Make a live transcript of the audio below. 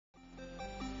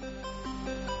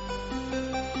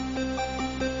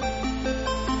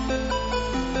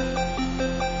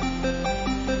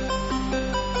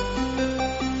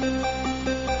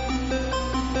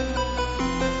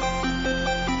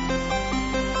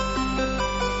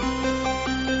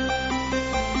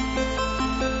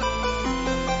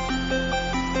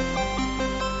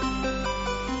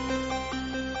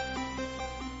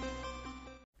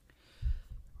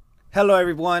Hello,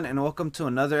 everyone, and welcome to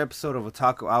another episode of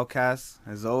Otaku Outcast.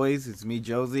 As always, it's me,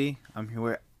 Josie. I'm here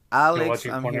with You're Alex.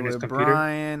 watching I'm porn here on his with computer.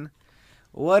 Brian.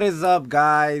 What is up,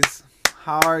 guys?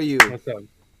 How are you? What's up?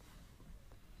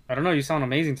 I don't know. You sound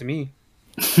amazing to me.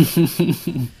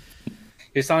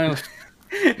 You sound.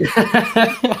 You're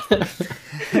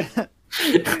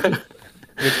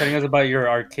telling us about your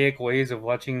archaic ways of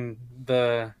watching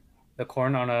the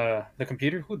corn on the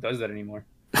computer. Who does that anymore?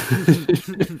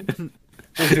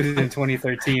 This is in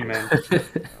 2013, man.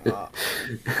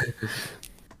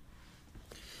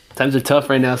 Times are tough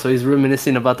right now, so he's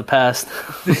reminiscing about the past.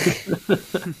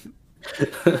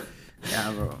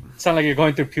 Yeah, bro. Sound like you're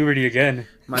going through puberty again.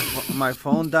 My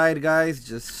phone died, guys.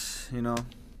 Just, it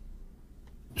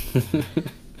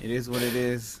is what it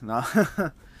is. No.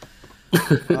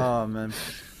 Oh, man.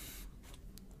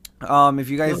 If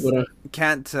you guys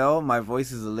can't tell, my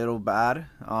voice is a little bad.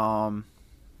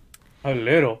 A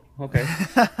little, okay.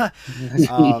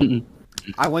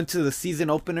 I went to the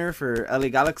season opener for LA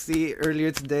Galaxy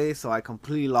earlier today, so I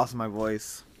completely lost my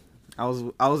voice. I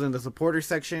was in the supporter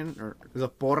section, or the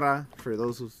porra for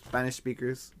those who Spanish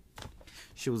speakers.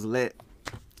 She was lit,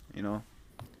 you know.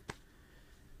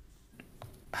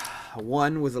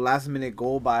 One was a last minute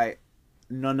goal by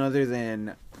none other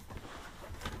than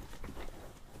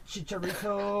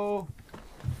Chicharito.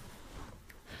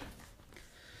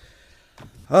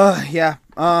 Yeah.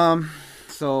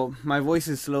 So my voice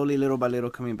is slowly, little by little,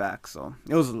 coming back. So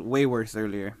it was way worse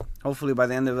earlier. Hopefully, by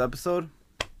the end of the episode,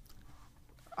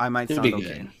 I might It'll sound be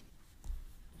okay. good.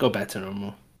 Go back to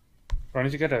normal. Why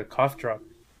don't you get a cough drop?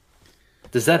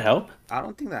 Does that help? I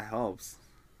don't think that helps.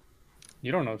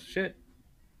 You don't know shit.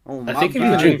 Oh, I my think if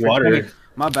you bad. drink water.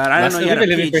 My bad. I didn't know you had a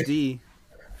PhD.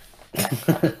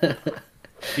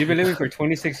 You've been living for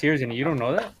 26 years and you don't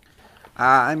know that?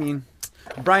 I mean,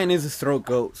 Brian is a throat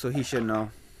goat, so he should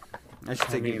know. I should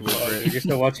take it for it. You're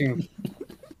still watching.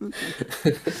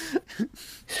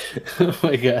 Oh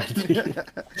my god.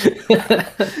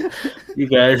 You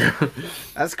guys.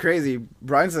 That's crazy.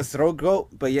 Brian's a throat goat,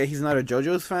 but yet he's not a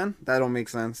JoJo's fan? That don't make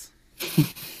sense.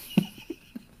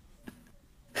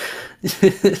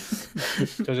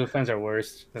 JoJo fans are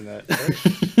worse than that.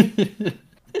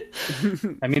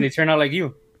 I mean, they turn out like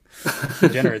you.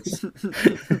 Degenerates.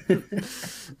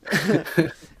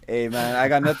 Hey, man, I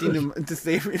got nothing to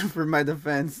say for my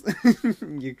defense.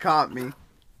 You caught me.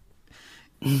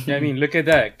 Yeah, I mean, look at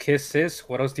that. Kiss sis.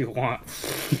 What else do you want?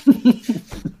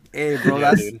 Hey, bro,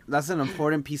 Yeah, that's an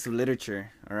important piece of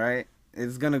literature, all right?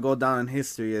 It's going to go down in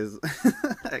history as...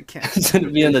 I can't. It's gonna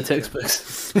be in the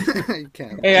textbooks. I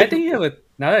can't. Hey, I think you have a...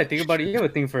 Now that I think about it, you have a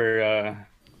thing for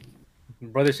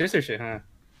brother-sister shit, huh?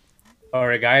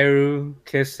 Origairu,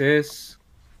 kiss sis,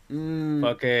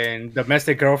 fucking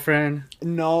domestic girlfriend.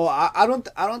 No, I don't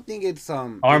think it's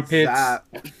Armpits. Armpits.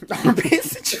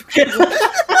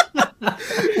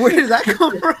 Where did that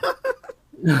come from?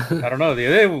 I don't know. The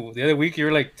other week you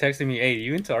were like texting me, "Hey,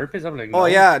 you into armpits?" I'm like, no. Oh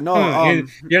yeah, no.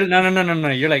 You're no.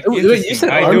 You're like, Wait, you said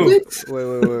I armpits? do.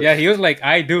 Wait. Yeah, he was like,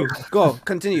 I do. Go,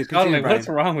 continue. I was like, Brian. what's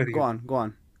wrong with you? Go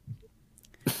on.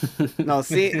 No,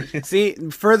 see,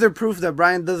 further proof that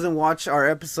Brian doesn't watch our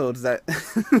episodes. That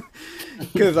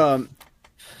because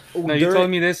No, you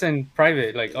told me this in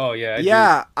private. Like, oh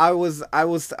yeah. I was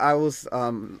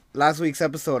last week's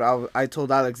episode. I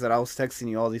told Alex that I was texting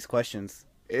you all these questions.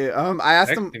 I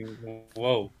asked him.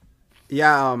 Whoa.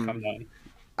 Yeah. Calm down.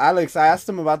 Alex, I asked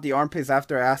him about the armpits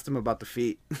after I asked him about the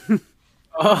feet.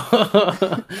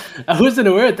 Oh, I wasn't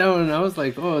aware of that one. I was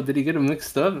like, oh, did he get him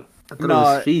mixed up? I thought it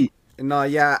was feet. No,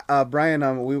 yeah,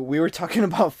 Brian, we were talking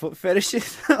about foot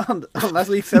fetishes on last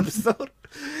week's episode.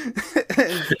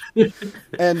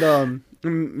 and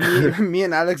me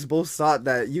and Alex both thought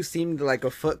that you seemed like a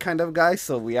foot kind of guy,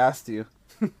 so we asked you.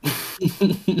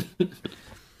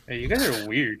 Hey, you guys are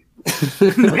weird.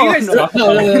 No,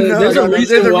 there's a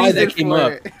reason why that came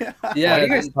up. Yeah, why do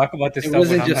you guys talk about this it stuff?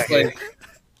 wasn't just like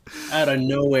out of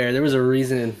nowhere. There was a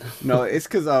reason. No, it's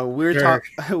because we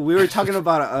were talking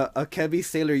about a Kebi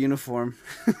sailor uniform.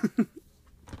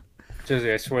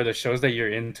 Josie, I swear the shows that you're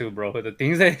into, bro, the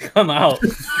things that come out.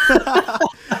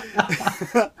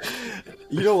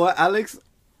 You know what, Alex?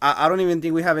 I don't even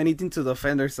think we have anything to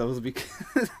defend ourselves because.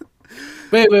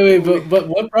 Wait, but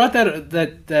what brought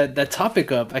that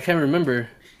topic up? I can't remember.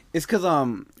 It's because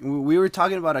we were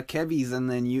talking about Akebis, and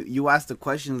then you asked the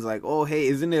questions like, oh hey,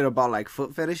 isn't it about like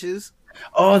foot fetishes?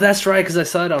 Oh, that's right, because I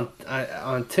saw it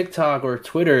on TikTok or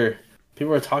Twitter.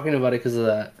 People were talking about it because of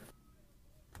that.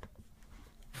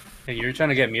 Hey, you're trying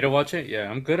to get me to watch it?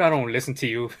 Yeah, I'm good. I don't listen to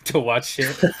you to watch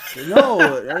shit. No.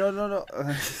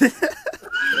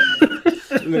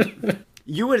 Look,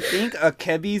 You would think a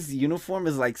Kebi's uniform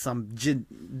is like some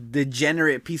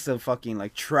degenerate piece of fucking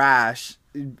like trash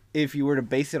if you were to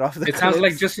base it off of the It sounds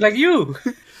like clips. just like you.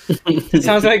 It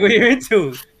sounds like what you're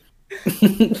into.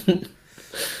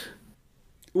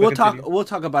 We'll continue. talk. We'll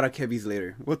talk about a Kebi's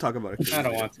later. We'll talk about a Kebi's I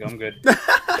don't later. want to. I'm good.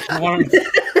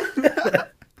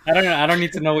 I don't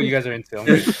need to know what you guys are into. I'm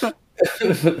good.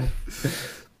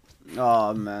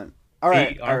 Oh man. All right.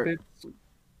 Feet, All right. armpits?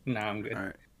 Nah, I'm good. All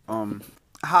right.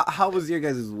 How was your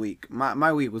guys' week?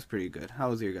 My week was pretty good. How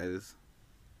was your guys'?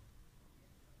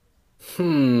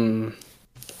 To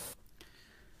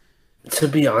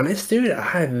be honest, dude, I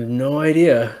have no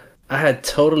idea. I had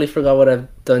totally forgot what I've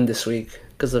done this week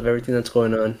because of everything that's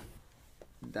going on.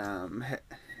 Damn.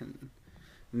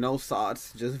 No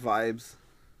thoughts, just vibes.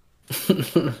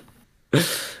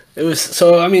 It was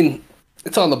so. I mean,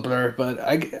 it's all a blur, but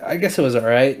I guess it was all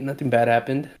right. Nothing bad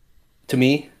happened to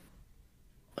me.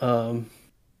 But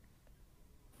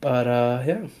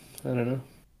yeah, I don't know.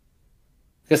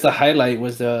 I guess the highlight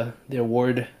was the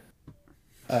award,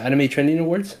 anime trending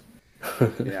awards.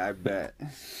 Yeah, I bet.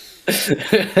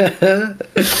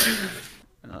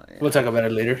 Oh, yeah. We'll talk about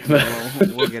it later.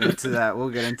 We'll get into that. We'll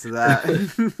get into that.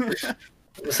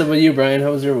 What's up with you, Brian?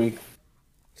 How was your week?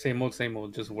 Same old, same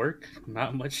old. Just work.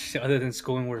 Not much other than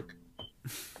school and work.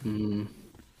 Mm.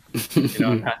 You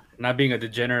know, not being a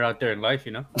degenerate out there in life.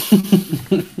 You know.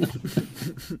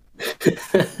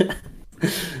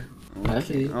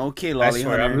 Okay, I Lolly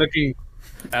swear, Hunter. I'm looking.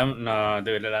 No,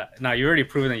 dude. No, you already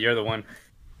proven that you're the one.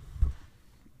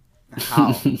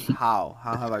 How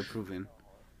have I proven?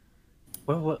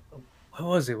 What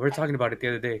was it? We were talking about it the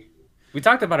other day. We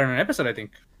talked about it on an episode, I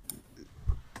think.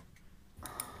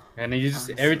 And then you just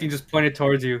everything just pointed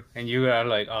towards you, and you are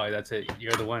like, "Oh, that's it.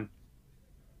 You're the one."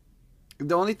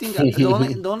 The only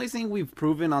thing we've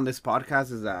proven on this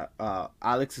podcast is that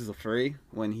Alex is a furry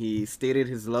when he stated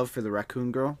his love for the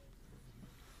raccoon girl.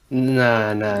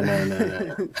 Nah.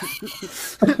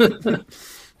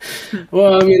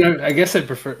 Well, I mean, I guess I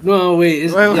prefer. No,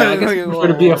 wait. I guess I prefer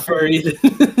to be a furry.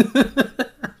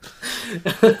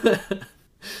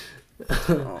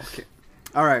 Okay.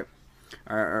 All right.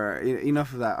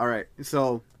 Enough of that. All right.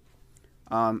 So,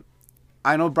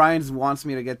 I know Brian wants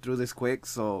me to get through this quick,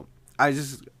 so I'm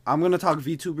gonna talk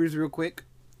VTubers real quick.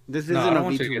 This isn't a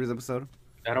VTubers episode.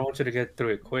 I don't want you to get through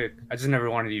it quick. I just never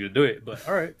wanted you to do it, but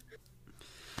all right.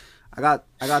 I got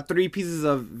 3 pieces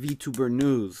of VTuber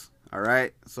news. All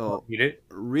right. So You did?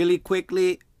 really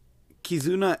quickly,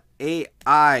 Kizuna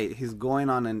AI is going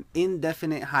on an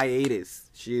indefinite hiatus.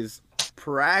 She is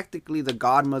practically the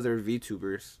godmother of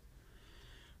VTubers.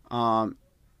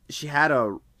 She had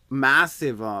a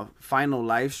massive final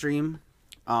live stream.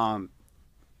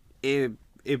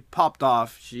 It popped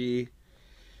off. She's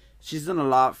done a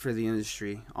lot for the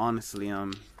industry, honestly.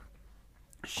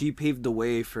 She paved the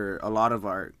way for a lot of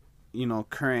our,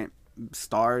 current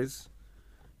stars.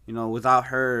 Without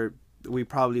her, we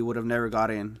probably would have never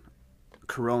gotten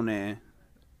Corona,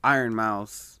 Iron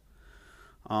Mouse,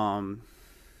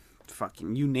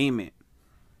 fucking you name it.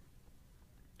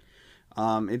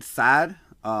 It's sad.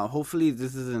 Hopefully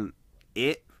this isn't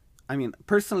it. I mean,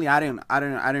 personally, I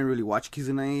didn't really watch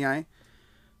Kizuna AI,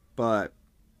 but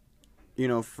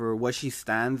for what she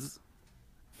stands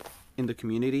in the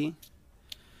community,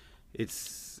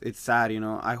 it's sad.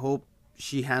 I hope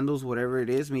she handles whatever it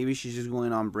is. Maybe she's just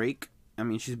going on break. I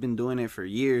mean, she's been doing it for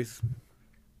years,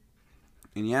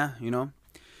 and yeah,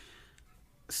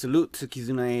 salute to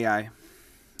Kizuna AI.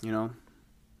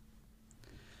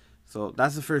 So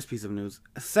that's the first piece of news.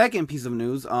 Second piece of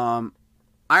news,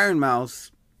 Iron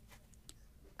Mouse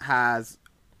has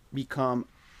become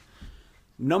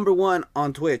 #1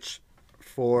 on Twitch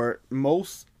for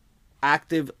most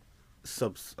active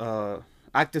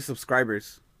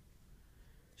subscribers.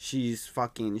 She's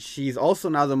also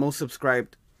now the most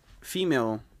subscribed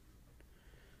female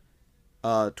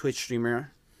Twitch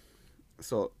streamer.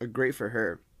 So great for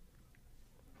her.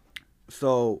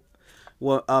 So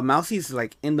Mousie's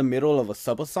like in the middle of a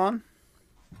subathon.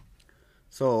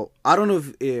 So I don't know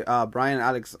if Brian,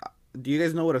 Alex, do you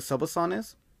guys know what a subathon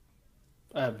is?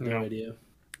 I have no idea.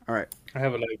 All right. I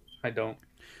have a life. I don't.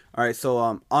 All right.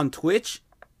 So on Twitch,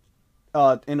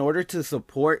 in order to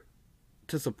support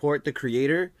the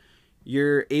creator,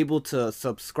 you're able to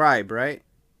subscribe, right?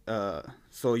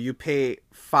 So you pay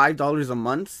 $5 a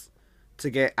month to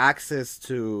get access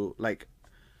to like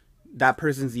that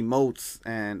person's emotes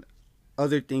and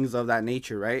other things of that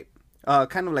nature, right?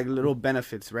 Kind of like little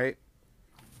benefits, right?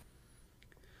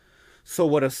 So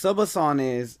what a subathon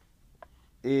is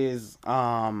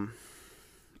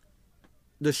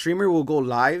the streamer will go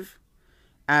live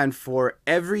And for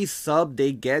every sub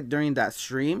they get during that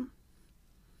stream,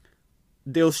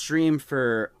 they'll stream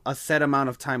for a set amount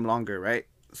of time longer, right?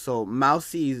 So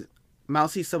Mousy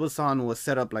Subathon was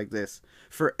set up like this.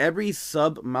 For every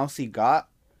sub Mousy got,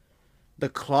 the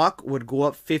clock would go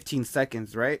up 15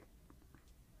 seconds, right?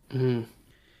 Mm.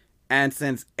 And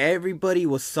since everybody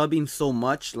was subbing so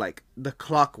much, like the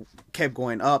clock kept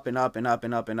going up and up and up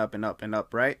and up and up and up and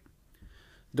up, right?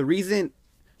 The reason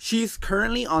she's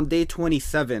currently on day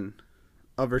 27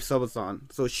 of her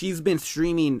subathon. So she's been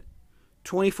streaming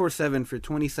 24/7 for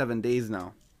 27 days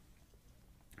now.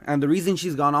 And the reason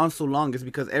she's gone on so long is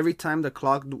because every time the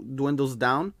clock dwindles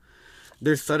down,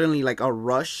 there's suddenly like a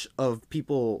rush of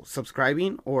people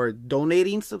subscribing or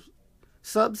donating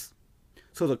subs.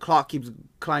 So the clock keeps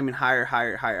climbing higher,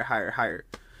 higher, higher, higher, higher.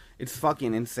 It's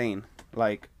fucking insane.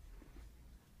 Like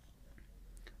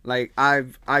I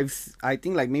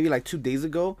think like maybe like 2 days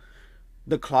ago,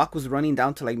 the clock was running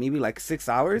down to like maybe like 6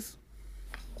 hours.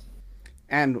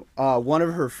 And one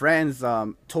of her friends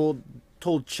told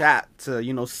chat to,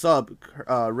 you know,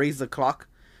 raise the clock,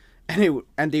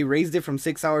 and they raised it from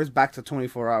 6 hours back to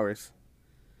 24 hours.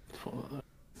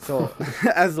 So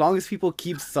as long as people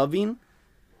keep subbing,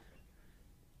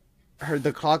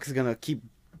 the clock is gonna keep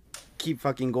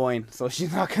fucking going. So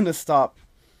she's not gonna stop.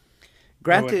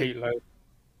 Granted,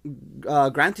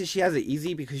 she has it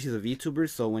easy because she's a VTuber.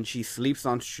 So when she sleeps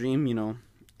on stream, you know,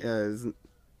 is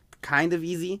kind of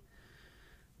easy.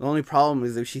 The only problem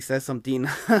is if she says something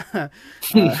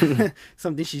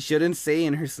something she shouldn't say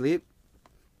in her sleep.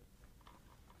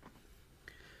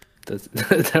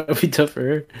 That would be tough for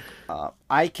her.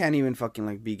 I can't even fucking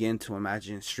like begin to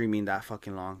imagine streaming that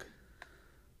fucking long.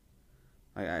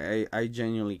 I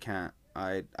genuinely can't.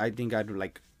 I think I'd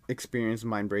like experience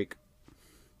mind break.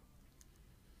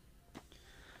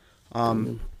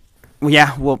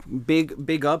 Yeah, well,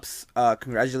 big ups.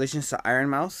 Congratulations to Iron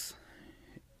Mouse.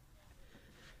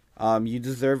 You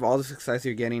deserve all the success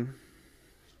you're getting.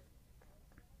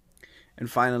 And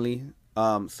finally,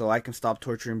 so I can stop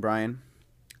torturing Brian,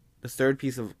 the third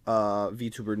piece of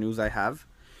VTuber news I have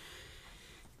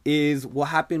is what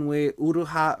happened with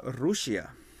Uruha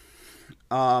Russia.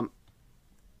 A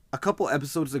couple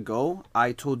episodes ago,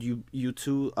 I told you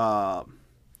two the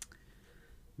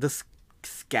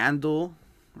scandal,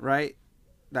 right,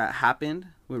 that happened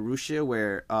with Russia,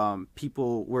 where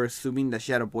people were assuming that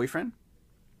she had a boyfriend,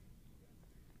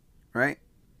 right?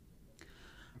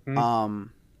 Mm-hmm.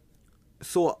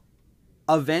 So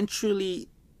eventually,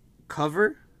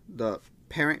 Cover, the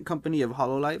parent company of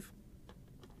Hololive,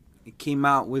 it came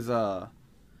out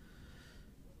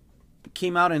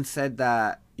and said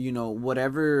that, you know,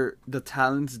 whatever the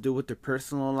talents do with their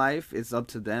personal life is up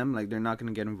to them. Like, they're not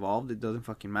gonna get involved. It doesn't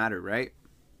fucking matter, right?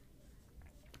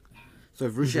 So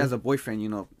if Russia has a boyfriend, you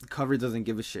know, Cover doesn't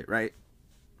give a shit, right?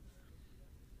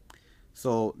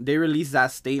 So they released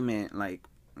that statement like,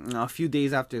 you know, a few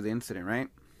days after the incident, right?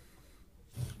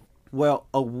 Well,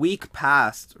 a week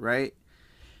passed, right?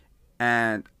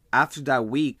 And after that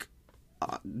week,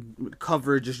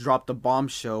 Cover just dropped a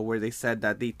bombshell where they said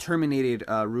that they terminated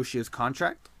Russia's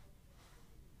contract.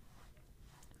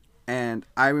 And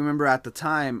I remember at the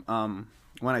time,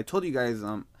 when I told you guys,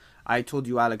 I told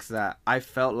you, Alex, that I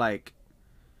felt like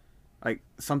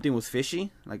something was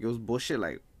fishy, like it was bullshit.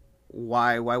 Like,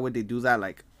 why would they do that?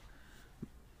 Like,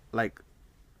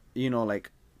 you know, like,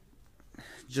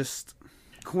 just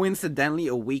coincidentally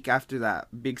a week after that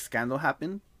big scandal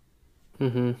happened.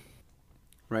 Mm-hmm.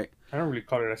 Right. I don't really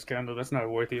call it a scandal. That's not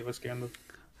worthy of a scandal.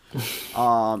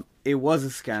 It was a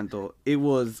scandal. It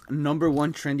was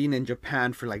 #1 trending in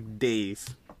Japan for like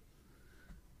days.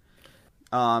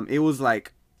 It was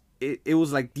like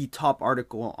the top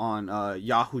article on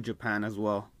Yahoo Japan as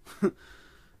well. So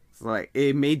like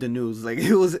it made the news. Like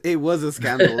it was a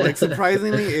scandal. Like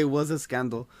surprisingly, it was a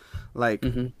scandal. Like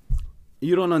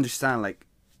you don't understand. Like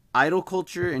idol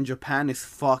culture in Japan is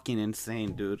fucking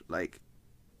insane, dude. Like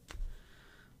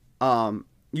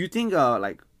you think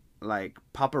like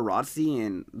paparazzi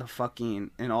and the fucking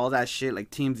and all that shit,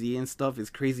 like TMZ and stuff, is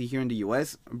crazy here in the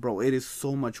US, bro. It is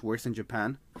so much worse in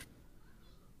Japan.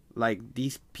 Like,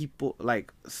 these people,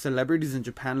 like, celebrities in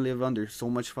Japan live under so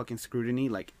much fucking scrutiny.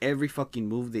 Like, every fucking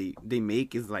move they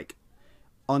make is, like,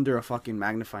 under a fucking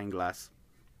magnifying glass.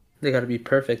 They gotta be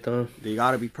perfect, huh? They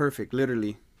gotta be perfect,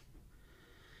 literally.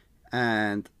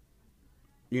 And,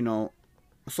 you know,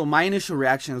 so my initial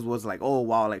reactions was like, oh,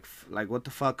 wow, like what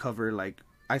the fuck, Cover? Like,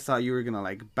 I thought you were gonna,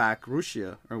 like, back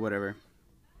Russia or whatever.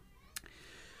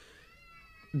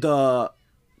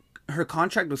 Her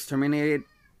contract was terminated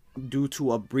due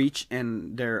to a breach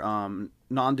in their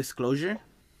non-disclosure,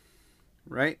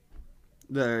 right?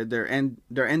 their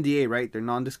NDA, right? Their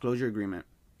non-disclosure agreement,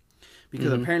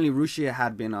 because apparently Russia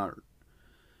had been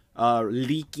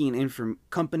leaking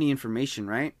company information,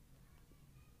 right?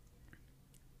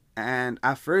 And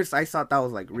at first, I thought that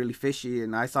was like really fishy,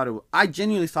 and I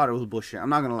genuinely thought it was bullshit. I'm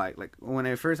not gonna lie. Like when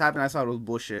it first happened, I thought it was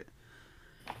bullshit.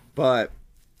 But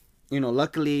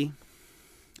luckily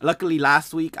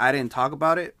last week I didn't talk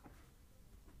about it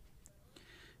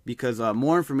because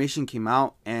more information came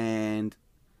out, and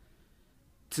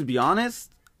to be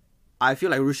honest, I feel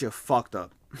like Russia fucked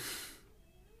up.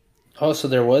 Oh, so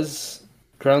there was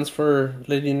grounds for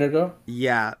letting her go?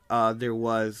 Yeah, there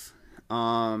was.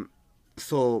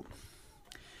 So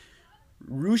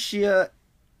Russia,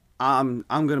 I'm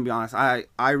gonna be honest. I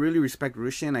really respect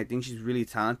Russia, and I think she's really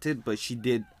talented, but she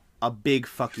did a big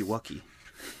fucky wucky.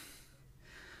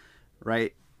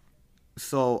 Right?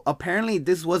 So apparently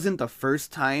this wasn't the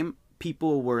first time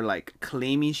people were like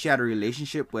claiming she had a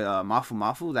relationship with Mafu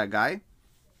Mafu, that guy.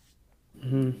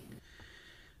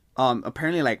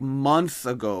 Apparently like months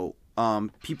ago,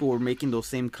 people were making those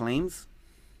same claims.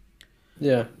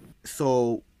 Yeah.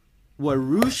 So what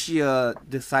Russia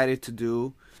decided to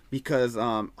do, because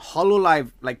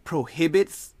Hololive like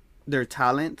prohibits their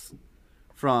talents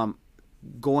from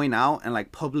going out and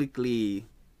like publicly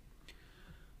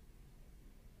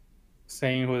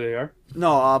saying who they are.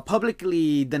 No,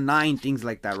 publicly denying things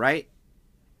like that, right?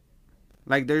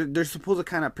 Like they're supposed to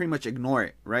kind of pretty much ignore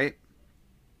it, right?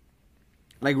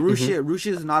 Like Russia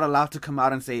is not allowed to come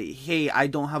out and say, "Hey, I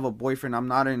don't have a boyfriend. I'm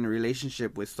not in a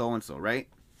relationship with so and so," right?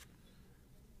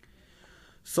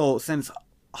 So since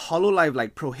Hololive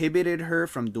like prohibited her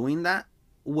from doing that,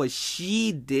 what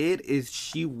she did is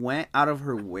she went out of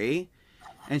her way,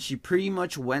 and she pretty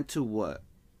much went to what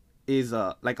is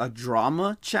like a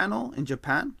drama channel in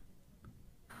Japan,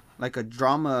 like a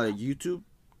drama YouTube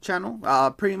channel.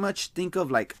 Pretty much think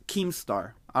of like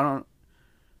Keemstar.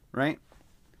 Right?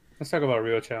 Let's talk about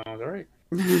real channels, all right?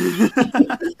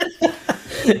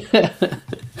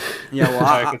 Yeah,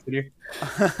 well, continue.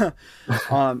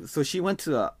 so she went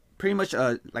to pretty much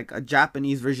like a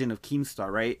Japanese version of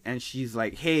Keemstar, right? And she's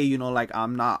like, "Hey, like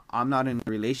I'm not in a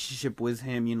relationship with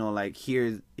him, like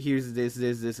here's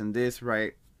this and this,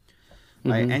 right?"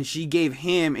 Right? And she gave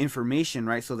him information,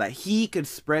 right, so that he could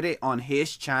spread it on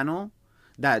his channel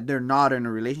that they're not in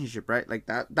a relationship, right? Like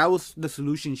that was the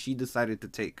solution she decided to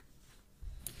take.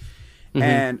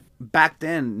 And back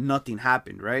then nothing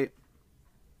happened, right?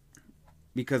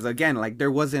 Because again, like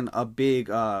there wasn't a big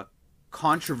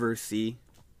controversy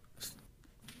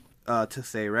to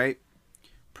say, right?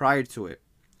 Prior to it.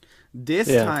 This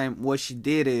time what she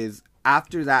did is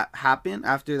after that happened,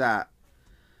 after that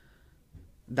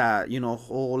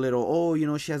whole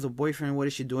little, she has a boyfriend, what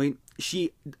is she doing?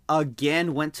 She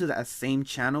again went to that same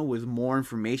channel with more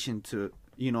information to,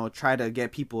 try to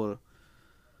get people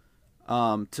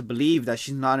to believe that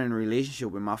she's not in a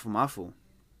relationship with Mafu Mafu.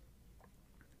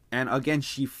 And again,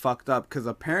 she fucked up because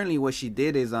apparently what she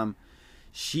did is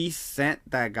she sent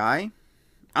that guy.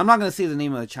 I'm not gonna say the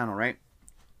name of the channel, right?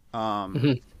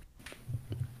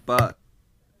 But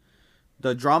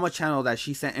the drama channel that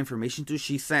she sent information to,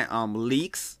 she sent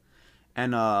leaks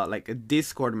and like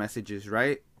Discord messages,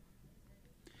 right?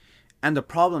 And the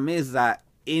problem is that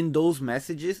in those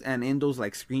messages and in those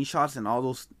like screenshots and all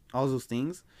those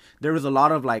things, there was a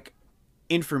lot of like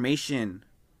information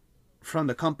from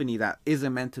the company that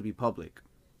isn't meant to be public.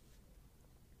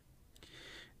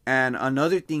 And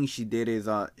another thing she did is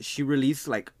she released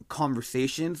like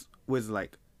conversations with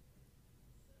like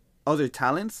other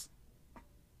talents.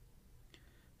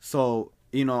 So,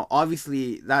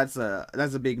 obviously that's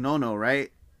a big no-no,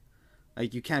 right?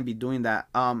 Like you can't be doing that.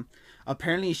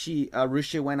 Apparently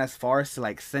Russia went as far as to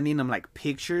like sending them like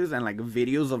pictures and like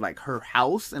videos of like her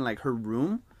house and like her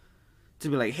room, to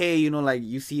be like, "Hey, like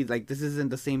you see, like this isn't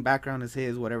the same background as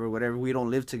his, whatever, we don't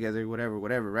live together, whatever,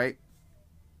 right?"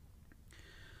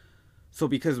 So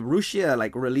because Russia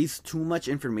like released too much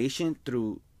information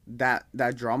through that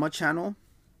drama channel,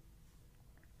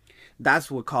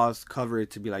 that's what caused Cover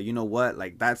to be like, you know what,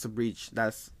 like that's a breach,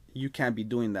 you can't be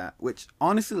doing that. Which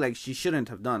honestly, like she shouldn't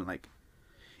have done. Like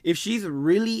if she's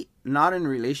really not in a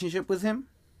relationship with him,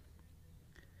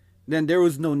 then there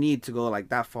was no need to go like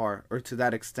that far or to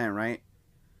that extent, right?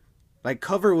 Like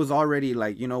Cover was already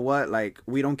like, you know what, like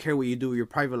we don't care what you do with your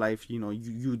private life,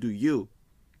 you do you.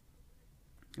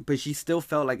 But she still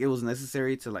felt like it was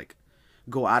necessary to like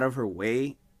go out of her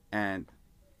way and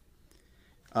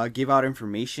give out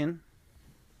information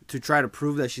to try to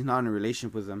prove that she's not in a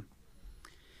relationship with him.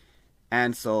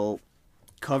 And so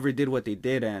Cover did what they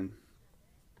did, and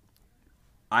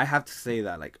I have to say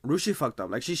that like Rushi fucked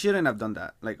up. Like she shouldn't have done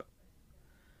that. Like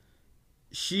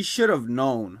she should have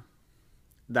known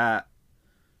that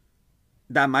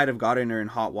that might have gotten her in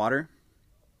hot water.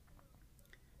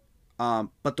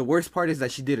 But the worst part is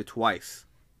that she did it twice.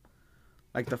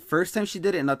 Like the first time she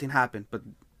did it, nothing happened. But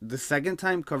the second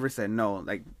time, Cover said no.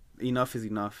 Like enough is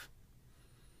enough.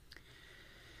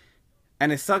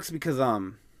 And it sucks because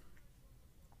I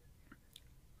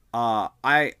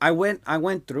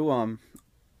went through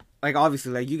like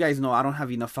obviously like you guys know I don't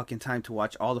have enough fucking time to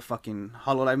watch all the fucking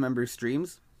Hololive members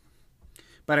streams.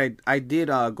 But I did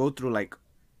go through like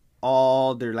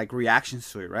all their like reactions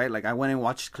to it, right? Like I went and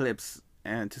watched clips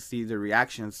and to see the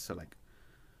reactions to like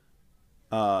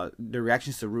the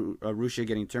reactions to Rusia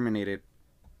getting terminated.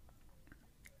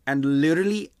 And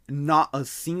literally not a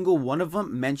single one of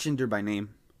them mentioned her by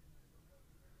name.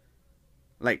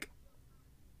 Like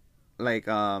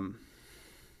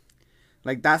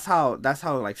that's how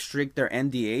like strict their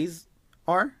NDAs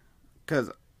are,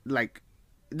 cuz like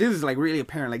this is like really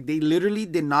apparent. Like they literally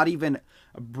did not even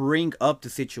bring up the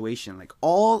situation. Like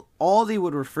all they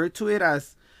would refer to it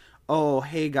as, oh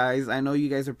hey guys, I know you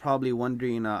guys are probably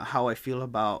wondering how I feel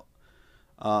about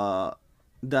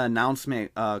the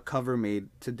announcement Cover made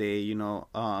today, you know.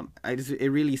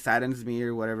 It really saddens me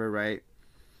or whatever, right?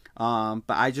 But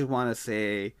I just want to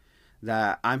say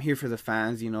that I'm here for the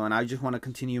fans, you know, and I just want to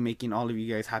continue making all of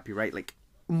you guys happy, right? Like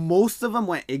most of them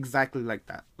went exactly like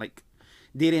that. Like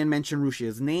they didn't mention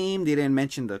Rusia's name, they didn't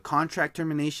mention the contract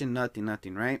termination, nothing,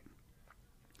 right?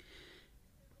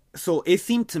 So it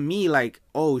seemed to me like,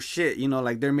 oh shit, you know,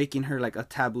 like they're making her like a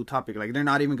taboo topic. Like they're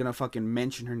not even gonna fucking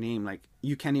mention her name. Like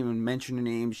you can't even mention her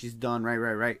name. She's done.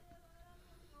 Right.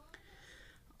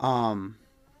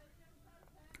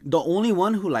 The only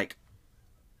one who like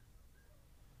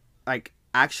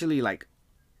actually like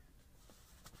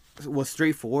was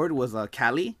straightforward was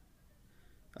Callie,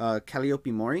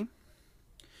 Calliope Mori.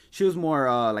 She was more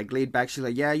like laid back. She's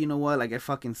like, yeah, you know what, like it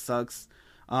fucking sucks.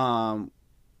 But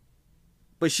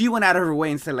she went out of her way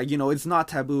and said, like, you know, it's not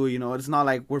taboo, you know, it's not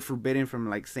like we're forbidden from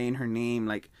like saying her name.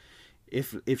 Like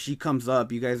if she comes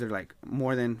up, you guys are like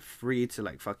more than free to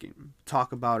like fucking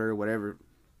talk about her or whatever.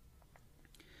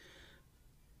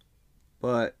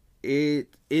 But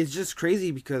it's just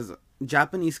crazy because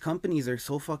Japanese companies are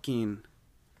so fucking,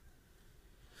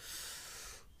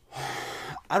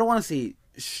 I don't want to say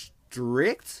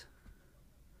strict.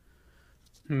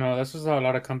 No, that's just how a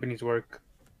lot of companies work.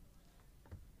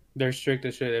 They're strict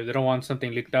as shit. If they don't want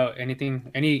something leaked out,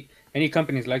 any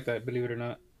companies like that, believe it or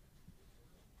not.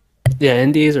 Yeah,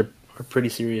 NDAs are pretty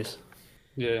serious.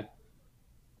 Yeah.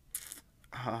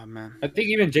 Oh man. I think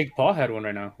even Jake Paul had one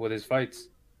right now with his fights.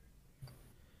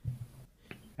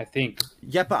 I think.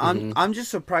 Yeah, but I'm just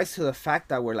surprised to the fact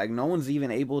that we're like no one's even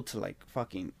able to like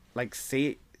fucking like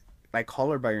say like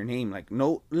call her by her name. Like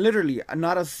no, literally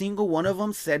not a single one of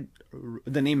them said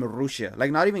the name of Rusia.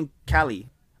 Like not even Callie.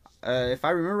 If I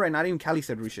remember right, not even Callie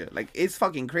said Rusia. Like it's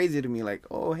fucking crazy to me. Like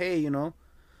oh hey, you know.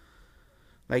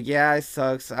 Like yeah, it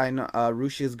sucks. I know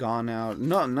Rusia's gone now.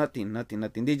 No, nothing.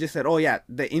 They just said oh yeah,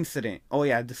 the incident. Oh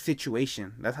yeah, the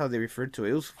situation. That's how they referred to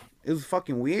it. It was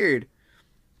fucking weird.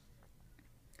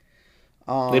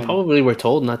 They probably were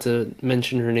told not to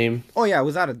mention her name. Oh yeah,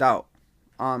 without a doubt.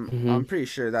 I'm pretty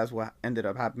sure that's what ended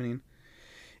up happening.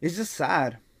 It's just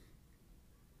sad.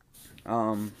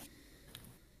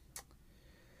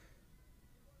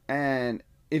 And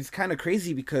it's kind of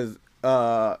crazy because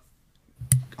Hololive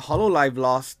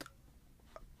lost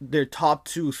their top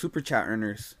two super chat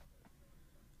earners.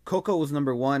 Coco was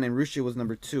number 1 and Rusia was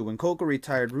number 2. When Coco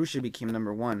retired, Rusia became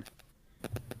number 1.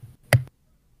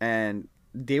 And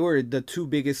they were the two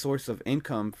biggest source of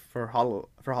income for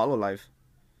Hololive.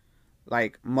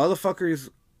 Like motherfuckers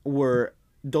were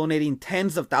donating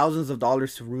tens of thousands of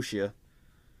dollars to Rusia.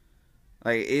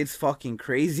 Like it's fucking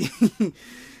crazy.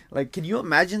 Like can you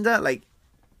imagine that? Like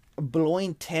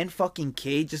blowing 10 fucking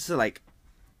K just to like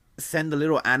send the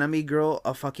little anime girl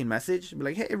a fucking message, be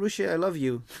like, "Hey Rusia, I love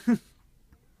you."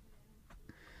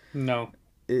 No.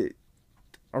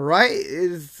 Right?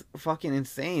 It's fucking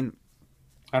insane.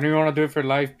 I don't even want to do it for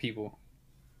live people.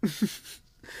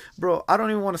 Bro, I don't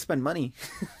even want to spend money.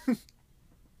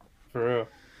 For real.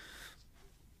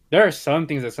 There are some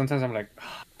things that sometimes I'm like,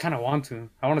 I kind of want to.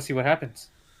 I want to see what happens.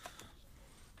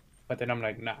 But then I'm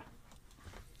like, nah.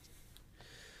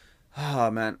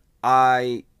 Oh man,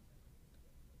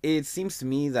 it seems to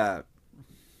me that,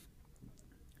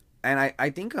 and I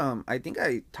think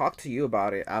I talked to you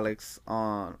about it, Alex,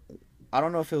 on, I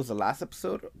don't know if it was the last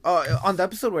episode. On the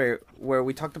episode where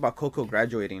we talked about Coco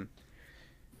graduating.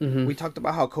 We talked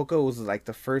about how Coco was like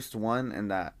the first one,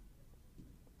 and that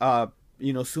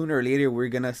you know, sooner or later we're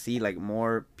gonna see like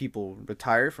more people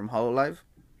retire from Hololive.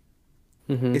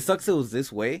 Mm-hmm. It sucks it was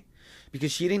this way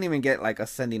because she didn't even get like a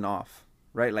sending off,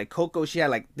 right? Like Coco, she had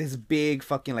like this big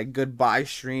fucking like goodbye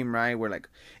stream, right? Where like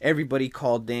everybody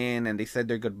called in and they said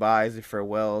their goodbyes, their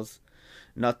farewells.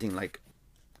 Nothing. Like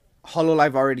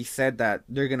Hololive already said that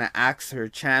they're gonna axe her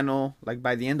channel. Like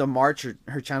by the end of March,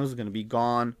 her channel is gonna be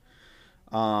gone.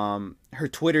 Her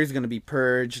Twitter is gonna be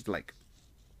purged. Like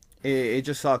it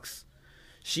just sucks.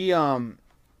 She already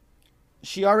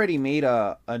made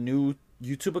a new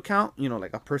YouTube account, you know,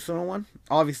 like a personal one.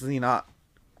 Obviously not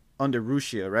under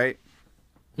Rusia, right?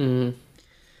 Mm-hmm.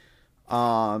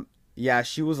 Yeah,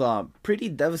 she was pretty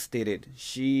devastated.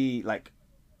 She like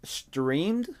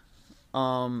streamed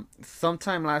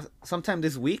sometime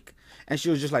this week, and she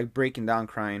was just like breaking down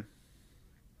crying.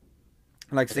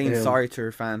 Like saying Damn. sorry to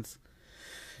her fans.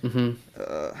 Mm-hmm.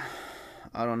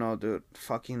 I don't know, dude.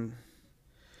 Fucking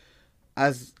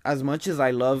as much as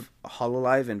I love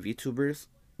Hololive and VTubers,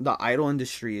 the idol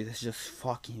industry is just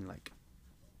fucking like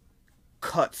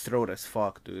cutthroat as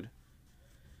fuck, dude.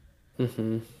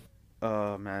 Mm-hmm.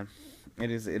 Man,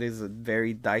 it is a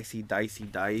very dicey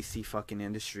fucking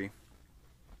industry.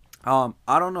 I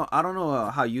don't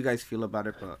know how you guys feel about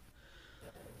it, but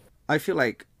I feel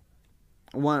like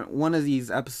one of these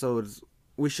episodes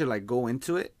we should like go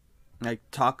into it, like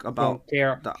talk about Don't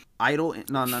care. the idol.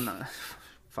 No,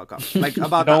 fuck up. Like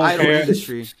about the Don't idol care.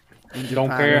 industry. In Don't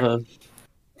Japan. care. Uh-huh.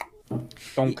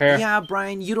 Don't care. Yeah,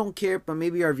 Brian, you don't care, but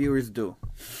maybe our viewers do.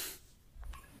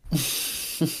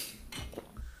 It's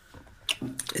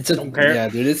a Don't care. yeah,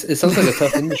 dude. It sounds like a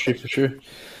tough industry for sure.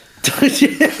 He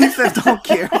said, "Don't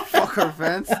care." Fuck our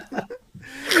fans.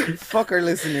 Fuck our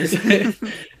listeners. They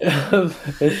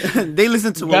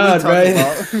listen to what God, we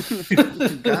talk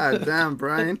about. God damn,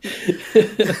 Brian.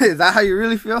 Is that how you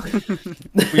really feel?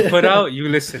 We put out, you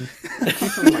listen.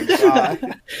 Oh my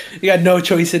god. You got no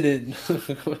choice in it.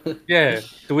 Yeah.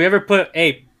 Do we ever put,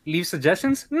 hey, leave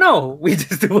suggestions? No. We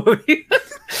just do what we.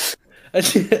 I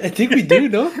think we do,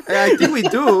 no? Yeah, I think we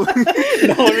do.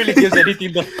 No one really gives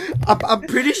anything though. I'm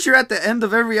pretty sure at the end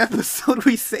of every episode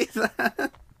we say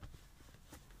that.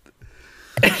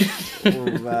 Oh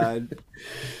man.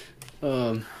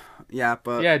 Yeah,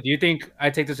 but Yeah, do you think I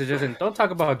take the suggestion? Don't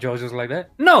talk about JoJo's like that.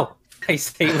 No. I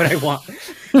say what I want.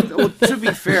 well, to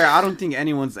be fair, I don't think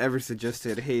anyone's ever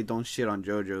suggested, "Hey, don't shit on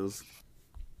JoJo's."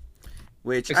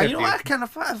 Which, Except you know, you. I kind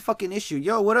of have a fucking issue.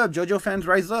 Yo, what up, JoJo fans?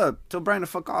 Rise up! Tell Brian to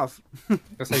fuck off.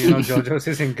 That's how you know JoJo's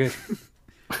isn't good.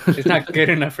 It's not good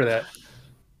enough for that.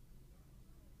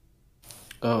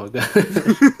 Oh god.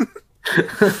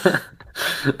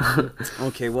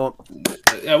 Okay, well,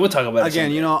 Yeah, we'll talk about it again,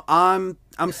 someday. you know, I'm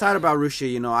sad about Russia.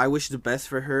 You know, I wish the best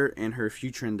for her in her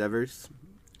future endeavors.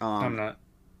 I'm not.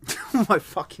 Oh my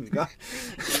fucking god!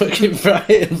 Fucking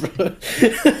Brian, bro.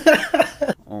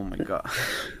 Oh my god!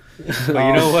 But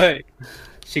you know what?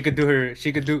 She could do.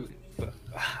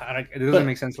 It doesn't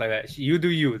make sense like that. You do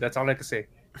you. That's all I can say.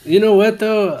 You know what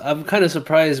though? I'm kind of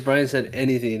surprised Brian said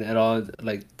anything at all,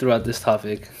 like throughout this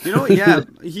topic. You know, yeah,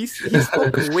 he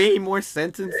spoke way more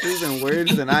sentences and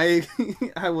words than I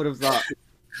would have thought.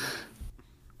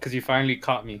 Because you finally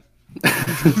caught me.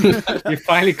 You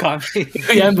finally caught me.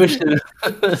 We ambushed him.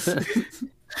 All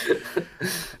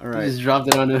We right, just dropped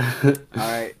it on him.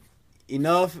 all right.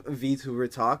 Enough VTuber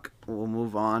talk. We'll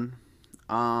move on.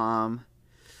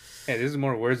 Hey, this is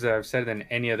more words that I've said than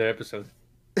any other episode.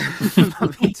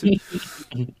 Me too.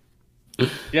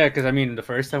 Yeah, because I mean, the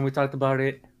first time we talked about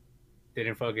it,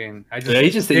 didn't fucking. I just, Yeah, he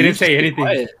just didn't say anything.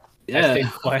 quiet. I Yeah,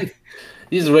 stayed quiet.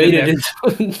 he just waited And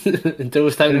until it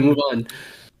was time to move on.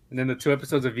 And then the 2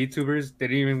 episodes of VTubers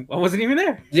didn't even. I wasn't even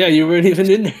there. Yeah, you weren't even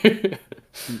in there.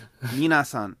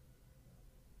 Minasan,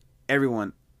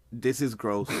 everyone, this is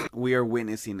gross. We are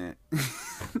witnessing it.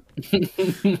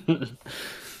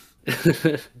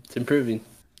 It's improving.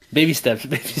 Baby steps.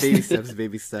 Baby steps,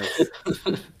 baby steps.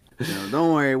 You know,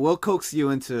 don't worry. We'll coax you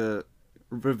into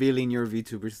revealing your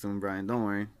VTuber soon, Brian. Don't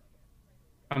worry.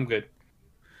 I'm good.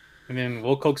 And then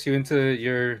we'll coax you into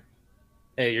your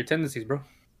tendencies, bro.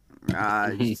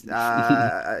 You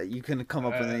couldn't come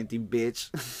up with anything, bitch.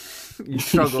 You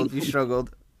struggled.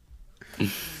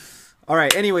 All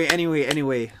right. Anyway.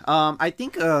 I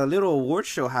think a little award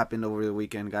show happened over the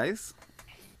weekend, guys.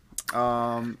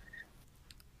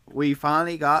 We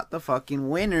finally got the fucking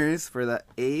winners for the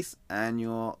 8th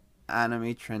annual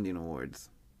Anime Trending Awards.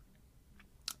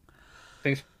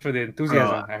 Thanks for the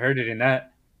enthusiasm. I heard it in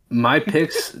that. My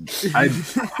picks, I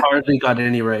hardly got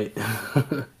any right.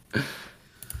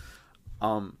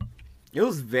 It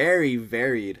was very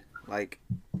varied. Like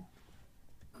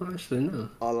Actually, no.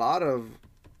 a lot of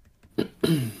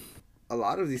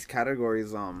these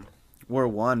categories were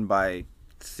won by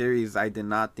series I did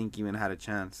not think even had a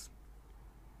chance.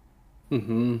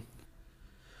 Mm-hmm.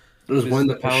 There was This one is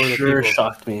the that for power of the sure people.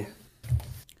 shocked me.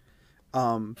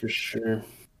 Um, For sure.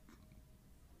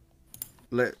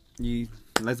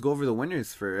 let's go over the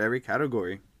winners for every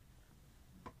category.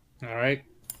 All right.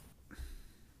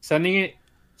 Starting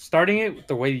it with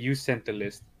the way you sent the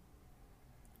list.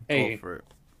 Go Hey, for it.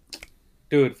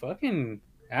 dude, fucking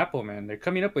Apple, man. They're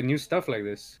coming up with new stuff like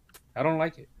this. I don't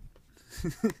like it.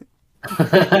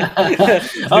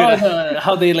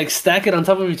 How they like stack it on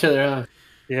top of each other, huh?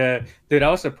 Yeah, dude, I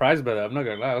was surprised by that. I'm not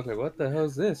gonna lie. I was like, what the hell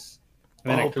is this?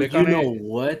 And then I Oh, but click you on know it.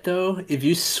 what though? If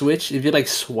you like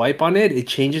swipe on it, it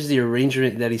changes the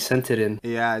arrangement that he sent it in.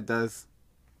 Yeah, it does.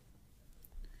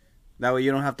 That way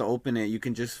you don't have to open it. You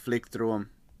can just flick through them.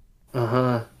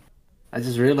 Uh-huh. I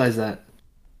just realized that.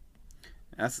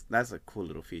 That's a cool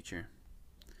little feature.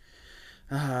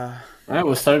 All right,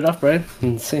 we'll start it off, Brian.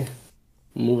 Let's see.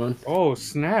 Move on. Oh,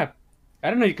 snap. I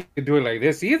didn't know you could do it like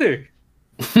this either.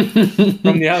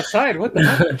 From the outside. What the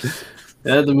hell?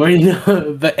 Yeah, the more you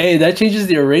know. But hey, that changes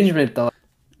the arrangement though.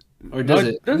 Or does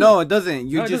it? No, it doesn't.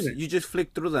 No, it doesn't. You just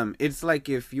flick through them. It's like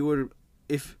if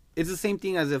it's the same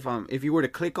thing as if you were to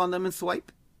click on them and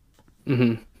swipe.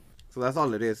 Mm-hmm. So that's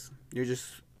all it is. You're just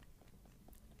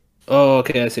Oh,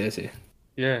 okay, I see.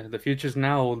 Yeah, the future's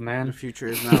now, old the man. future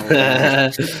is now.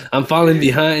 I'm falling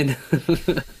behind.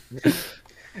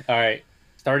 All right.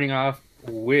 Starting off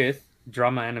with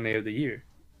drama anime of the year.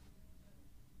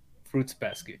 Fruits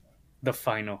Basket. The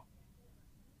final.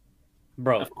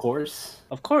 Bro, Of course.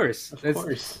 of course. Of It's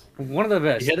course. one of the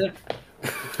best. You hear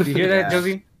Did you hear that, Yeah.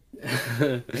 Josie?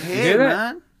 Hey hear that?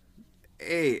 man.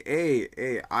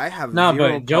 Hey! I have No,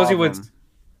 zero but Josie would problem.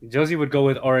 Josie would go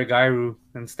with Origairu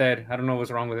instead. I don't know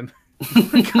what's wrong with him.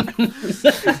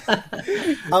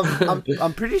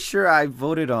 I'm pretty sure I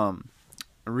voted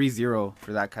ReZero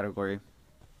for that category.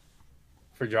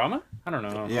 For drama? I don't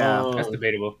know. Yeah. That's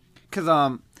debatable. Cause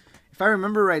if I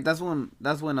remember right, that's when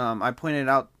I pointed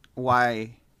out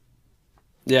why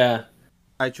Yeah.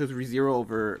 I chose ReZero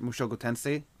over Mushoku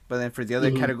Tensei, but then for the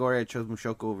other Mhm. category I chose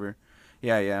Mushoku over.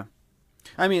 Yeah.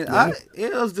 I mean, Yeah.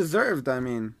 it was deserved. I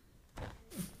mean,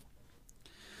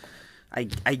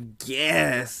 I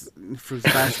guess Fruits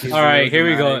Basket. All right, here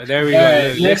we go. dramatic. There we All go.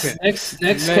 right, Listen. next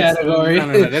category. No.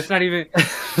 Let's not even.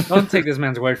 Don't take this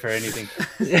man's word for anything.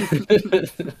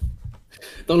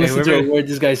 Don't listen to whoever- a word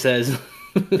this guy says.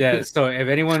 Yeah. So if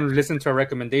anyone listens to our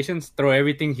recommendations, throw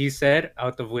everything he said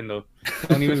out the window.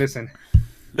 Don't even listen.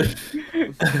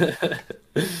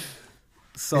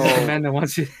 So The man that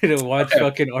wants you to watch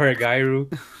fucking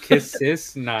Origairu kiss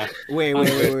sis. Nah. wait.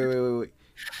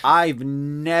 I've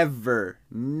never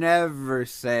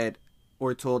said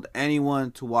or told anyone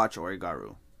to watch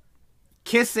Origaru.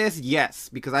 Kisses, yes,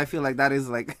 because I feel like that is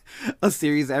like a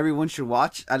series everyone should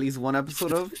watch at least one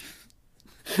episode of.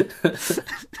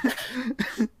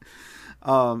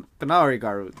 But not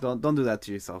Origaru. Don't do that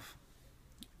to yourself.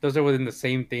 Those are within the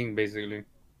same thing, basically.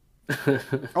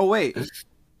 Oh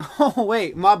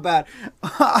wait, my bad.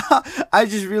 I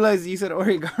just realized you said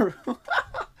Origaru.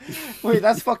 Wait,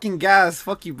 that's fucking gas.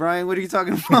 Fuck you, Brian. What are you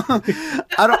talking about?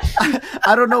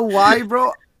 I don't know why,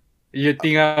 bro. You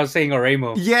think I was saying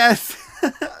Oremo? Yes.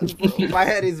 My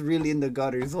head is really in the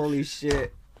gutters. Holy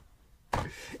shit.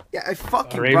 Yeah, I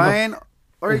fucking Rainbow. Brian.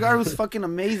 Origaru is fucking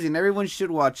amazing. Everyone should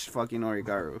watch fucking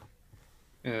Origaru.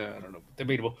 Yeah, I don't know.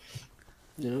 Debatable.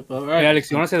 Yeah, all Hey, right. Alex,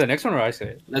 you want to say the next one or I say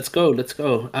it? Let's go.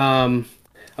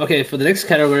 Okay, for the next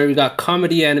category, we got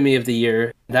comedy anime of the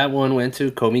year. That one went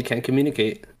to Komi Can't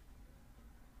Communicate.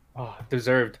 Oh,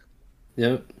 deserved.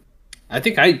 Yep. I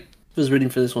think I was rooting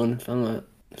for this one,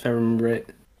 if I remember right.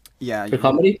 Yeah, For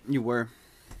comedy? You were.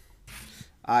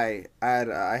 I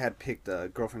had picked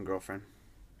girlfriend.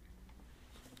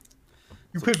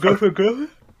 You picked girlfriend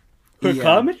for Yeah.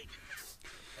 comedy?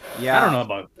 Yeah. I don't know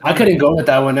about. I couldn't go with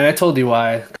that one, and I told you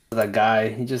why. That guy,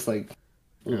 he just like,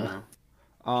 Yeah.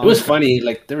 it was funny.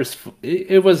 Like it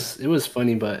was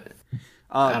funny, but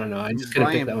I Uh, don't know. I just couldn't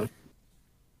pick that Brian,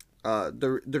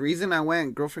 one. the reason I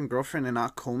went girlfriend and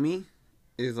not Comey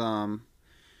is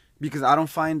because I don't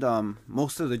find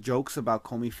most of the jokes about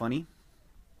Comey funny.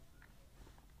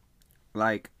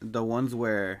 Like the ones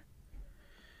where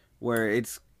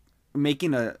it's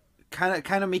making a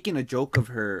kind of making a joke of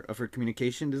her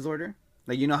communication disorder.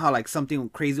 Like, you know how like something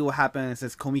crazy will happen and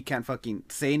says Comey can't fucking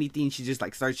say anything, she just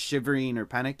like starts shivering or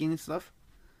panicking and stuff.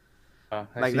 I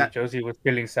like see that- Josie was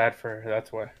feeling sad for her.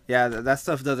 That's why. Yeah, that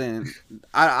stuff doesn't.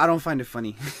 I don't find it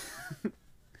funny.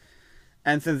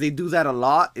 And since they do that a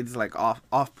lot, it's like off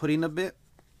putting a bit.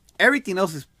 Everything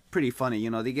else is pretty funny,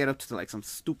 you know. They get up to like some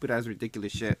stupid ass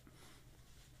ridiculous shit.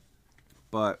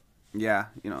 But Yeah,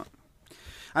 you know.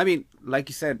 I mean, like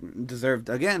you said, deserved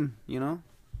again. You know,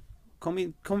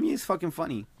 Komi is fucking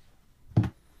funny.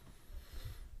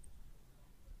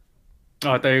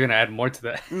 Oh, I thought you were gonna add more to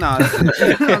that. No, that's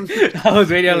it. I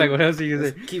was waiting. I'm like, what else are you gonna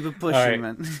Just say? keep it pushing, Alright.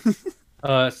 man.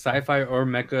 Sci-fi or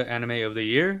mecha anime of the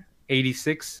year,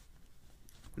 86.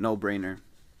 No brainer.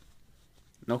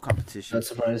 No competition. Not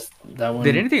surprised that one.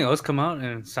 Did anything else come out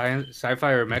in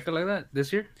sci-fi or mecha like that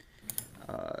this year?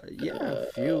 Yeah, a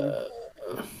few.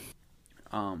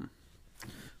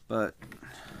 But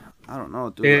I don't know,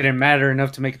 dude. It didn't matter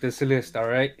enough to make this list. All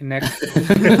right, next.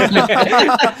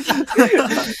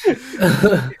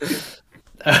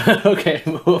 Okay,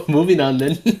 moving on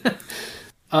then.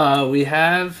 We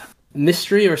have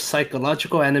mystery or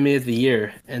psychological anime of the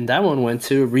year, and that one went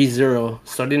to ReZero,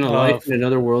 Starting a Life in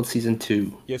Another World Season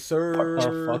 2. Yes, sir.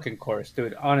 Of fucking course,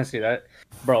 dude. Honestly, that,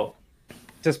 bro,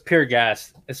 just pure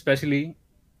gas. Especially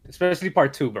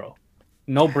part 2, bro.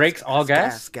 No breaks, all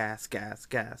gas. Gas.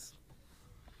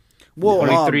 Well,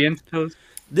 23 episodes.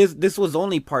 this was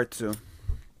only part 2.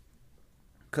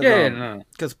 Cause, Yeah, no.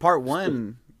 Because part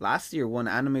 1 last year won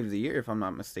Anime of the Year, if I'm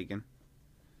not mistaken.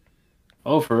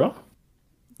 Oh, for real?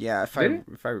 Yeah, if Did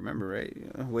I remember right.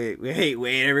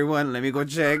 Wait, everyone, let me go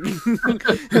check.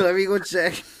 Let me go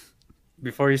check.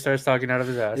 Before he starts talking out of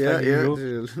his ass. Yeah, like yeah, usual.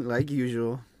 dude, like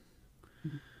usual.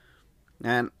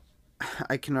 And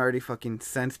I can already fucking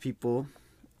sense people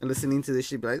listening to this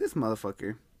shit be like, this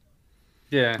motherfucker.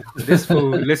 Yeah, this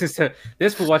fool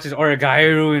watches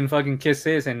Origairu and fucking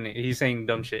Kisses, and he's saying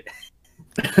dumb shit.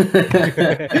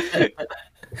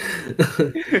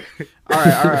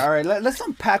 All right. Let's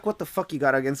unpack what the fuck you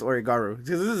got against Origaru.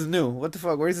 Because this is new. What the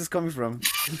fuck? Where is this coming from?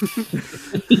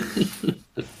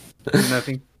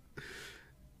 Nothing.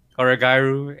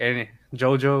 Origairu and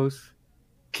JoJo's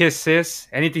Kisses,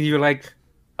 anything you like,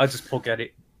 I'll just poke at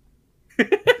it.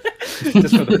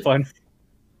 Just for the fun.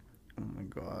 Oh my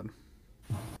god.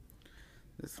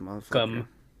 This motherfucker.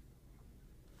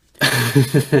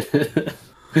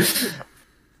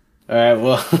 All right,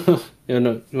 well,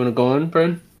 you wanna go on,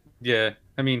 Brian? Yeah,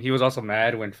 I mean, he was also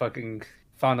mad when fucking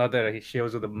found out that she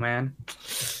was with a man.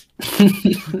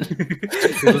 Wait,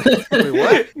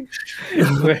 what?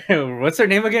 What's her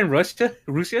name again? Russia?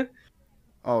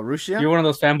 Oh, Russia? You're one of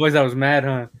those fanboys that was mad,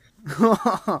 huh?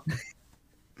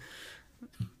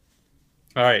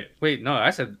 All right. Wait, no, I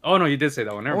said. Oh no, you did say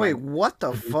that one. Never Wait, mind. what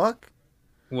the fuck?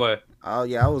 What? Oh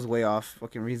yeah, I was way off.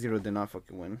 Fucking ReZero did not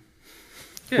fucking win.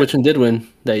 Yeah. Which one did win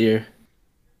that year?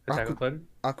 Attack on Titan?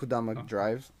 Akudama Oh.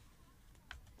 Drive.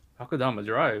 Akudama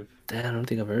Drive. Damn, I don't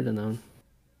think I've heard of that one.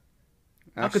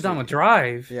 Akudama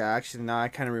Drive. Yeah, actually, now I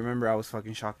kind of remember. I was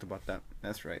fucking shocked about that.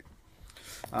 That's right.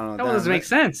 I don't know. That doesn't make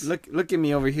sense. Look at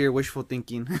me over here, wishful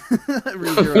thinking.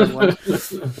 ReZero won.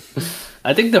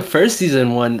 I think the first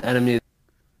season won anime,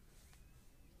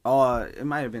 Oh, it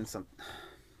might have been some.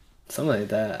 something like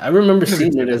that. I remember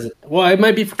seeing it as well. It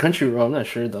might be for Crunchyroll. I'm not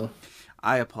sure though.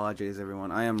 I apologize,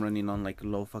 everyone. I am running on like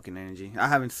low fucking energy. I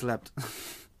haven't slept.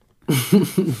 All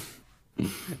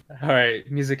right,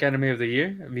 music anime of the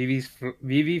year. Vivi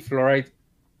Fluorite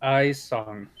Eye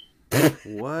Song.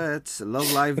 What?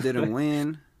 Love Live didn't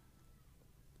win.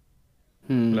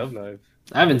 Love Live.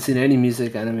 I haven't seen any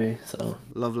music anime, so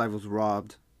Love Live was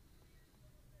robbed.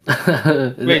 Hey,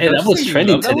 don't that you was say you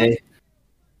trending love that today.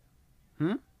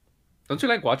 Don't you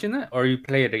like watching that, or you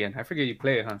play it again? I forget you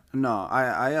play it, huh? No,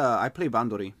 I play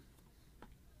Bandori.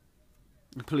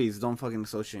 Please don't fucking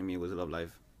associate me with Love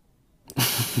Live.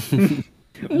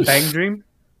 Bang Dream.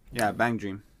 Yeah, Bang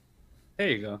Dream. There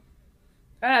you go.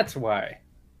 That's why.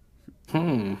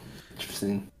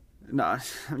 Interesting. No,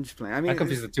 I'm just playing. I mean,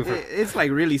 confused the two for- it's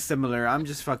like really similar. I'm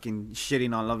just fucking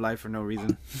shitting on Love Live for no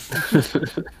reason.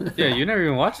 Yeah, you never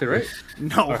even watched it, right?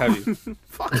 No, Or have you?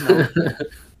 fuck no,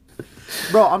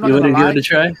 bro. I'm not You gonna want to give lie. it a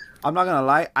try? I'm not gonna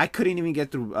lie. I couldn't even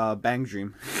get through Bang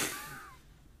Dream,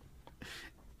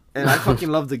 and I fucking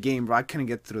love the game, bro. I couldn't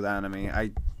get through the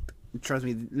anime. Trust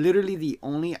me. Literally, the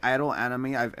only idol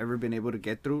anime I've ever been able to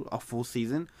get through a full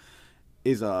season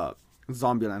is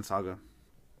Zombieland Saga.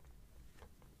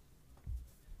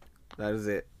 That is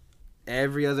it.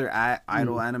 Every other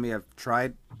idol anime I've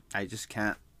tried, I just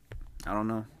can't. I don't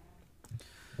know.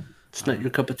 It's not your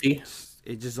cup of tea.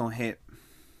 It just don't hit.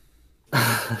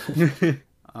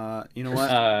 You know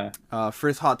what?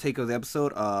 First hot take of the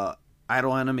episode.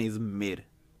 Idol anime is mid.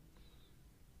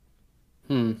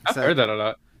 I've heard that a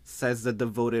lot. Says the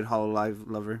devoted Hololive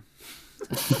lover.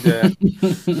 Yeah.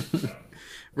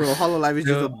 Bro, Hololive is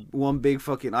just one big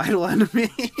fucking idol anime.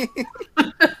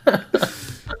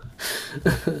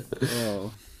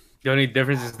 Oh. The only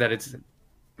difference is that it's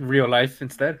real life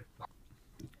instead.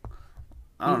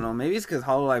 I don't know. Maybe it's because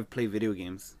Hololive play video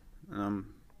games. I don't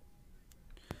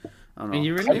know. And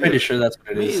you really I'm pretty sure that's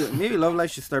what it is. Maybe Love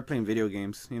Live should start playing video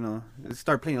games. You know,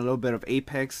 start playing a little bit of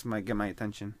Apex might get my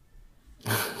attention.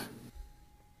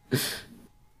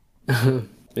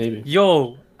 Maybe.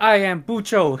 Yo, I am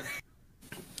Bucho.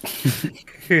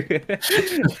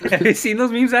 Have you seen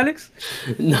those memes, Alex?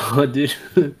 No, dude.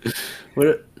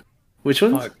 What? Which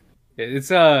ones? Fuck.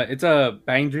 It's a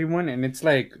Bang Dream one, and it's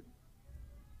like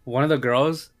one of the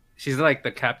girls. She's like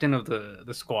the captain of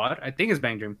the squad. I think it's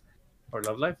Bang Dream or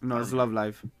Love Life. No, it's Love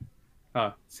Live.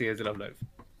 Oh, see, it's Love Life.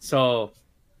 So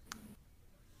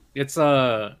it's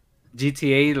a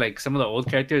GTA. Like some of the old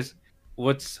characters,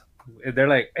 they're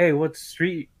like, hey, what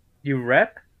street you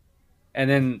rep? And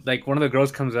then like one of the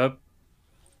girls comes up,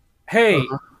 hey,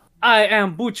 I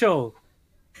am Bucho.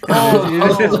 It's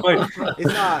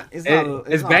not. It's not.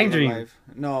 It's not Bang Love Dream. Live.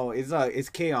 No, it's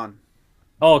K-On.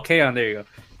 Oh, K-On, there you go.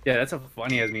 Yeah, that's a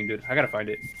funny ass meme, dude. I gotta find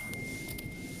it.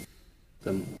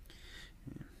 Yeah,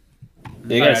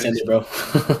 you gotta send it, bro.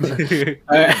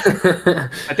 Alright.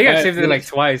 I think I've saved it like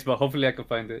twice, but hopefully I can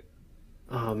find it.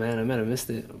 Oh man, I might have missed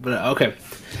it. But okay.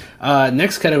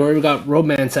 Next category we got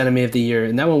romance anime of the year,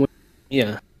 and that one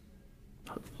yeah.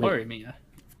 Sorry, Mia.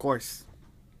 Of course.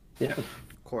 Yeah. Of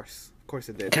course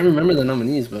it I did. can't remember the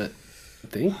nominees, but I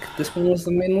think this one was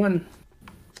the main one.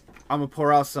 I'm gonna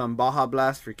pour out some Baja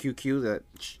Blast for QQ that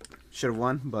should have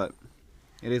won, but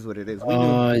it is what it is.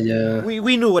 Yeah.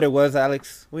 We knew what it was,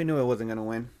 Alex. We knew it wasn't gonna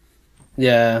win,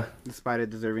 Yeah. despite it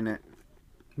deserving it.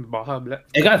 Baja Black.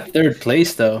 It got third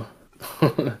place though.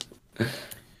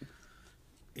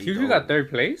 QQ got third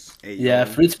place? Hey, Yeah,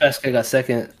 yo. Fruits Basket got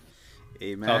second.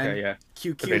 Hey man. Okay, yeah.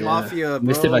 QQ Yeah. Mafia, bro.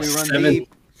 Missed it by We run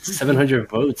deep. 700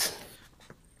 votes.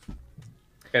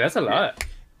 Yeah, that's a lot.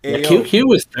 Hey, Yeah, yo, QQ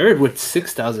was third with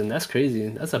 6,000. That's crazy.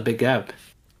 That's a big gap.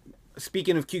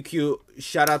 speaking of QQ,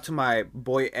 shout out to my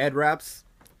boy Ed Raps.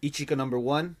 Ichika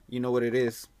 #1. You know what it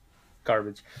is.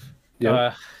 Garbage.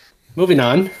 Yep. Moving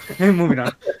on. Moving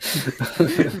on.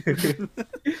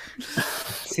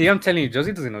 See, I'm telling you,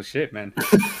 Josie doesn't know shit, man.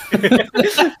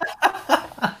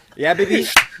 Yeah, baby.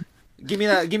 Give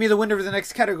me the winner of the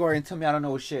next category and tell me I don't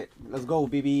know shit. Let's go,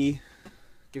 baby.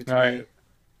 Give it to All me. right.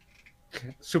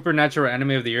 Supernatural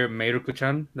Anime of the Year,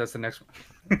 Meiruku-chan. That's the next one.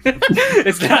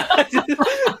 It's not.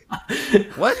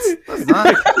 What? That's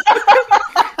not.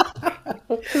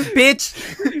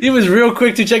 Bitch. He was real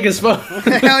quick to check his phone.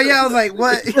 Hell yeah, I was like,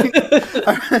 what?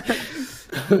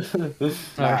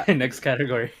 All right, next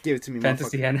category. Give it to me,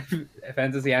 Fantasy motherfucker.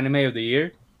 Fantasy Anime of the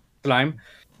Year, Slime.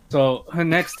 So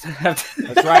next, That's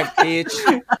right, bitch.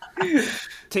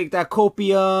 Take that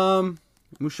copium.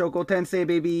 Mushoku Tensei,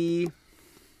 baby.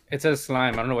 it says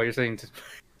Slime. I don't know what you're saying.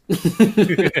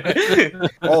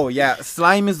 Oh, yeah.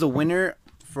 Slime is the winner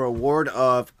for award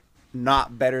of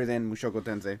not better than Mushoku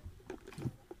Tensei.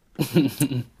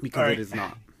 Because Alright. it is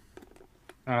not.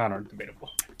 I don't know,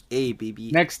 debatable. Hey, baby.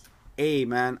 Next, Hey,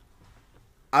 man.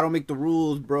 I don't make the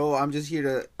rules, bro. I'm just here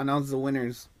to announce the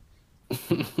winners.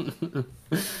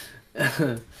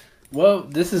 Well,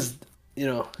 this is,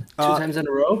 two Uh, times in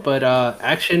a row, but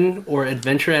action or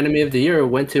adventure anime of the year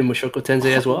went to Mushoku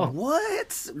Tensei as well.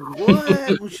 What?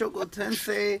 What? Mushoku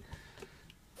Tensei?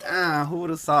 Ah, who would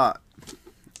have thought?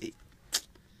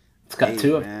 It's got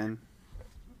two of them. Man.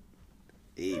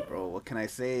 Hey, bro. What can I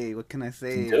say? What can I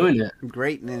say? Doing it.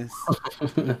 Greatness.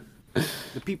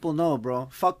 The people know, bro.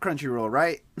 Fuck Crunchyroll,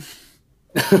 right?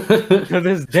 to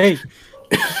this day.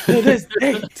 To this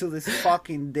day. To this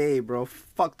fucking day, bro.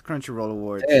 Fuck the Crunchyroll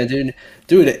Awards. Yeah,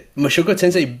 dude, Mushoku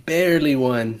Tensei barely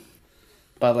won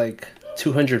by like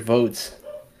 200 votes.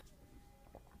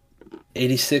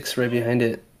 86 right behind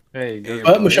it. Hey,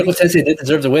 But Mushoku Tensei did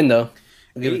deserve the win, though.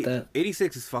 I'll give it that.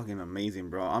 86 is fucking amazing,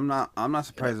 bro. I'm not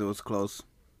surprised it was close.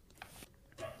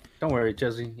 don't worry,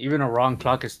 Jesse. Even a wrong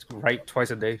clock is right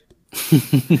twice a day.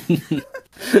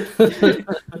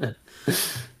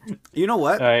 You know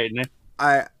what? All right, next.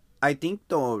 I think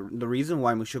the reason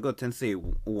why Mushoku Tensei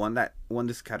won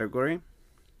this category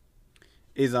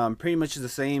is pretty much the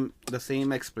same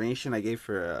explanation I gave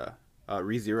for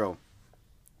ReZero.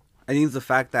 I think it's the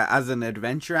fact that as an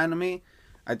adventure anime,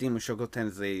 I think Mushoku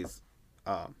Tensei is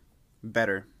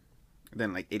better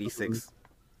than like 86.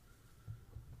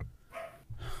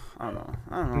 I don't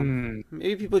know.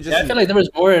 Maybe people just. Yeah, I feel like there was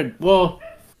more.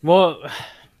 Well,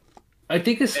 I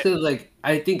think it's 'cause, like,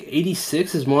 I think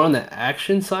 86 is more on the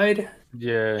action side,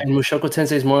 yeah, and Mushoku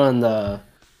Tensei is more on the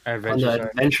adventure side.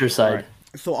 adventure side. Right.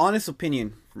 So honest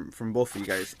opinion from both of you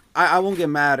guys. I won't get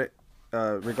mad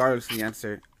regardless of the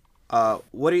answer.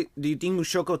 What do you think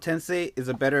Mushoku Tensei is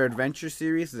a better adventure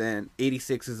series than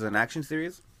 86 is an action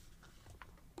series?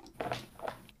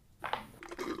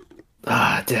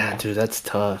 Damn, dude, that's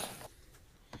tough.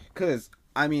 Cause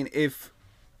I mean, if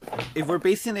we're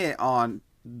basing it on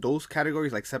those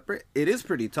categories like separate, it is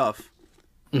pretty tough.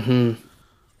 Mm-hmm.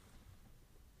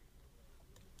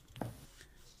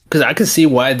 Because I could see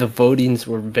why the votings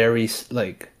were very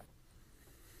like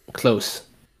close.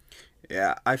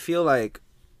 Yeah, I feel like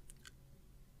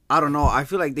I don't know. I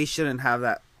feel like they shouldn't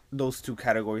have those two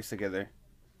categories together.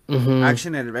 Mm-hmm.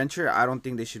 Action and adventure. I don't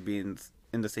think they should be in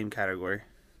the same category.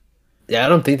 Yeah, I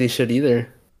don't think they should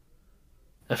either.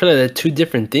 I feel like they're two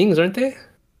different things, aren't they?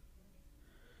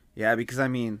 Yeah, because I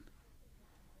mean,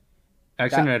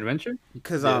 Action That- and adventure.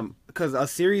 because Yeah. because a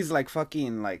series like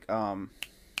fucking like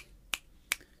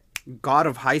God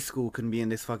of High School can be in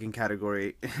this fucking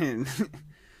category. And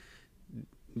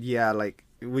yeah, like,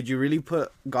 would you really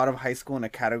put God of High School in a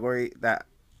category that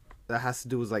has to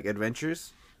do with like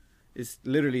adventures? It's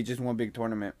literally just one big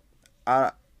tournament.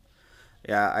 I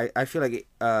Yeah, I feel like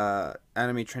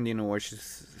Anime Trending Awards should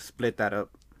split that up.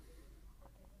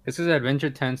 This is adventure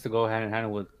tends to go hand in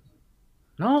hand with.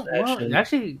 No, well, Action.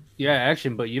 actually, yeah,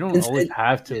 action, but you don't It's- always it-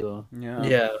 have to though. Yeah.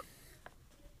 Yeah.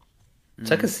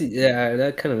 So I can see, yeah,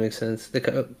 that kind of makes sense. They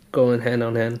go in hand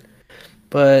on hand,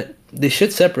 but they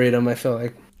should separate them. I feel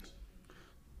like.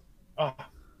 Oh.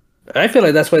 I feel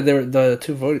like that's why they were the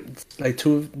two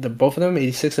both of them,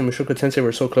 86 and Mushoku Tensei,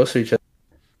 were so close to each other.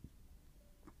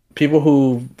 People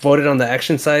who voted on the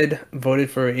action side voted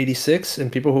for 86,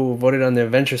 and people who voted on the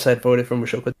adventure side voted for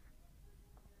Mushoku.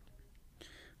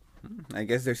 I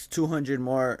guess there's 200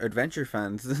 more adventure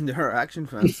fans than there are action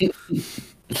fans.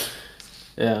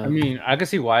 Yeah. I mean, I can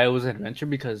see why it was an adventure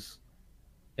because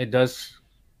it does.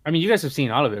 I mean, you guys have seen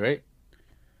all of it, right?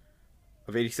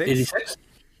 Of 86? 86?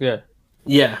 Yeah.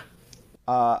 Yeah.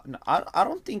 No, I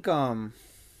don't think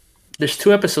There's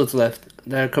 2 episodes left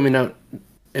that are coming out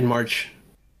in March.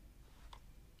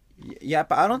 yeah,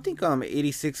 but I don't think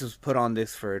 86 was put on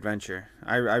this for adventure.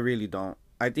 I really don't.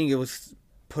 I think it was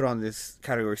put on this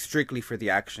category strictly for the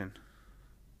action.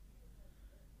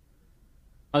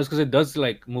 Oh, it's because it does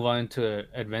like move on into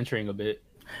adventuring a bit.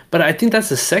 But I think that's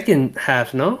the second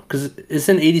half, no? Because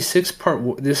isn't 86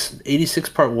 this 86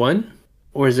 part 1?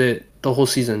 Or is it the whole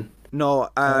season? No,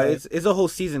 it's a whole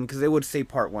season because they would say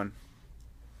part 1.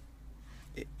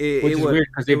 Which It is would, weird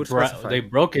because it would specify. they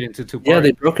broke it into 2 parts. Yeah,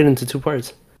 they broke it into 2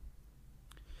 parts.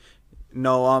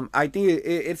 No, I think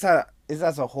it's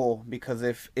as a whole because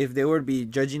if they were to be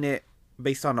judging it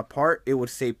based on a part, it would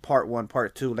say part 1,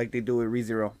 part 2, like they do with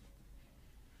ReZero.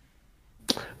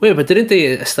 Wait, but didn't they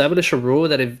establish a rule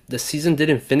that if the season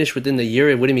didn't finish within the year,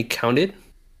 it wouldn't be counted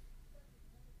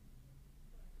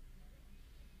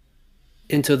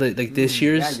into the this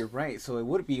year's? Yeah, you're right. So it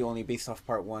would be only based off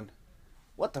part 1.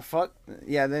 What the fuck?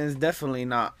 Yeah, then it's definitely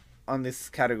not on this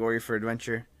category for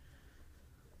adventure.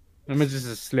 Images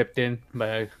just slipped in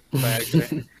by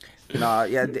accident. Nah,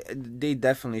 yeah, they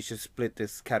definitely should split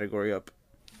this category up.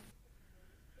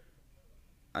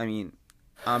 I mean,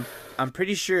 I'm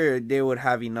pretty sure they would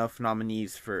have enough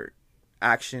nominees for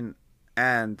action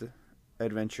and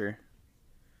adventure.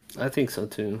 I think so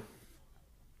too.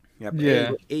 Yep.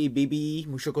 Yeah. Hey, baby,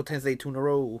 Mushoku Tensei 2 in a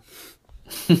row.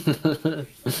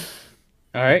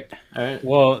 All right. All right.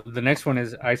 Well, the next one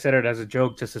is I said it as a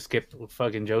joke just to skip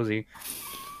fucking Josie.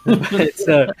 It's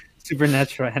a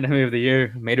supernatural anime of the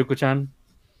year, Meiruko-chan.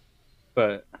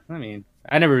 But I mean,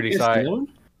 I never really saw it.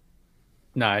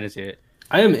 No, I didn't see it.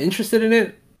 I am interested in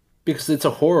it because it's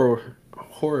a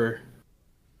horror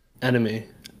anime.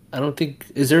 I don't think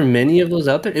is there many of those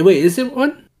out there. Wait, is it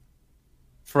one?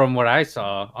 From what I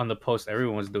saw on the post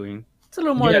everyone was doing, it's a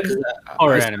little more Yeah, like 'cause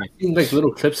horror I've anime. seen like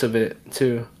little clips of it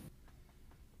too.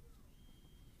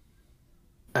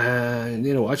 I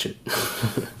need to watch it.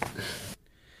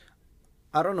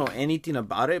 I don't know anything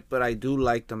about it, but I do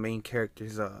like the main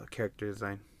character's character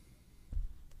design.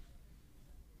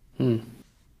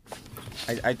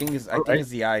 I think it's Alright. it's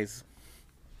the eyes.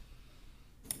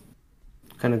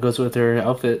 Kind of goes with her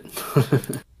outfit.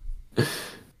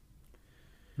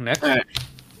 Next,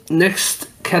 Next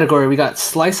category, we got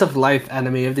slice of life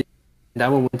anime of the.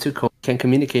 That one went to Can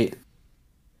Communicate.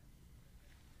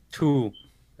 2.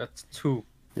 That's 2.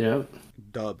 Yeah.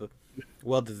 Dub.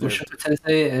 Well deserved. Mushoku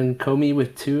Tensei and Komi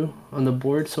with 2 on the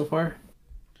board so far.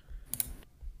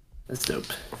 That's dope.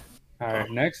 All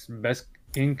right. Next, best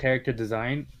in character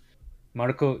design,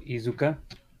 Marco Izuka.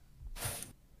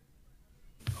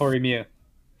 Horimiya.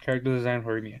 Character design,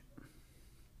 Horimiya.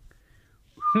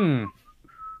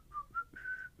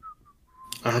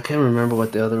 I can't remember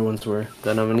what the other ones were,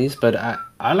 the nominees, but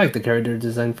I like the character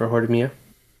design for Horimiya.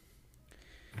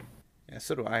 Yeah,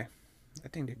 so do I. I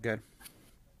think they're good.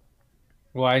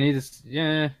 Well, I need to.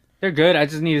 Yeah. They're good. I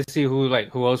just need to see who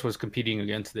else was competing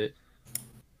against it.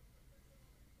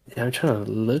 Yeah, I'm trying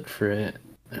to look for it.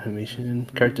 Animation,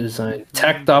 character design.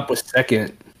 Tactop was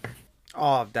second.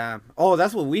 Oh damn. Oh,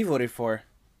 that's what we voted for.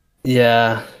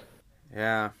 Yeah.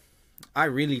 Yeah, I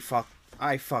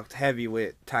fucked heavy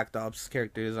with Tactop's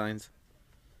character designs.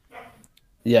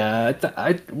 Yeah.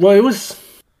 Well, it was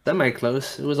semi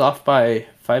close. It was off by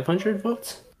 500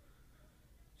 votes.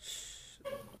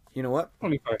 You know what?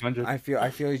 Only 500. I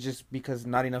feel it's just because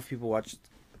not enough people watched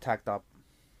Tactop.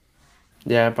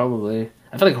 Yeah, probably.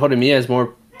 I feel like Horimiya is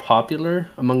more popular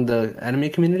among the anime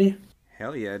community.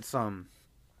 Hell yeah, it's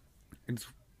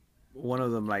one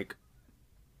of the like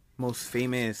most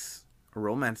famous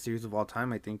romance series of all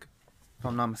time, I think, if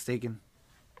I'm not mistaken.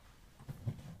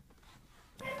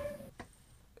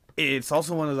 It's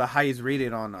also one of the highest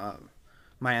rated on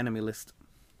my anime list.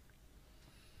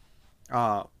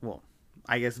 Well,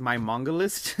 I guess my manga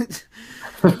list,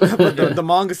 but the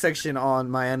manga section on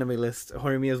my anime list,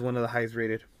 Horimiya is one of the highest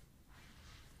rated.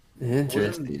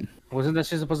 Interesting. Wasn't that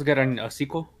shit supposed to get a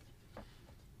sequel?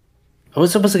 I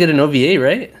was supposed to get an OVA,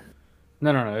 right?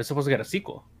 No. It's supposed to get a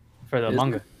sequel for the Is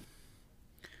manga.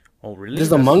 Oh really? Does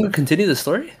the manga continue the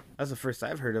story? That's the first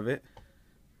I've heard of it.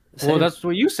 Well, that's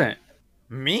what you sent.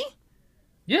 Me?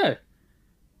 Yeah.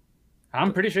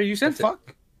 I'm pretty sure you sent it.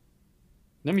 Fuck.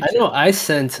 Let me I check. know I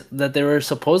sent that they were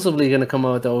supposedly going to come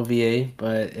out with the OVA,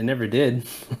 but it never did.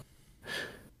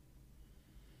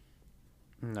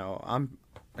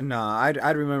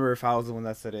 I'd remember if I was the one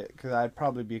that said it, because I'd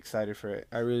probably be excited for it.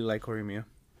 I really like Horimiya.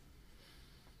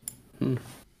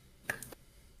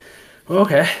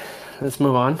 Okay, let's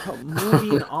move on.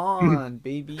 Moving on,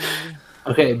 baby.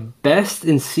 Okay, best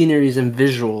in sceneries and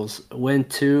visuals went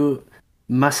to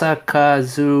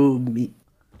Masakazu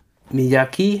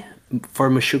Miyake for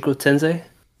Mushoku Tensei,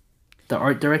 the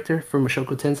art director for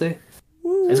Mushoku Tensei.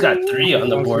 It's got 3 on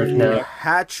the board now.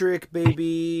 Hat trick,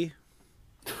 baby.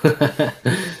 Yes,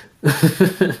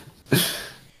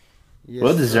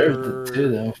 Well sir. deserved too,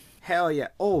 though. Hell yeah.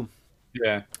 Oh,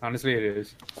 Yeah, honestly, it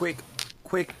is. quick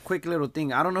little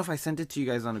thing. I don't know if I sent it to you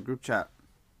guys on the group chat,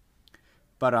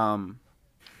 but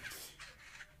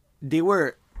they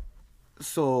were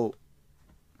so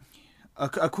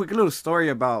a quick little story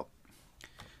about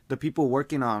the people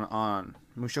working on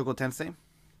Mushoku Tensei.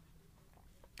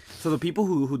 So the people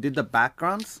who did the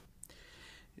backgrounds,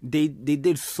 they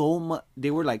did so much.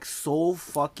 They were like so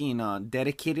fucking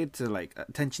dedicated to like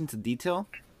attention to detail.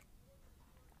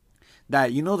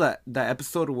 That you know that the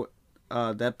episode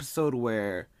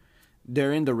where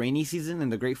they're in the rainy season in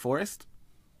the Great Forest.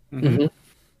 Mhm.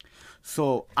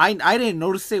 So I didn't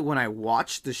notice it when I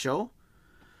watched the show,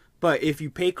 but if you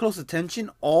pay close attention,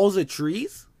 all the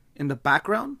trees in the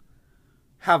background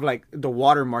have like the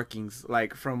water markings,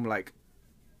 like from like,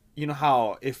 you know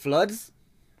how it floods.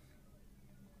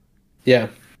 Yeah.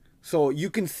 So you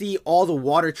can see all the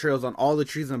water trails on all the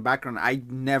trees in the background. I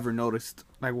never noticed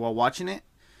like while watching it.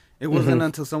 It wasn't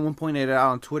until someone pointed it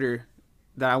out on Twitter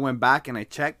that I went back and I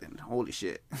checked, and holy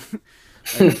shit,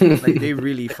 like they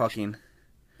really fucking.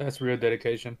 That's real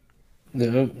dedication.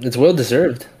 Yeah, it's well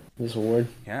deserved, this award.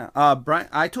 Yeah. Brian,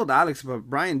 I told Alex, but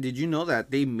Brian, did you know that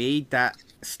they made that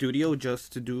studio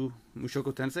just to do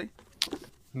Mushoku Tensei?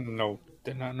 No,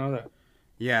 did not know that.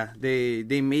 Yeah,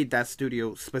 they made that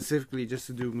studio specifically just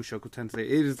to do Mushoku Tensei.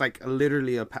 It is like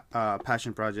literally a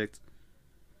passion project.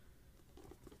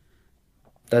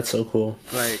 That's so cool.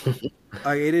 Like,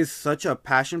 it is such a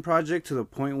passion project to the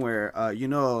point where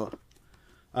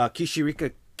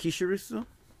Kishirisu,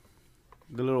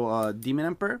 the little demon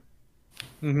emperor.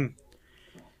 Mm-hmm.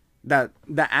 That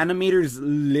the animators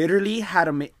literally had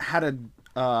to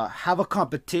have a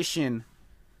competition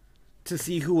to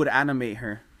see who would animate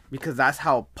her, because that's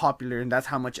how popular and that's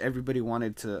how much everybody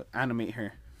wanted to animate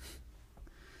her.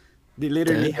 They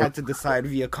literally had to decide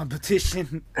via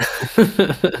competition.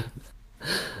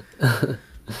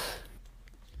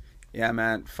 Yeah,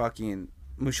 man, fucking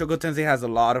Mushoku Tensei has a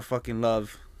lot of fucking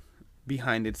love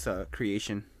behind its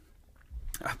creation.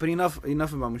 But enough about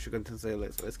Mushoku Tensei.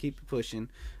 Let's keep pushing,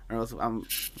 or else I'm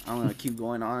gonna keep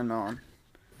going on and on.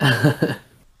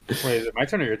 Wait, is it my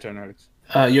turn or your turn, Alex?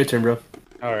 Your turn, bro.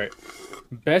 All right.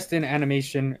 Best in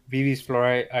animation, Vivi's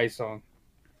Fluorite Eye Song.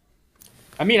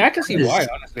 I mean, I can see why,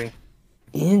 honestly.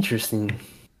 Interesting.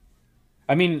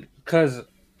 I mean, because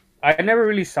I never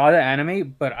really saw the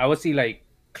anime, but I would see like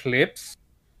clips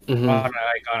Mhm. on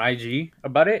IG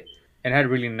about it, and it had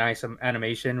really nice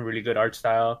animation, really good art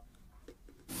style.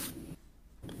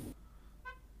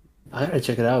 I gotta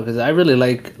check it out because I really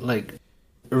like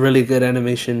really good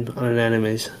animation on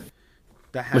animes.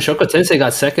 The hand- Mushoku Tensei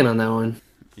got second on that one.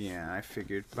 Yeah, I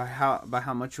figured. By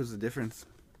how much was the difference?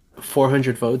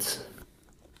 400 votes.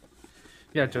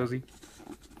 Yeah, Josie.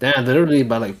 Damn, literally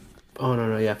by like. Oh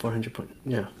no, yeah, 400 point.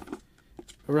 Yeah,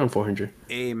 around 400.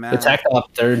 Hey man, Attack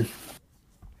up third.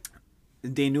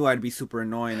 they knew I'd be super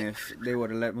annoying if they would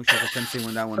have let Mushoku Tensei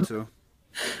win that one too.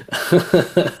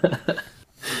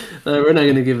 We're not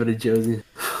gonna give it a Josie.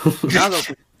 Now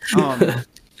the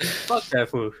Fuck that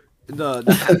fool. the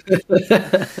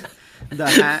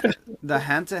the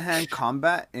hand to hand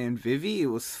combat in Vivi, it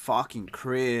was fucking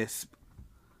crisp.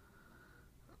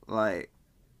 Like,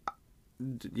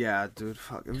 yeah, dude,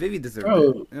 fuck, Vivi deserved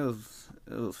Bro. it.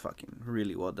 It was fucking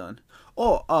really well done.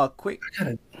 Oh, quick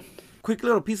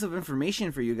little piece of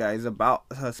information for you guys about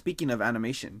speaking of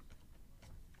animation.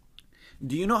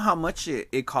 Do you know how much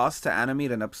it costs to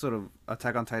animate an episode of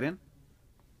Attack on Titan?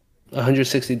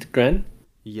 160 grand.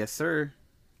 Yes, sir.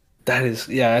 That is,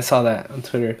 yeah, I saw that on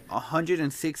Twitter.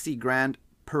 160 grand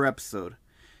per episode.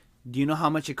 Do you know how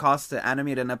much it costs to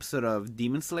animate an episode of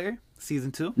Demon Slayer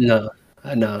season 2? No,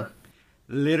 no.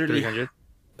 Literally,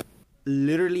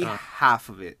 300. half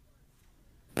of it.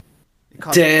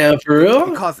 Damn, for It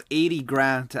real? costs 80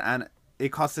 grand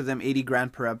it costed them 80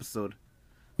 grand per episode.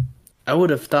 I would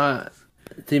have thought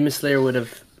Demon Slayer would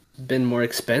have been more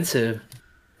expensive.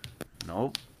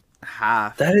 Nope,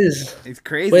 half. That is, It's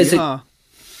crazy, Wait, is it- huh?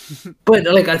 but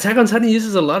like Attack on Titan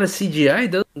uses a lot of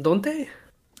CGI, don't they?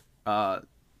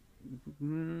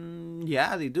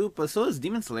 Yeah, they do, but so does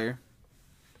Demon Slayer.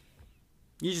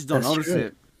 You just don't That's notice true.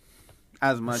 it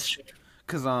as much,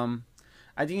 cause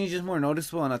I think it's just more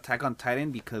noticeable on Attack on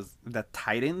Titan because the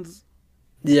Titans.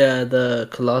 Yeah, the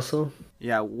Colossal.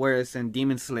 Yeah, whereas in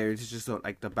Demon Slayer, it's just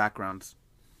like the backgrounds.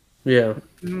 Yeah.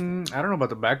 I don't know about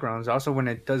the backgrounds. Also, when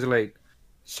it does like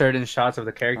certain shots of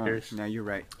the Oh, characters. yeah, you're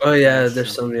right. Oh yeah, That's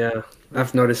there's true. some. Yeah,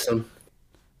 I've noticed some.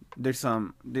 There's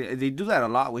some. They do that a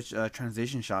lot with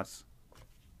transition shots.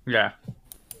 Yeah.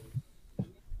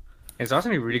 It's also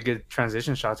really good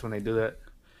transition shots when they do that.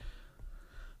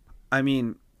 I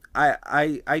mean,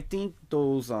 I think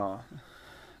those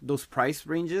price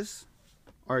ranges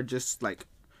are just like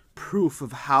proof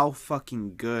of how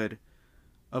fucking good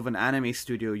of an anime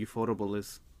studio Ufotable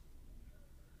is.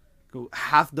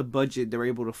 Half the budget they're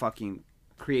able to fucking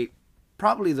create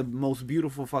probably the most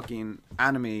beautiful fucking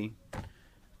anime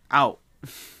out.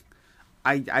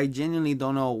 I genuinely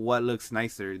don't know what looks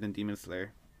nicer than Demon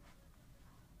Slayer.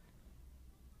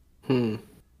 Hmm.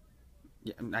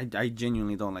 Yeah, I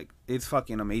genuinely don't like. It's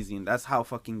fucking amazing. That's how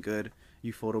fucking good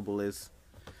Ufotable is.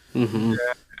 Mm-hmm.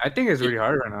 I think it's really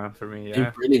hard right now for me. They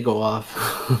Yeah. really go off.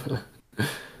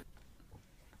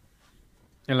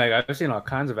 And like I've seen all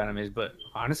kinds of animes, but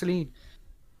honestly,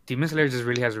 Demon Slayer just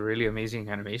really has really amazing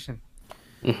animation.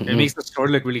 It makes the sword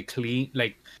look really clean.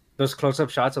 Like those close-up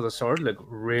shots of the sword look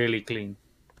really clean.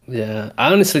 Yeah,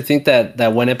 I honestly think that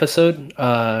one episode,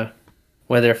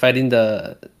 where they're fighting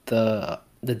the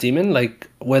demon, like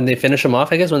when they finish him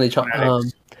off, I guess when they chop.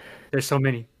 There's so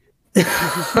many.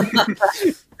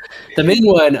 The main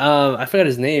one, I forgot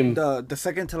his name. The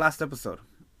second to last episode.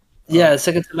 Yeah,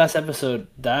 second to last episode.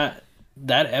 That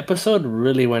episode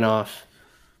really went off.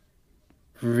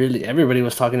 Really, everybody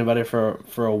was talking about it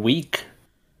for a week.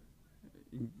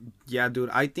 Yeah, dude,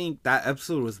 I think that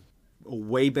episode was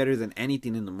way better than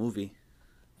anything in the movie.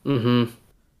 Mm-hmm.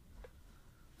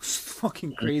 It's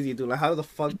fucking crazy, dude. Like, how the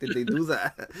fuck did they do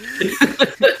that?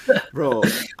 Bro,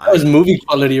 That was movie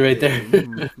quality right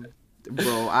there.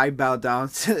 bro, I bow down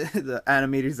to the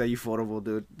animators at Ufotable,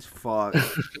 dude. Fuck.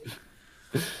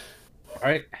 All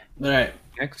right, All right.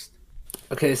 next.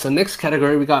 Okay, so next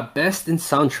category we got best in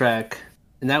soundtrack,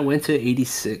 and that went to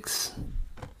 86.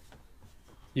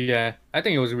 Yeah, I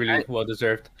think it was really well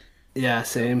deserved. Yeah,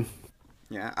 same.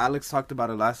 Yeah, Alex talked about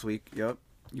it last week. Yep.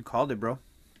 You called it, bro.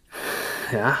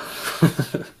 Yeah.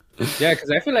 Yeah, because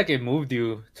I feel like it moved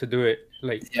you to do it,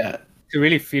 like Yeah. to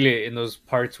really feel it in those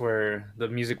parts where the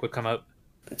music would come up.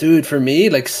 Dude, for me,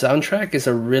 like soundtrack is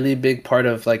a really big part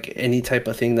of like any type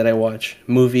of thing that I watch.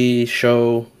 Movie,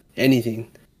 show,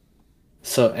 anything.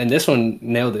 So, and this one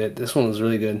nailed it. This one was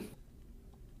really good.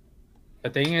 The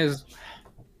thing is,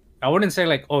 I wouldn't say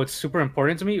like, oh, it's super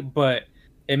important to me, but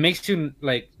it makes you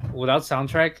like without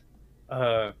soundtrack,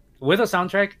 with a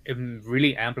soundtrack, it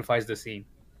really amplifies the scene.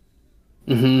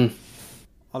 Mm-hmm.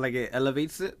 Oh, like it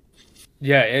elevates it?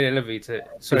 Yeah, it elevates it.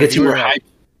 So It gets if you were more hype.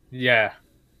 Yeah,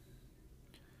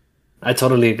 I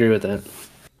totally agree with that.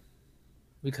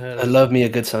 because I love me a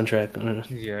good soundtrack.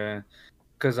 yeah,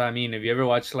 because I mean, if you ever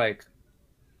watch like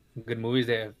good movies,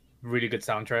 they have really good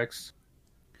soundtracks.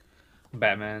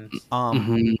 Batman.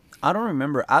 Mhm. I don't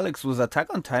remember. Alex, was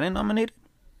Attack on Titan nominated?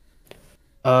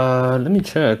 Let me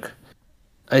check.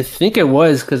 I think it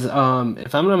was because if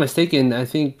I'm not mistaken, I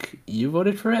think you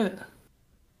voted for it.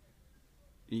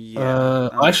 Yeah.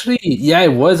 Actually, yeah,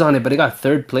 it was on it, but it got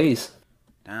third place.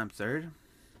 Damn, third.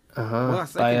 Uh-huh. Well,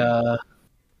 By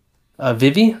second.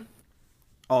 Vivi.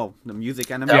 Oh, the music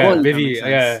anime. That Yeah, one- Vivi. That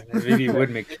makes Yeah, sense. Vivi would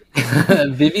make.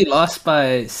 Vivi lost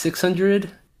by 600,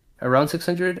 around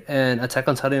 600, and Attack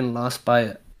on Titan lost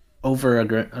by over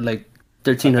like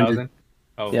 1,300. 1,000.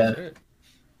 Oh, Yeah. shit.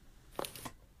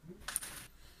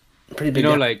 Pretty You big.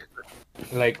 know, gap.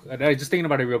 like I just thinking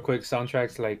about it real quick.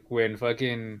 Soundtracks like when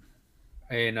fucking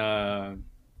in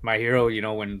My Hero, you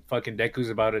know, when fucking Deku's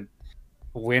about to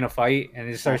win a fight and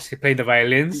he starts to play the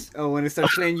violins. Oh, when it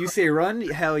starts playing, you say run.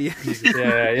 Hell yeah.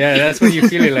 Yeah, that's when you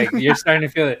feel it. Like you're starting to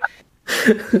feel it.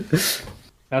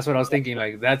 That's what I was thinking.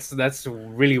 Like that's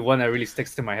really one that really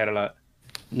sticks to my head a lot.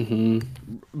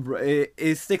 Bro,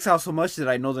 it sticks out so much that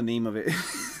I know the name of it.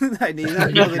 I know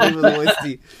the name of the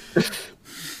OST.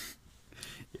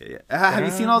 Yeah. Have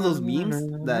you seen all those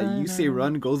memes that you say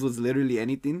run goes with literally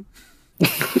anything?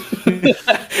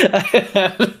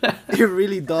 It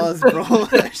really does, bro.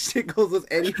 That shit goes with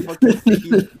any fucking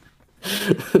thing.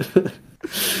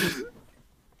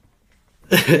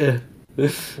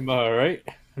 All right,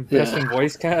 best in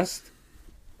voice cast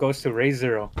goes to Ray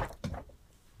Zero.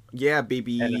 Yeah,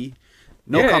 baby. And-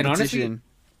 No Yeah, and honestly- competition.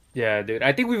 Yeah, dude.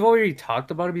 I think we've already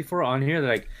talked about it before on here,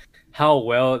 like how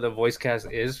well the voice cast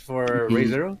is for Ray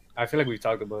Zero. I feel like we've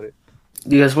talked about it.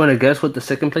 Do you guys want to guess what the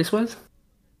second place was?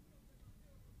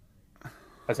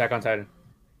 Attack on Titan.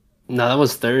 No, that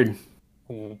was third.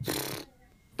 Ooh.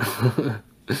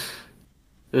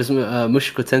 It was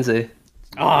Mushoku Tensei.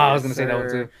 Oh, I was gonna say that one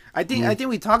Sir. too. I think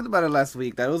we talked about it last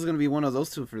week. That it was gonna be one of those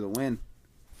two for the win.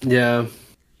 Yeah.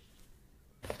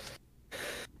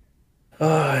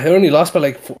 It only lost by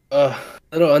like a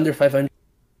little under 500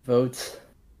 votes.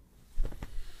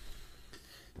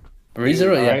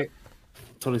 ReZero, yeah, Alright.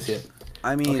 totally see it.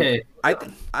 I mean, Okay. I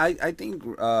think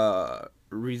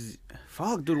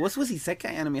fuck, dude, what's with the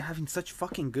second anime having such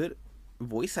fucking good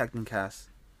voice acting cast?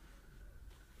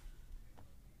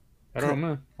 I don't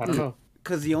know. I don't know.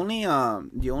 Cause the only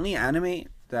anime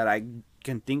that I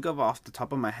can think of off the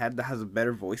top of my head that has a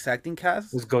better voice acting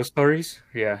cast. Is Ghost Stories?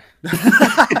 Yeah.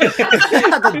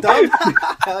 The dub?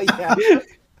 Hell yeah.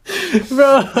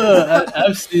 Bro,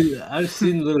 I've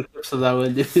seen little clips of that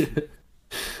one, dude.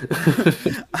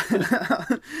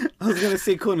 I was gonna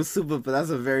say Konosuba, but that's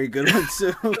a very good one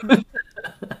too.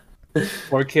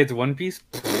 4 Kids One Piece.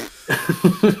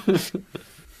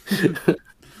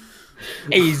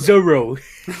 Hey Zoro.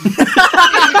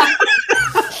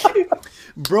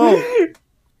 Bro,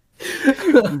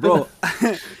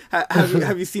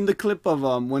 have you seen the clip of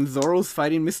when Zoro's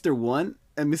fighting Mr. One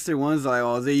and Mr. One's like,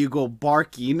 oh, there you go,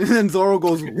 barking, and then Zoro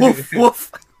goes woof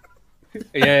woof.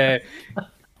 Yeah.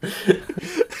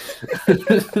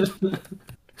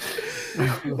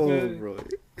 Oh, bro,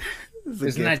 it's a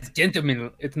It's gift. not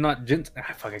gentleman. It's not gent.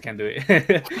 Ah, fuck, I can't do it.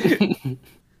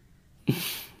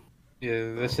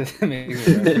 Yeah, that's just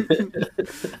amazing. Bro.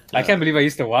 I can't believe I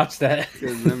used to watch that.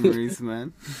 Good memories,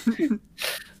 man.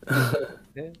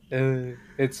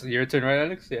 It's your turn, right,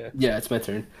 Alex? Yeah. Yeah, it's my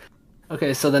turn.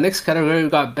 Okay, so the next category we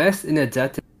got best in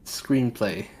adapted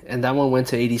screenplay, and that one went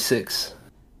to 86.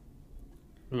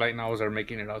 Light novels are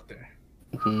making it out there.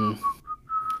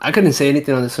 I couldn't say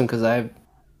anything on this one because I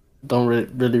don't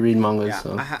really read manga, Yeah,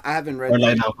 so I haven't read or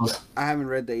light novels. I haven't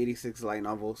read the 86 light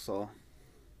novel, so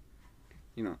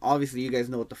you know, obviously you guys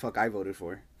know what the fuck I voted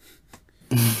for.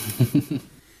 Let's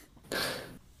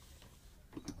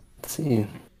see.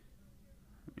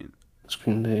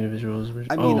 Screenplay, visuals.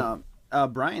 I mean,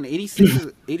 Brian,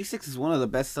 86 is one of the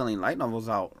best selling light novels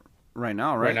out right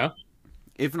now, right? Right now?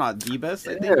 If not the best,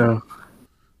 I think. yeah.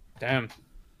 Damn.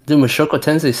 Dude, Mushoku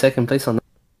Tensei second place on that.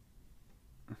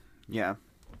 Yeah,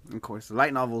 of course.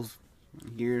 Light novels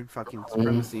here, fucking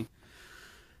supremacy.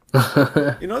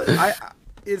 You know,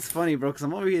 it's funny, bro, because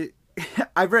I'm over here.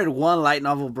 I've read one light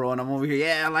novel, bro, and I'm over here.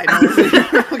 Yeah, light novels.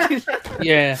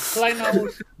 Yeah. Light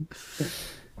novels.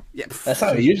 Yeah, That's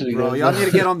how it usually bro. goes. Y'all need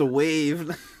to get on the wave.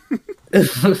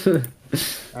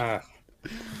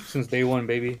 Since day one,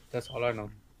 baby. That's all I know.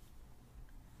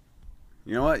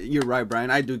 You know what? You're right, Brian.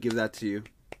 I do give that to you.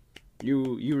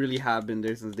 You really have been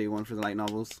there since day one for the light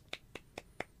novels.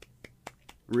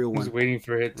 Real I was one, waiting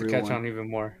for it to Real catch one. on even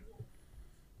more.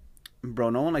 bro.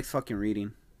 No one likes fucking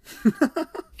reading. Bro,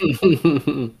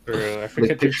 I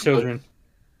forget their children.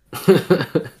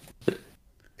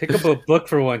 Pick up a book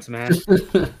for once, man.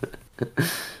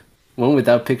 One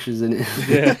without pictures in it.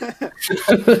 Yeah.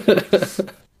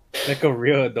 Like a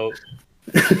real adult.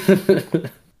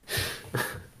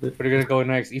 Where are you gonna go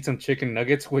next? Eat some chicken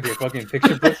nuggets with your fucking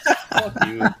picture books? Fuck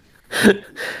you.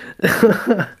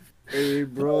 Hey,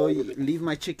 bro, leave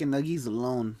my chicken nuggies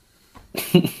alone.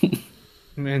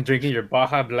 Man, drinking your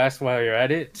Baja Blast while you're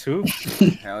at it too.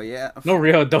 Hell yeah. No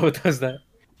real adult does that.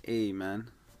 Hey,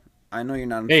 man. I know you're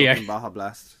not Hey, fucking Baja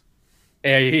Blast.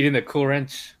 Hey, are you eating the Cool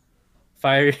Ranch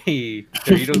fiery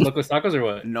Doritos Locos Tacos or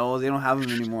what? No, they don't have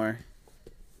them anymore.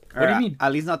 What do you mean?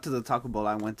 At least not to the Taco Bell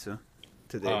I went to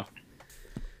today. Oh.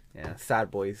 Yeah,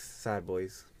 sad boys. Sad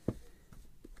boys.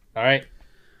 All right.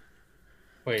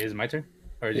 Wait, is it my turn?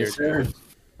 Or is Yes, your turn? sir.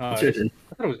 Oh, It's your turn.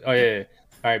 I thought it was, oh yeah.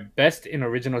 All right, best in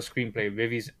original screenplay,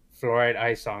 Vivi's Fluoride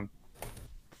Eye song.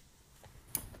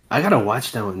 I gotta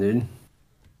watch that one, dude.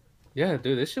 Yeah,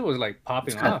 dude, this shit was like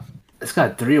popping off. It's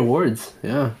got 3 awards.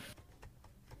 Yeah.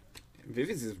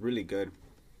 Vivi's is really good.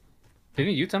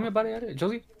 Didn't you tell me about it,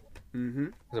 Josie? Mm-hmm.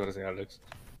 I was about to say Alex.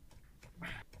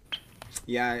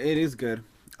 Yeah, it is good.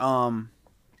 I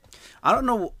don't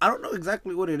know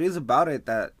exactly what it is about it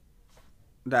that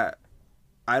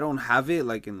I don't have it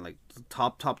like in like the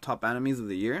top animes of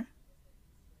the year.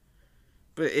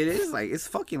 But it is like it's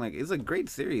fucking like it's a great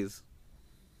series.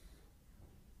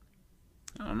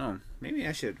 I don't know. Maybe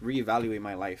I should reevaluate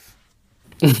my life.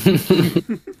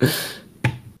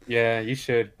 Yeah, you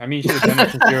should. I mean, you should have done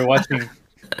it since you were watching.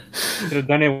 Should have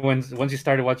done it once you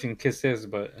started watching Kisses,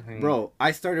 but I mean, Bro,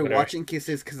 I started whatever. watching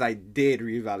Kisses because I did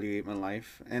reevaluate my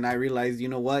life, and I realized, you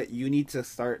know what? You need to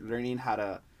start learning how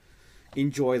to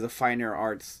enjoy the finer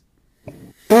arts.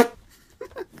 All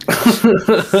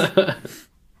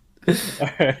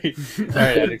right,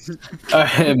 Alex. All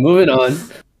right, moving on.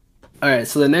 All right,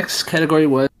 so the next category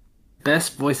was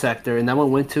best voice actor, and that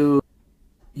one went to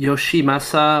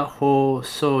Yoshimasa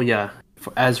Hosoya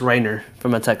as Reiner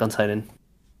from Attack on Titan.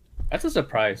 That's a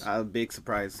surprise. A big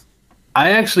surprise.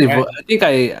 I actually, Right. I think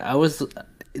I was.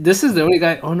 This is the only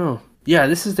guy. Oh no, yeah,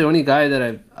 this is the only guy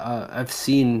that I've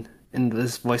seen in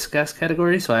this voice cast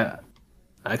category. So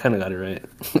I kind of got it right.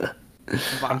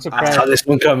 I'm I surprised. saw this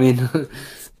one coming.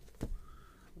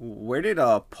 Where did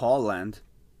Paul land?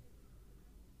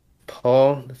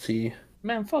 Paul, let's see,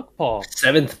 Man, fuck Paul.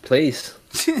 7th place.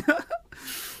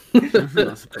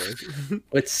 Not surprised.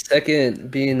 With second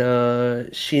being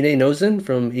Shine Nozen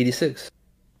from 86.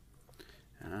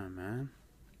 Ah, man.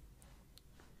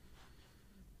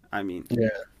 I mean, Yeah.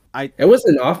 I It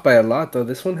wasn't off by a lot though.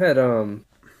 This one had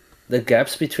the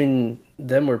gaps between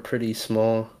them were pretty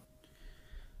small.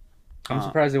 I'm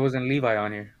surprised it wasn't Levi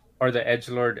on here or the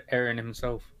edgelord Aaron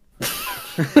himself.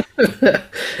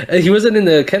 He wasn't in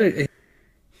the category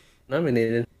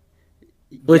nominated.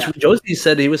 Which yeah. Josie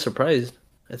said he was surprised,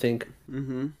 I think.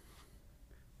 Mm-hmm.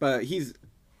 But he's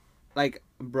like,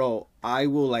 bro, I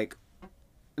will like.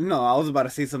 No, I was about to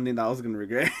say something that I was gonna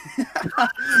regret.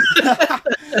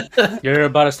 You're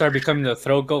about to start becoming the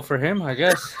throat goat for him, I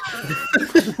guess.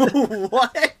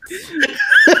 What?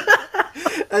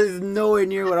 That is nowhere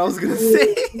near what I was gonna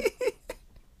say.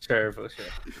 Sure, for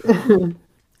sure.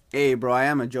 Hey, bro, I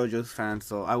am a JoJo's fan,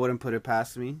 so I wouldn't put it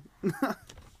past me.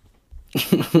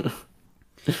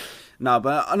 No,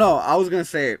 but no, I was gonna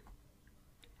say,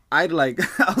 I'd like,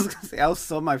 I was gonna say, I'll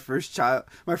sell my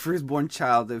firstborn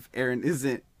child if Aaron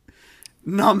isn't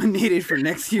nominated for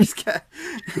next year's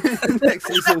next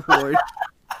year's award.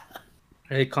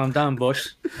 Hey, calm down,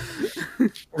 Bush.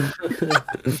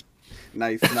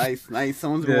 Nice.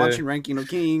 Someone's been Yeah. watching Ranking of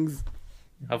Kings.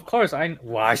 Of course, I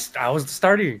was the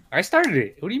starter. I started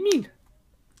it. What do you mean?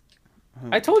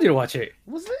 I told you to watch it.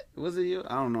 Was it? Was it you?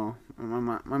 I don't know.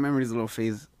 My memory's a little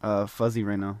fuzzy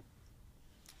right now.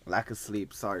 Lack of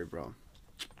sleep. Sorry, bro.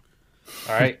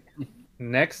 All right.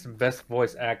 Next, best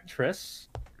voice actress.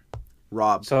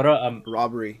 Rob. Sora.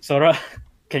 Robbery. Sora.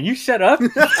 Can you shut up?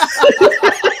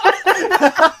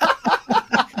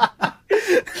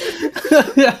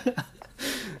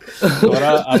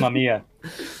 Sora Amamiya.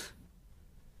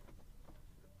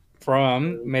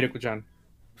 From Meruko-chan.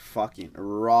 Fucking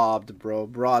robbed, bro.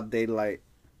 Broad daylight.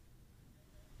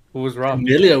 Who was wrong?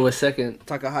 Amelia was second.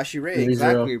 Takahashi Ray. 3-0.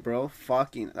 Exactly, bro.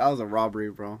 Fucking. That was a robbery,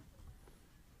 bro.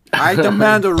 I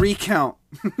demand a recount.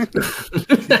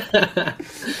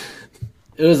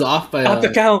 It was off by Stop the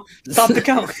count. Stop the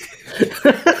count.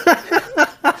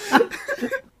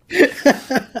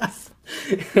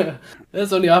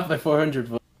 That's only off by 400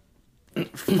 votes.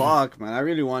 Fuck, man. I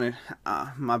really wanted.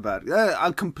 My bad.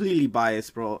 I'm completely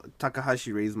biased, bro.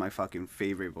 Takahashi Ray is my fucking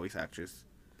favorite voice actress.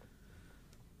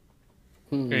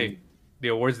 Hey, the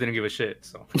awards didn't give a shit,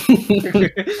 so.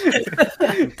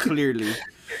 Clearly.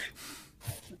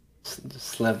 Just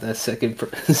slap that second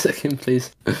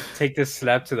place. Take this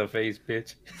slap to the face,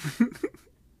 bitch.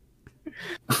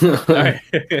 All right.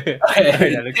 Okay,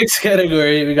 Alex. next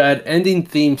category, we got ending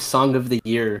theme song of the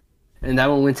year, and that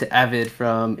one went to Avid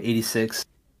from '86.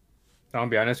 I'll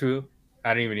be honest with you.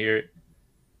 I didn't even hear it.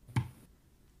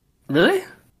 Really?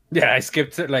 Yeah, I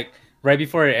skipped it. Like right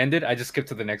before it ended, I just skipped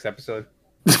to the next episode.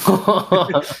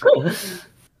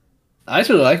 I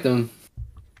actually like them.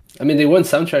 I mean, they won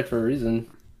soundtrack for a reason.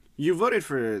 You voted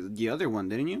for the other one,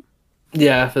 didn't you?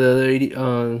 Yeah, for the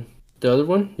other the other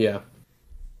one. Yeah,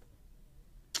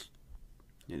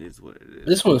 It is what it is.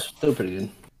 this one was still pretty good.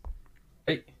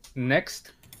 Hey,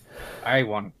 next, I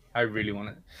really want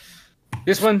it.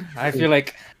 This one, I feel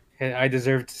like I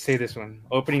deserve to say this one.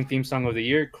 Opening theme song of the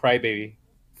year, "Crybaby"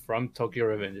 from Tokyo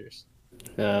Revengers.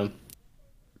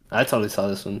 I totally saw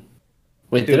this one.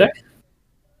 Wait, Dude. did I?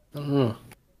 I don't know.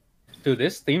 Dude,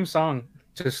 this theme song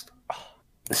just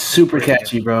Super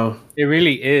catchy, bro. it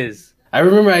really is. I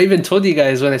remember I even told you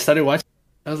guys when I started watching.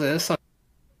 I was like, this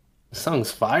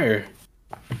song's fire.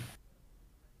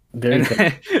 Very And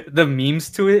catchy. the memes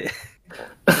to it.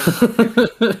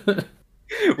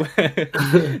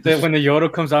 When the Yodel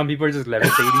comes on, people are just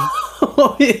levitating.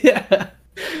 Oh yeah,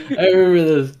 I remember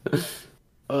those.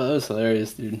 Oh, that was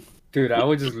hilarious, dude. Dude, I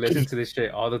would just listen to this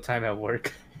shit all the time at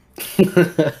work.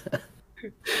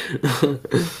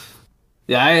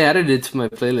 Yeah, I added it to my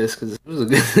playlist because it was a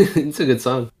good. It's a good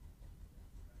song.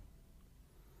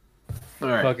 All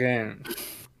right. Fucking.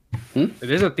 Hmm?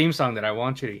 There's a theme song that I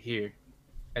want you to hear,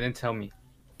 and then tell me.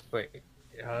 Wait,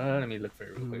 let me look for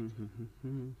it real quick.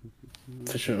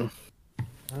 For sure.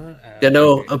 Got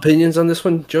no opinions on this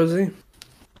one, Josie?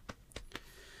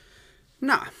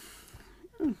 Nah.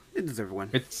 It deserves one.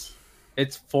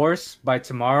 It's Force by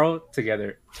Tomorrow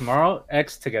Together. Tomorrow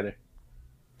X Together.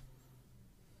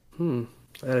 I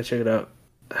gotta check it out.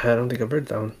 I don't think I've heard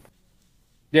that one.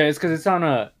 Yeah, it's because it's on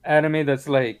a anime that's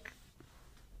like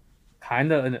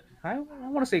kind of. I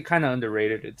want to say kind of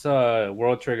underrated. It's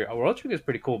World Trigger. World Trigger is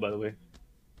pretty cool, by the way.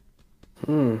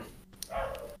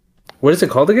 What is it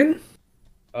called again?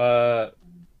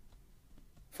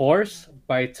 Force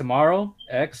by Tomorrow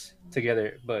X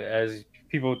Together. But as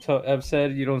people have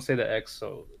said, you don't say the X,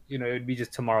 so it'd be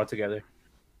just Tomorrow Together.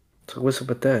 So what's up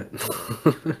with that?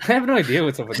 I have no idea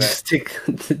what's up with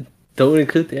that. Don't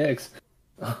include the X.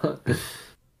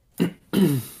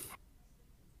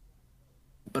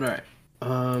 But alright.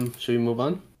 Should we move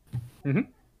on? Mhm.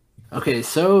 Okay,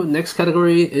 so next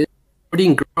category is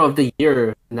Supporting Girl of the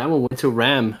Year. And that one went to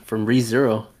Ram from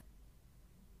ReZero.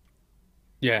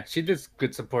 Yeah, she did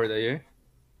good support that year.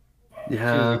 She was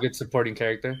Yeah. a good supporting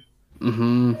character.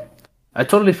 I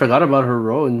totally forgot about her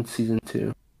role in season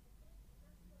 2.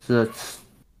 So that's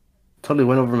totally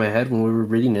went over my head when we were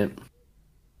reading it.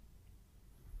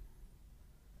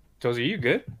 Josie, you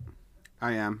good?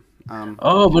 I am.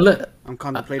 Oh, but look, I'm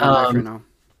contemplating life right now.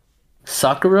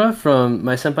 Sakura from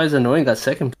My Senpai's Annoying got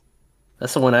second.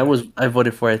 That's the one I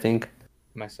voted for, I think.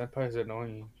 My senpai is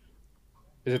annoying.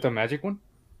 Is it the magic one?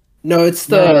 No, it's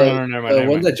the, No, never mind, the never one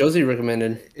mind. that Josie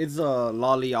recommended. It's a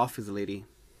lolly office lady.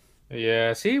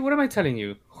 Yeah, see, what am I telling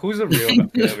you? Who's the real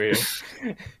over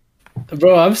here?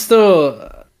 Bro, I'm still.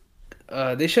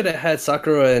 They should have had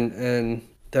Sakura and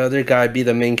the other guy be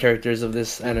the main characters of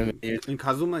this anime. Dude. In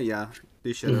Kazuma, yeah,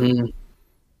 they should have. Mhm.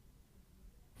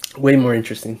 Way more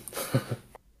interesting.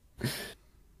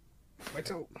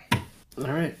 All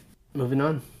right, moving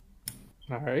on.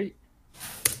 All right.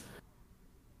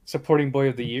 Supporting boy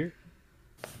of the year.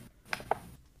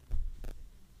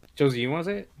 Josie, you want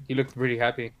to say it? You look pretty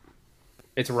happy.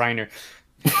 It's Reiner.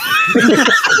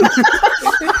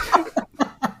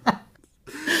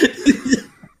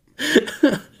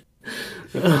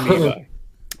 Levi.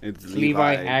 It's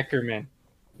Levi Ackerman.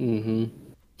 No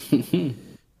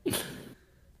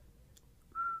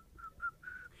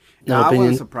I opinion.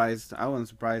 wasn't surprised.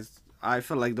 I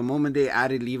felt like the moment they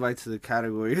added Levi to the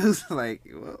category, it was like,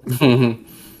 well,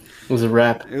 It was a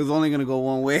wrap. it was only gonna go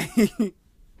one way.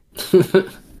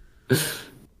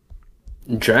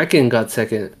 Draken got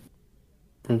second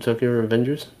from Tokyo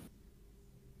Revengers.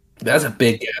 That's a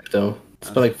big gap, though. It's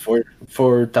about like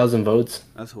 4,000 votes.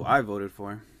 That's who I voted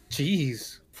for.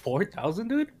 Jeez, 4,000,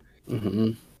 dude.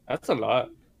 Mm-hmm. That's a lot.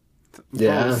 Bro,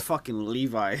 Yeah. it was fucking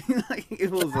Levi. Like,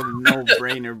 it was a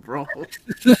no-brainer, bro.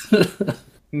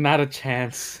 Not a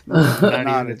chance. Not Not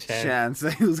even a chance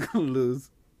that he was gonna lose.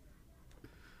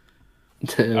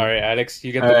 All right, Alex,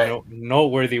 you get All the right.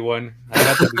 noteworthy one. I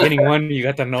got the beginning one. You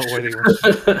got the noteworthy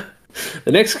one.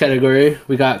 The next category,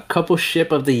 we got couple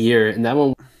ship of the year, and that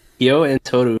one, Hyo and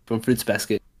Toru from Fruits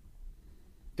Basket.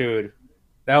 Dude,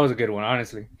 that was a good one,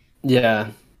 honestly.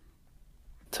 Yeah.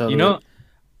 Totally.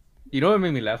 You know what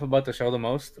made me laugh about the show the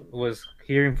most was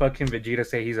hearing fucking Vegeta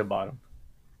say he's a bottom.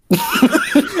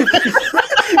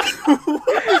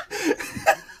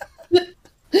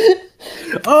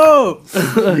 Oh,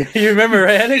 You remember,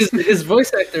 right, Alex? his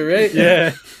voice actor, right?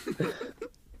 Yeah.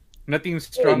 Nothing's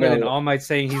stronger no. than All Might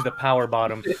saying he's the power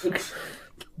bottom.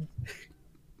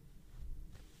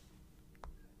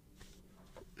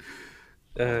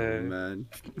 Man.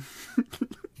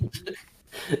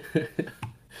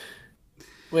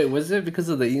 Wait, was it because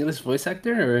of the English voice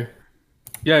actor, or?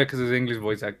 Yeah, because it's English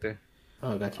voice actor.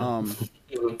 Oh, gotcha.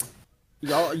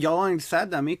 Y'all aren't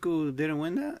sad that Miku didn't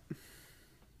win that?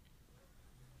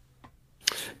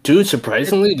 Dude,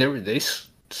 surprisingly, they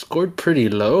scored pretty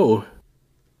low.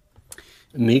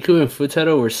 Miku and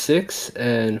Futaro were 6th,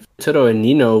 and Futaro and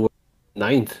Nino were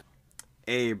 9th.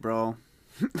 Hey, bro.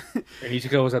 And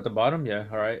Ichika was at the bottom? Yeah,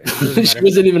 alright. She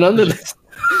wasn't even on the list.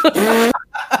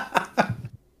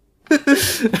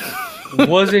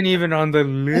 Wasn't even on the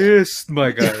list,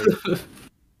 my guy.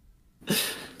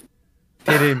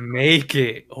 Didn't make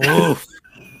it. Oof.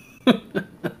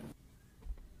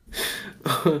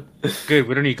 Good,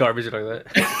 we don't need garbage like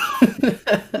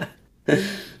that.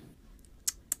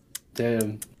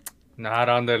 Damn. Not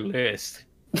on the list.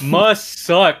 Must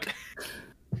suck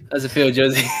How's it feel,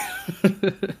 Josie?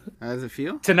 How does it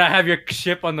feel? to not have your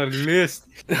ship on the list.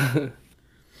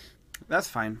 That's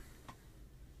fine.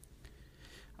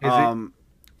 Is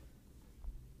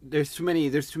There's too many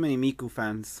Miku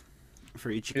fans for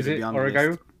Ichika Is to it be on the Origaru?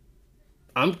 list.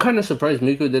 I'm kind of surprised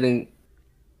Miku didn't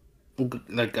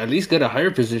like at least get a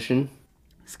higher position.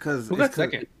 It's because Who got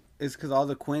second? It's because all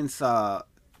the Quince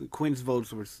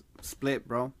votes were split,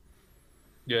 bro.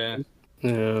 Yeah.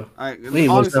 Yeah. Honestly,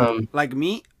 was, like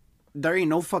me, there ain't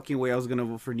no fucking way I was gonna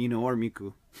vote for Nino or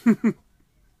Miku.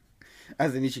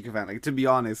 As an Ichika fan, like, to be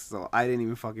honest, so I didn't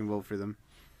even fucking vote for them.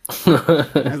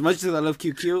 As much as I love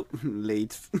QQ,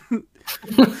 late.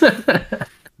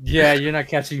 Yeah, you're not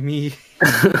catching me.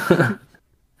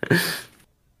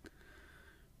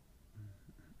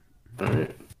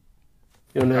 Alright.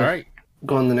 You wanna Alright.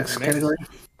 go on the next Next. category?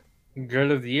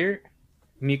 Girl of the Year,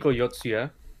 Miko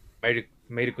Yotsuya,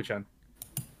 Meiriku-chan.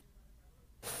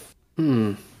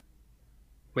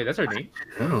 Wait, that's her name?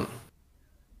 Oh.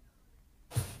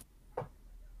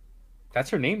 That's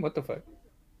her name? What the fuck?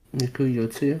 Miku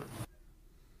Yotsuya?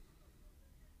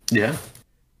 Yeah.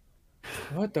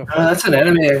 What the fuck? That's an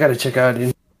anime I gotta check out,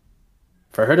 dude.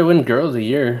 For her to win Girl of the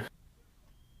Year.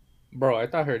 Bro, I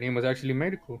thought her name was actually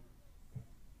Meiriku.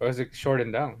 Or was it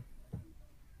shortened down?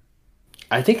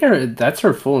 I think that's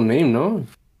her full name, no?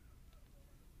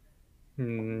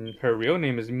 Her real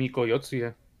name is Miko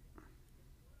Yotsuya.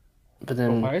 But But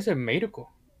then why is it Meiriku?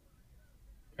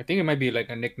 I think it might be like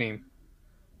a nickname.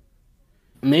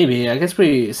 maybe, I guess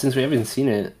since we haven't seen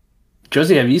it.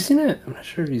 Josie, have you seen it? I'm not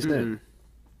sure if you said.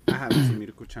 I haven't seen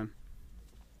Miruko-chan.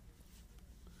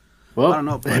 Well, I don't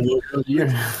know, but Girl of the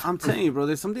Year. I'm telling you, bro,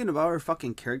 there's something about her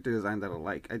fucking character design that I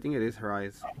like. I think it is her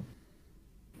eyes.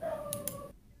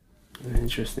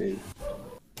 Interesting.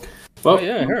 Well, Oh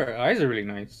yeah, her eyes are really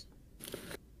nice.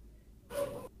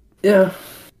 yeah.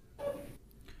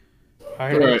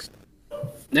 I Alright.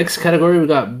 Next category, we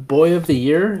got Boy of the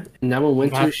Year, and that one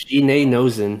went to Not- Shine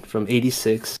Nozen from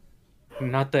 86.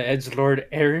 Not the edgelord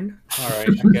Aaron. All right,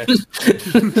 I guess.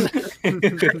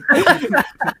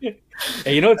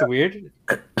 Hey, you know what's weird?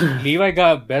 Levi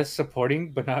got best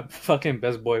supporting, but not fucking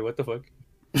best boy. What the fuck?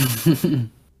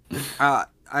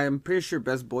 I'm pretty sure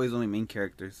Best Boy is only main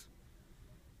characters.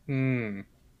 I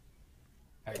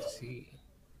see.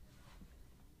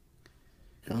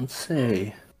 Don't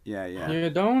say. Yeah. You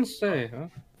don't say, huh?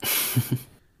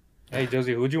 Hey,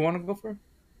 Josie, who'd you want to go for?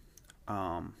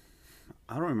 I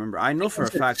don't remember. I know for a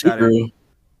fact that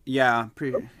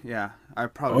I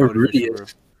probably Or voted for Rudius.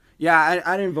 Subaru. Yeah,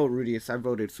 I didn't vote Rudius. I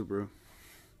voted Subaru.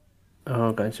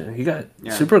 Oh, gotcha.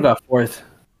 Yeah. Super got 4th,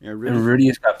 Yeah, and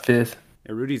Rudius got 5th.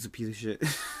 Yeah, Rudy's a piece of shit.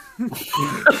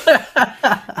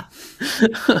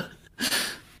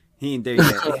 He ain't there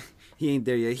yet. He ain't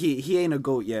there yet. He ain't a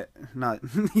goat yet. Not.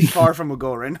 He's far from a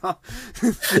goat right now.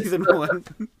 Season 1.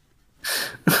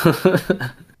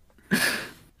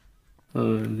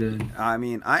 Oh, good. I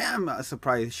mean, I am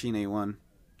surprised Shine won.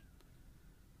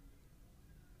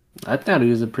 I thought he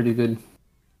was a pretty good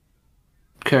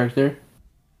character.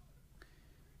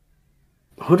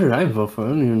 Who did I vote for? I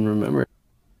don't even remember.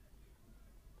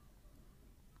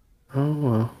 Oh,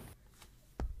 well.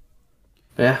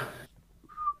 Yeah.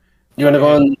 You want to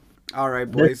go on? All right,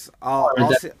 boys.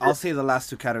 I'll say the last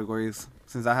two categories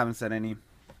since I haven't said any.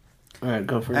 All right,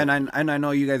 go for it. And I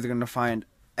know you guys are gonna find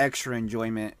extra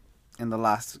enjoyment in the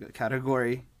last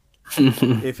category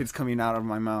if it's coming out of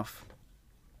my mouth.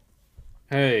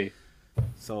 Hey,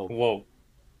 So whoa.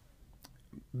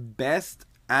 Best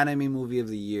anime movie of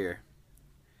the year.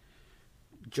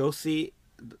 Josie,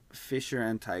 Fisher,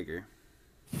 and Tiger.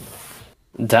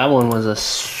 That one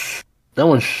was that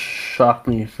one shocked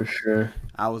me for sure.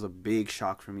 That was a big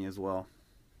shock for me as well.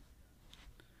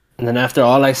 And then after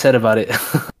all I said about it,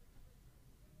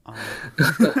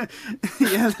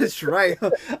 Yeah, that's right.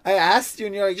 I asked you,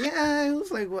 and you're like, "Yeah." I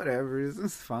was like, "Whatever, this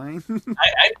is fine."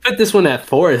 I put this one at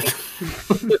fourth.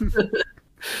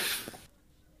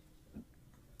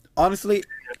 Honestly,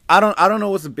 I don't know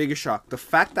what's the biggest shock: the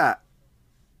fact that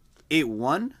it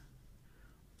won,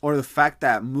 or the fact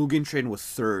that Mugen Train was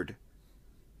third.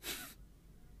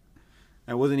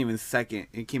 It wasn't even second;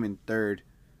 it came in third.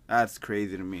 That's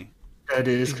crazy to me. That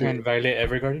is Behind Violet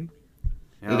Evergarden.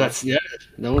 You know?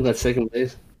 That one got second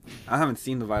place. I haven't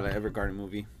seen the Violet Evergarden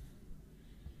movie.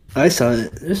 I saw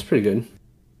it. It's pretty good.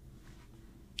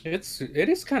 It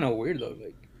is kind of weird though.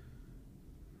 Like,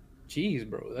 jeez,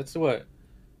 bro, that's what.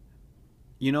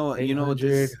 You know,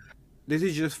 800. this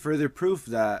is just further proof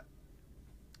that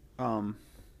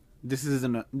this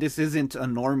isn't a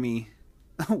normie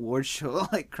award show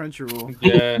like Crunchyroll.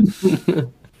 Yeah,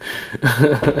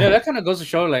 yeah, that kind of goes to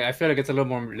show. Like, I feel like it's a little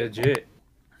more legit.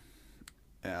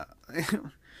 Yeah,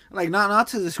 like not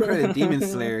to discredit Demon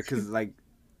Slayer, because like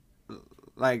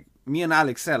me and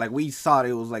Alex said, like we thought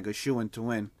it was like a shoo-in to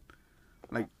win.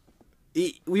 Like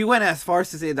we went as far as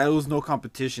to say that it was no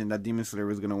competition that Demon Slayer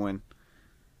was gonna win.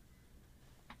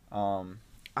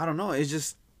 I don't know. It's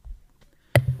just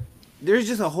there's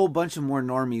just a whole bunch of more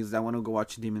normies that want to go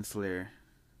watch Demon Slayer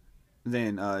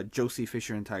than Josie,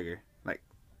 Fisher, and Tiger. Like,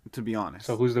 to be honest.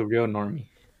 So who's the real normie?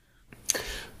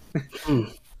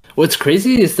 What's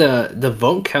crazy is the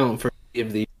vote count for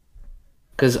of the,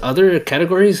 because other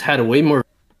categories had way more.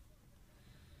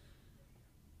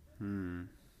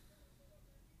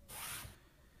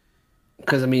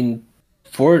 Because I mean,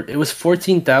 it was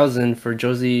 14,000 for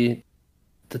Josie,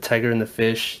 the Tiger and the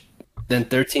Fish, then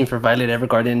 13 for Violet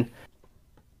Evergarden,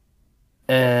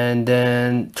 and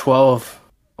then 12,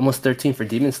 almost 13 for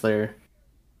Demon Slayer.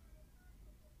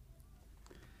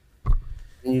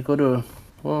 And you go to,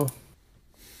 well,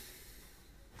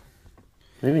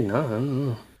 maybe not. I don't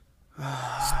know.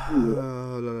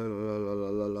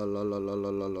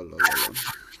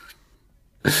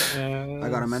 I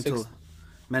gotta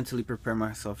mentally prepare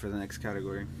myself for the next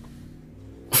category.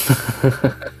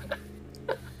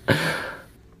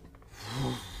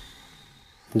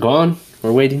 Go on.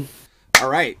 We're waiting. All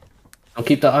right, I'll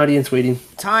keep the audience waiting.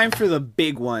 time for the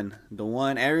big one, the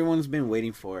one everyone's been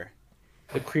waiting for.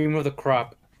 The cream of the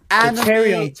crop. Anime The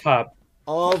cherry on top.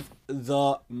 of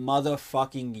the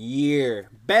motherfucking year.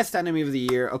 Best anime of the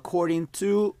year according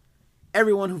to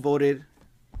everyone who voted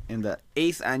in the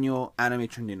 8th annual Anime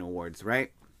Trending Awards,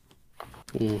 right?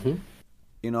 Mm-hmm.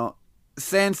 You know,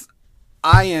 since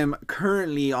I am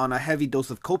currently on a heavy dose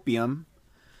of copium,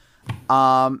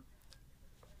 I'm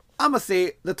gonna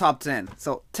say the top 10.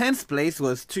 So 10th place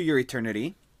was To Your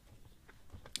Eternity.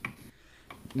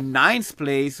 9th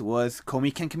place was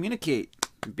Komi Can Communicate.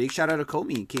 Big shout out to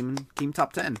Komi. Came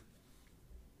top 10.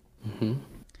 Mm-hmm.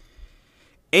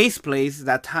 8th place,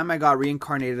 That Time I Got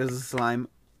Reincarnated as a Slime,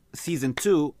 Season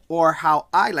 2, or how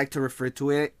I like to refer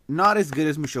to it, not as good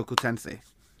as Mushoku Tensei.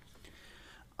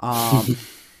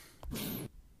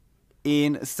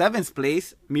 In 7th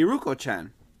place,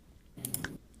 Miruko-chan.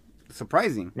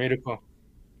 Surprising. Meruko.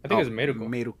 I think it's Meruko.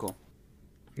 Miruko.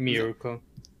 Miruko.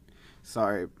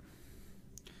 Sorry.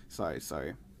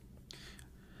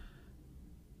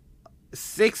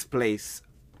 6th place,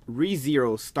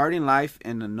 ReZero, Starting Life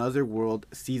in Another World,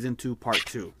 Season 2, Part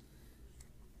 2.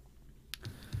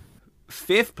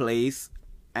 5th place,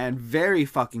 and very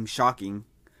fucking shocking,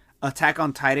 Attack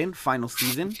on Titan, Final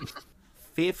Season.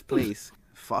 5th place.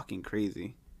 Fucking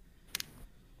crazy.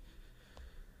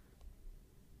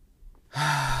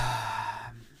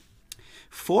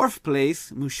 4th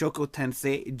place, Mushoku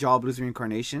Tensei, Jobless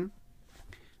Reincarnation.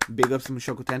 Big ups to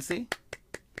Mushoku Tensei.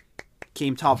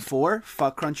 Came top 4.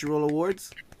 Fuck Crunchyroll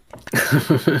Awards.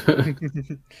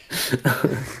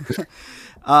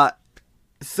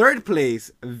 3rd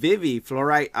place, Vivi,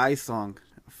 Fluorite Ice Song.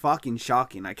 Fucking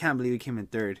shocking. I can't believe it came in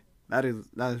 3rd. That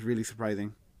is really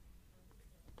surprising.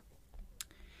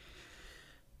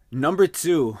 Number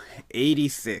 2,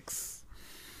 86.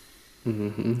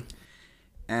 Mm-hmm.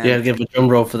 And Yeah, give a drum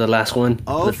roll for the last one.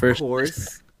 of The first.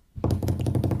 course,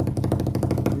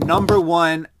 number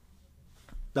 1,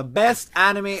 the best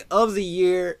anime of the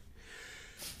year,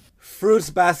 Fruits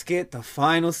Basket, the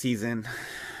final season.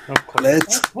 Of course.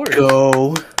 Let's Of course.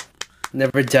 go.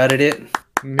 Never doubted it.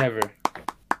 Never.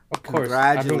 Of course.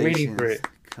 I've been waiting for it.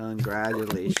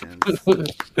 Congratulations.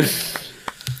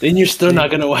 Then you're still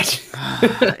not gonna watch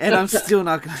it. And I'm still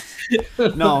not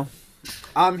gonna. No,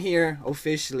 I'm here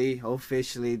officially.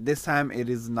 Officially, this time it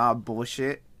is not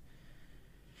bullshit.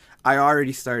 I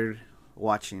already started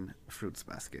watching Fruits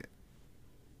Basket.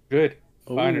 Good.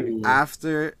 Finally. Ooh.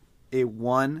 After it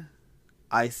won,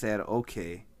 I said,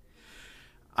 okay,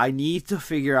 I need to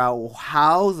figure out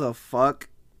how the fuck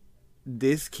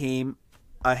this came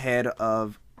ahead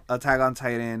of Attack on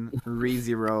Titan,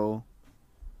 ReZero,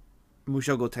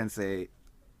 Mushoku Tensei.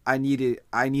 I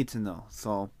need to know.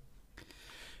 So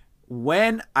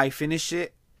when I finish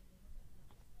it,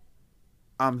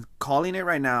 I'm calling it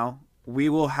right now. We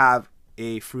will have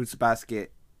a Fruits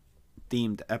Basket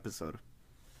themed episode.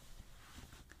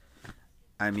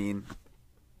 I mean,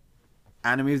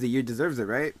 Anime of the Year deserves it,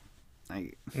 right?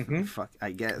 Fuck,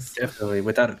 I guess. Definitely,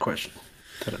 without a question.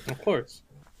 Of course.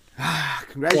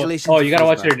 Congratulations. Oh, to you gotta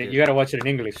Fruits watch it. Basket. You gotta watch it in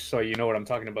English, so you know what I'm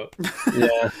talking about.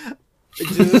 Yeah.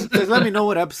 just let me know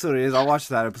what episode it is. I'll watch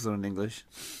that episode in English.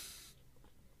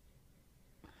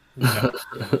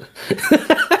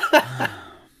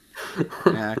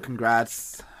 Yeah,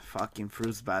 congrats, fucking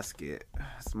Fruits Basket.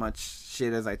 As much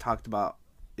shit as I talked about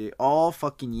it all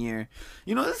fucking year.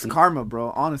 You know, this is karma,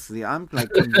 bro. Honestly, I'm like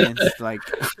convinced, like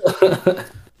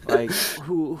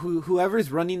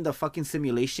whoever's running the fucking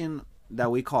simulation that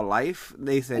we call life,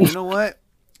 they said, you know what,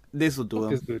 this will do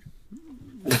This him. dude.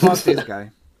 Fuck this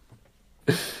guy.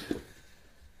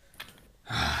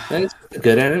 It's a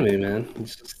good anime, man.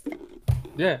 It's just,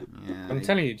 Yeah, Yeah, I'm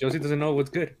telling you, Josie doesn't know what's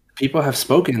good, people have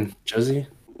spoken, Josie.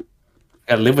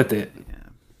 Gotta live with it.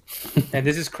 and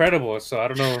this is credible. So I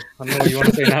don't know what you want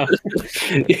to say now.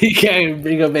 You can't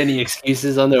bring up any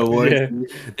excuses on the awards, Yeah.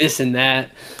 this and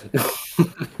that.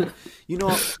 You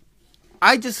know,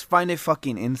 I just find it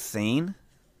fucking insane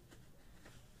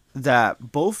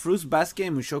that both Fruits Basket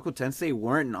and Mushoku Tensei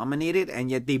weren't nominated,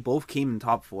 and yet they both came in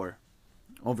top 4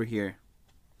 over here.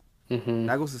 Mm-hmm.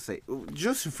 That goes to say,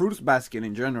 just Fruits Basket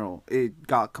in general, it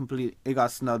got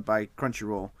snubbed by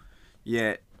Crunchyroll,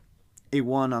 yet it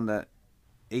won on the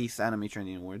Ace Anime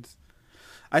Trending Awards.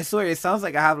 I swear, it sounds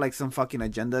like I have like some fucking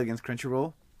agenda against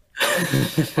Crunchyroll.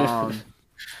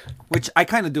 Which I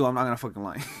kind of do, I'm not gonna fucking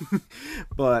lie.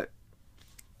 But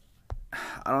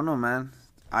I don't know, man.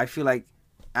 I feel like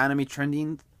anime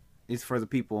trending is for the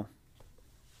people.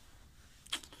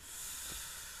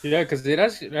 Yeah, because it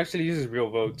actually uses real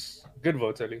votes, good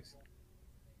votes at least.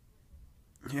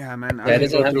 Yeah, man. Yeah, it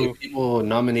doesn't go have any through- people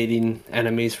nominating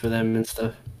animes for them and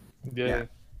stuff. Yeah.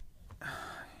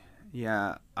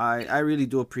 Yeah, I really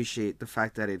do appreciate the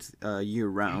fact that it's year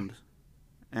round,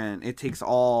 and it takes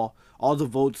all the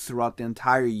votes throughout the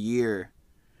entire year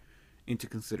into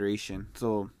consideration.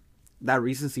 So that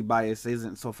recency bias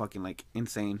isn't so fucking like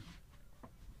insane.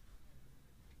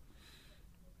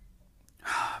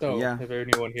 So Yeah. if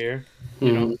anyone here,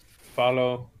 you know,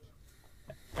 follow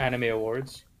Anime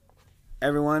Awards.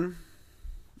 Everyone,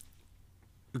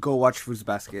 go watch Fruits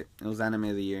Basket. It was anime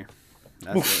of the year.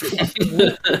 That's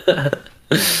it.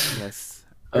 Yes.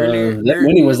 That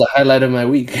winning was the highlight of my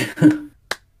week.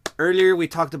 Earlier we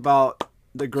talked about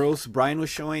the growth Brian was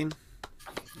showing.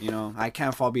 You know, I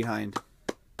can't fall behind.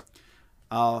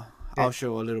 I'll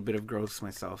show a little bit of growth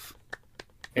myself.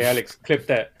 Hey Alex, clip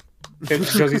that. Clip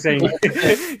Josie saying.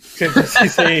 Clip Josie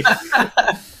saying.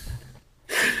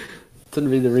 It's gonna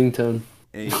be the ringtone.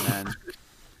 Hey man.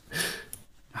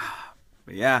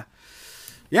 But yeah,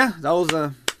 that was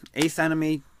the Ace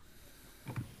Annual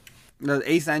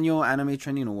Anime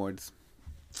Trending Awards.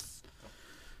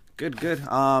 Good.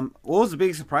 What was the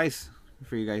biggest surprise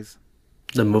for you guys?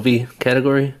 The movie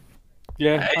category.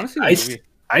 Yeah, honestly, I, the movie.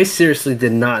 I seriously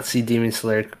did not see Demon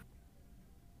Slayer.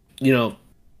 You know,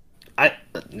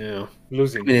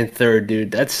 Losing. coming in third,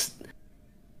 dude. That's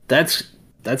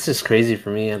just crazy for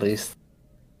me, at least.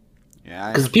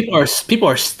 Yeah, Because people are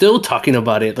still talking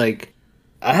about it. Like,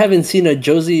 I haven't seen a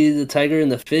Josie the Tiger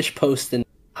and the Fish post in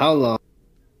how long,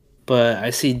 but I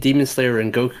see Demon Slayer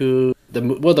and Goku the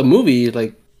movie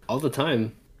like all the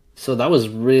time. So that was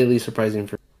really surprising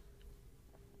for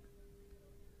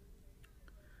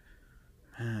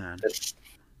man. me.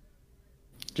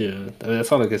 Yeah, I mean,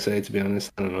 that's all I can say. To be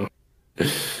honest, I don't know.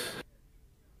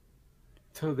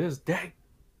 To this day.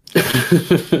 I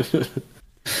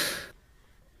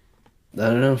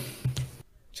don't know.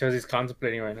 Chelsea's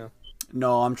contemplating right now.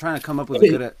 No, I'm trying to come up with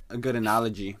a good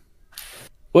analogy.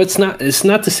 Well, it's not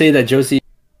to say that Josie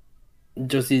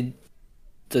the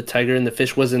Tiger and the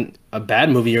Fish wasn't a bad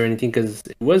movie or anything, because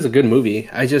it was a good movie.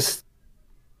 I just,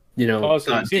 Oh,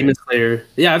 so you've seen Demon it? Slayer.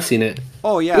 Yeah, I've seen it.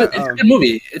 Oh yeah, It's a good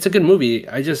movie. It's a good movie.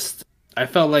 I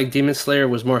felt like Demon Slayer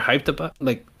was more hyped about,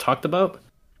 like talked about.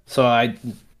 So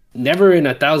never in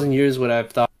 1,000 years would I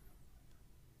have thought.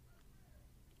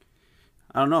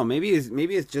 I don't know. Maybe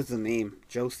it's just a name,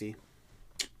 Josie.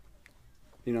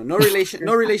 You know, no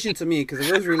relation to me. Because if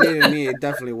it was related to me, it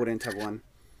definitely wouldn't have won.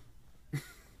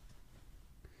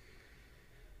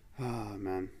 Oh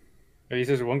man. At least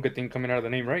there's one good thing coming out of the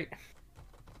name, right?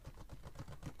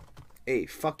 Hey,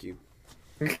 fuck you,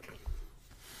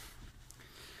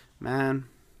 man.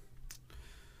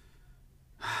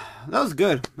 That was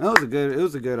good. It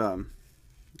was a good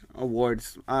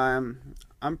awards. I'm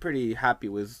pretty happy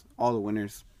with all the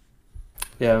winners.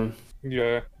 Yeah,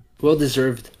 Yeah. well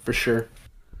deserved for sure.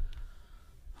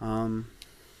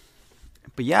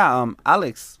 But yeah,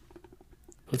 Alex.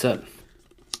 What's up?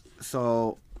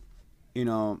 So, you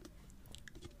know,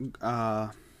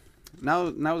 now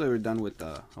that we're done with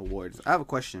the awards, I have a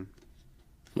question.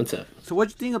 What's up? So, what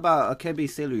do you think about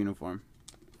Akebi's sailor uniform?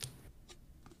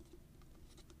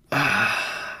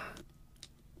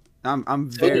 I'm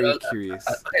very curious.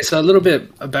 Okay, so a little bit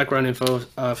of background info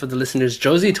for the listeners.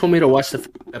 Josie told me to watch the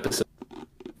first episode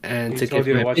and to give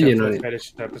my opinion on it.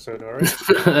 Fetish episode, all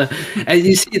right? And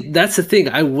you see, that's the thing.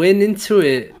 I went into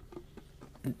it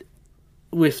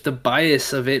with the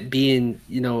bias of it being,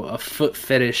 you know, a foot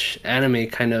fetish anime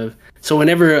kind of. So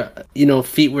whenever, you know,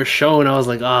 feet were shown, I was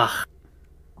like, ah,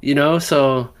 you know.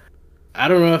 So I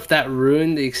don't know if that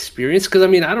ruined the experience, because I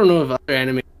mean, I don't know if other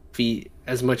anime feet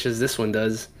as much as this one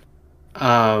does.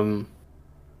 But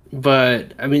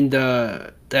I mean,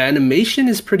 the animation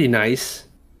is pretty nice.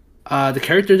 The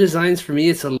character designs, for me,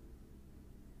 it's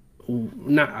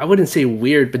not, I wouldn't say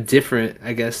weird, but different,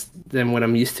 I guess, than what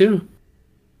I'm used to.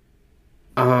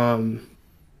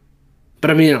 But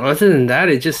I mean, other than that,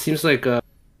 it just seems like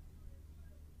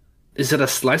is it a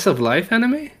slice of life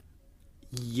anime?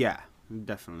 Yeah,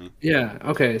 definitely. Yeah,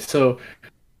 okay. So,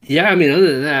 yeah, I mean,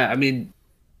 other than that, I mean,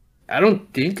 I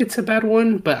don't think it's a bad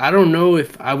one, but I don't know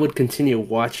if I would continue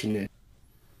watching it.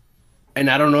 And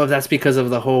I don't know if that's because of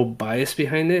the whole bias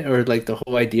behind it, or like the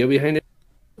whole idea behind it.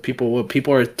 What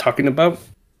people are talking about,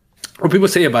 or people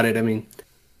say about it. I mean,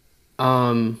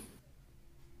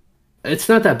 it's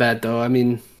not that bad though. I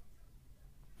mean,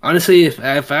 honestly,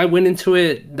 if I went into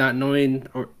it not knowing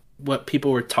or what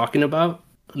people were talking about,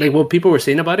 like what people were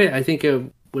saying about it, I think it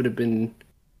would have been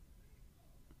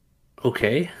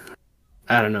okay.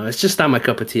 I don't know. It's just not my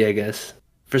cup of tea, I guess.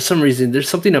 For some reason, there's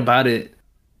something about it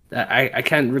that I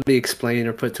can't really explain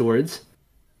or put to words.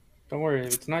 Don't worry,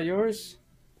 if it's not yours,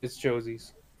 it's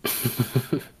Josie's.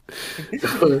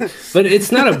 But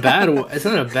it's not a bad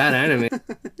anime.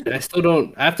 I still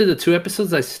don't. After the 2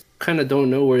 episodes, I kind of don't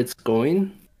know where it's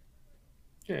going.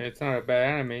 Yeah, it's not a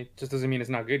bad anime. Just doesn't mean it's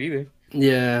not good either.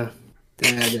 Yeah,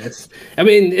 that's. I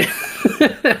mean,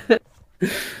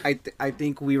 I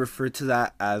think we refer to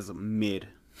that as mid.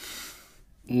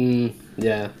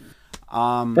 Yeah.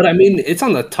 But I mean, it's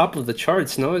on the top of the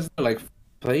charts. No, is it like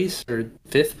place or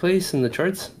 5th place in the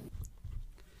charts?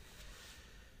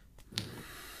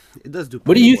 It does do.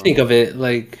 What do you well. think of it?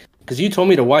 Like, because you told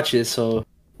me to watch it, so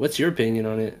what's your opinion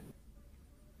on it?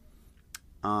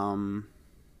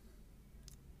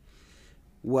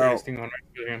 Well,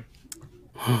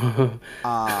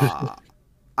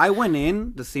 I went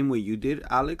in the same way you did,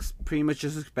 Alex. Pretty much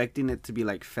just expecting it to be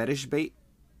like fetish bait.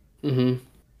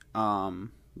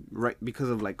 Right, because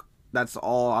of like that's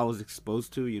all I was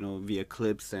exposed to, you know, via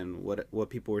clips and what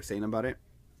people were saying about it.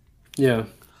 Yeah.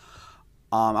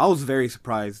 I was very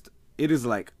surprised. It is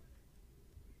like,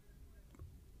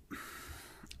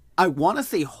 I want to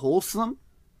say wholesome,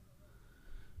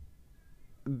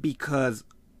 because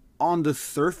on the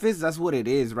surface that's what it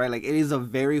is, right? Like, it is a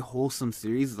very wholesome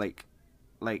series. Like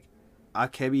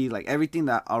Akebi, like everything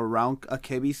that around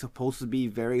Akebi is supposed to be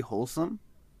very wholesome.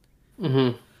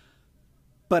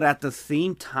 But at the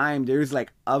same time, there's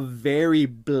like a very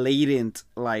blatant,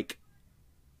 like,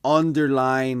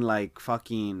 underlying, like,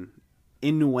 fucking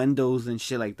innuendos and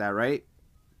shit like that, right?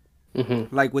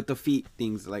 Like with the feet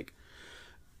things, like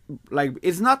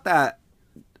it's not that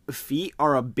feet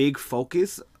are a big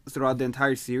focus throughout the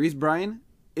entire series, Brian.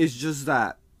 It's just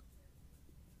that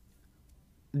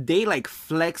they like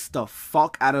flex the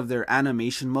fuck out of their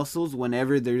animation muscles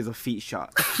whenever there's a feet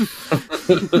shot.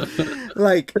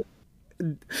 Like,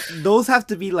 those have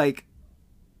to be like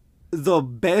the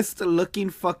best looking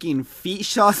fucking feet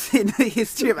shots in the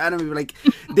history of anime. Like,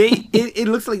 it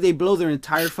looks like they blow their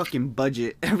entire fucking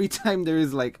budget every time there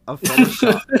is like a photo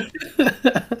shot.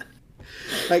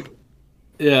 Like,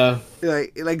 yeah,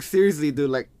 like seriously, dude.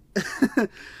 Like,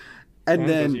 and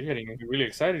then you're getting really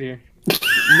excited here.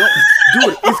 No,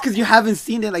 dude, it's because you haven't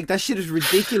seen it. Like, that shit is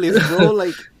ridiculous, bro.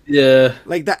 Like, Yeah.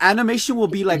 Like the animation will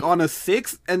be like on a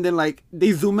 6, and then like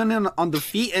they zoom in on the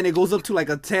feet, and it goes up to like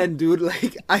a 10, dude.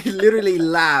 Like I literally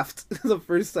laughed the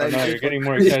first Oh time. no, you're getting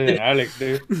more excited than Alex,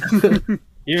 dude.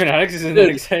 Even Alex isn't that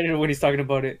Dude. excited when he's talking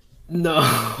about it. No.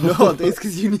 No, it's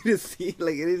because you need to see.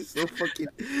 Like it is so fucking.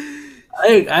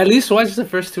 I at least watch the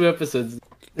first 2 episodes.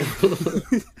 you,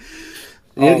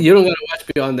 Um, you don't gotta watch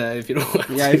beyond that if you don't want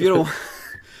Yeah, to. if you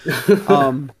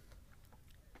don't.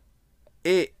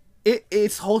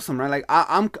 It's wholesome, right? Like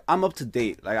I'm up to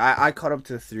date. Like I caught up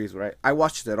to the series, right? I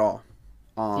watched it all.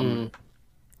 Mm.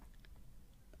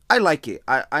 I like it.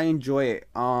 I enjoy it.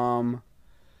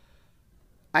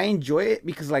 I enjoy it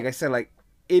because, like I said, like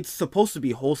it's supposed to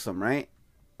be wholesome, right?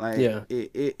 Like Yeah.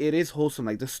 it is wholesome.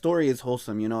 Like the story is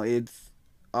wholesome. You know, it's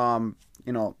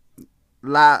you know,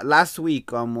 last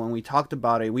week when we talked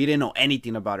about it, we didn't know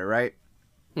anything about it, right?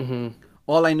 Mm-hmm.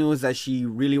 All I knew is that she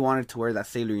really wanted to wear that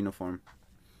sailor uniform.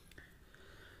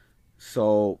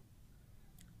 So,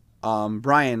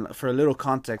 Brian, for a little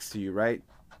context to you, right?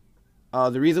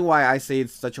 The reason why I say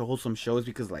it's such a wholesome show is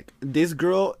because like this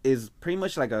girl is pretty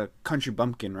much like a country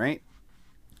bumpkin, right?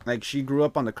 Like she grew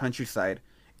up on the countryside.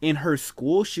 In her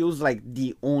school, she was like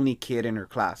the only kid in her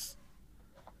class.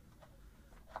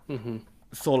 Mm-hmm.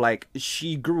 So like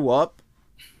she grew up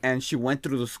and she went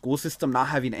through the school system not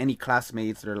having any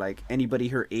classmates or like anybody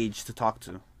her age to talk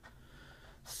to.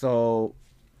 So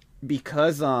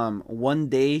because one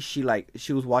day she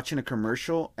was watching a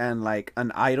commercial and like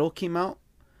an idol came out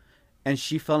and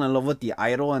she fell in love with the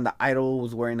idol and the idol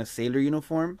was wearing a sailor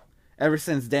uniform. Ever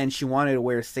since then she wanted to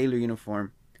wear a sailor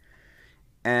uniform.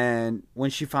 And when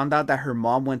she found out that her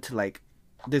mom went to like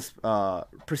this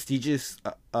prestigious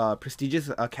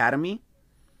academy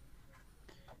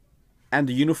and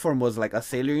the uniform was like a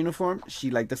sailor uniform, she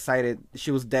like decided,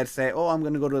 she was dead set, oh, I'm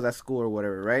gonna go to that school or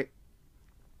whatever, right?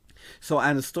 So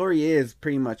and the story is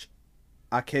pretty much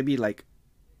Akebi like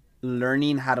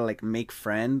learning how to like make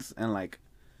friends and like,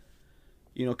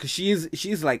 you know, because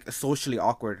she's like socially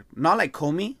awkward, not like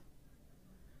Komi.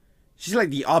 She's like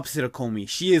the opposite of Komi.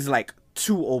 She is like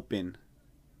too open.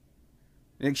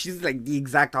 Like she's like the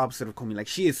exact opposite of Komi. Like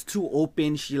she is too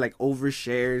open. She like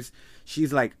overshares.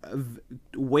 She's like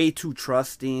way too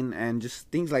trusting and just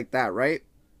things like that, right?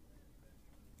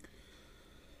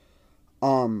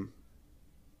 Um,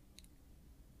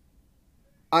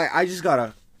 I just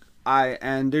gotta,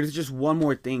 and there's just one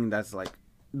more thing that's like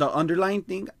the underlying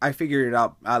thing. I figured it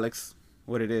out, Alex.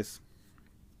 What it is,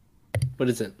 What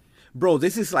is it? bro?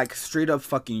 This is like straight up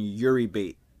fucking Yuri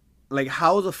bait. Like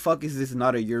how the fuck is this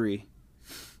not a Yuri?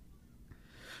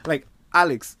 Like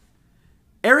Alex,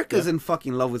 Erica's in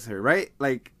fucking love with her, right?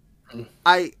 Like,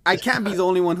 I can't be the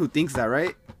only one who thinks that,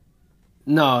 right?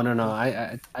 No.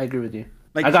 I agree with you.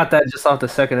 Like, I got that just off the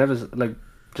second episode, like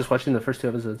just watching the first 2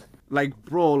 episodes. like,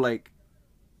 bro, like,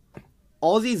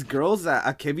 all these girls that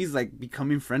Akebi's like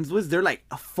becoming friends with, they're like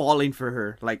falling for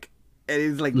her. Like, it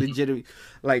is like legitimate.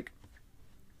 Like,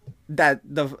 that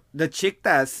the chick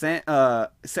that sent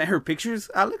her pictures,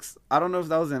 Alex. I don't know if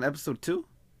that was in episode 2.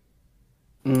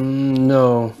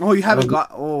 No. Oh, you haven't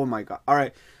got. Oh my god. All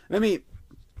right, let me.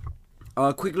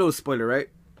 Quick little spoiler, right?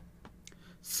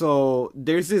 So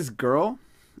there's this girl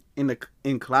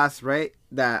in class, right?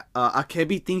 That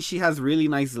Akebi thinks she has really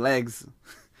nice legs.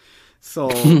 So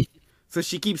so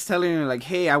she keeps telling her like,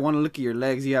 "Hey, I want to look at your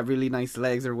legs. You have really nice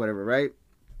legs, or whatever," right?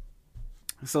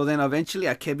 So then eventually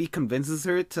Akebi convinces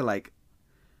her to like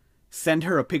send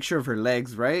her a picture of her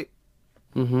legs, right?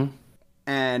 Mm-hmm.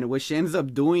 And what she ends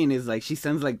up doing is like she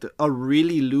sends like a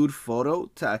really lewd photo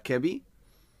to Akebi.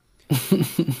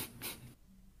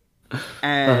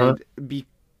 And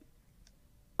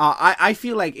I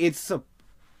feel like it's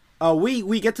a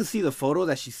we get to see the photo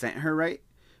that she sent her, right?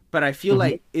 But I feel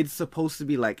like it's supposed to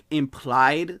be like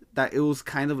implied that it was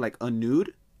kind of like a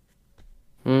nude.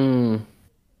 Mm.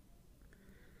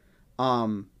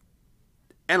 And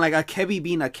like Akebi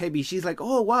being Akebi, she's like,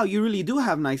 "Oh wow, you really do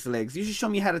have nice legs. You should show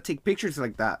me how to take pictures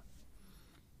like that."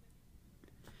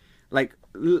 Like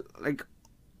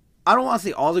I don't want to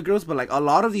say all the girls, but like a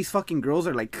lot of these fucking girls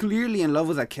are like clearly in love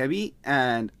with Akebi,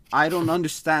 and I don't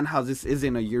understand how this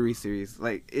isn't a Yuri series.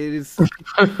 Like it is,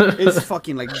 it's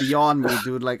fucking like beyond me,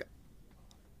 dude. Like,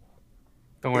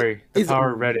 Don't worry, the it's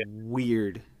power of Reddit.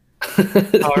 weird.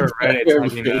 Power of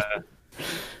Reddit.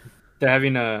 They're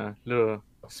having a little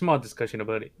small discussion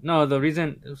about it. No, the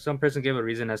reason some person gave a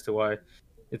reason as to why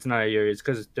it's not a Yuri is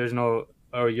because there's no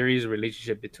or Yuri's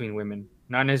relationship between women,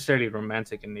 not necessarily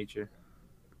romantic in nature.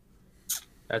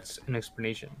 That's an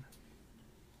explanation.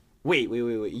 Wait.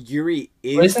 Yuri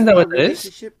Well, is isn't that a what it is?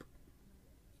 relationship?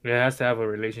 It has to have a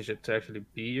relationship to actually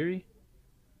be Yuri.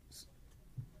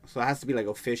 So it has to be like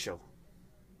official.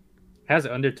 Has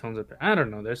undertones up there. I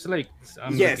don't know. There's like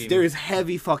Yes, there is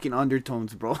heavy fucking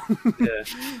undertones, bro. Yeah.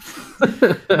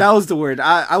 That was the word.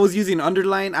 I was using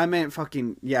underline. I meant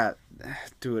fucking yeah,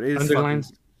 dude. It's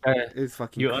Underlines. Fucking, it's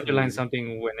fucking. You crazy. underline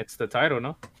something when it's the title,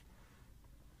 no?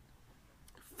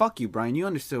 Fuck you, Brian. You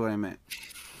understood what I meant.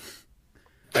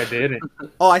 I didn't.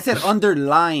 Oh, I said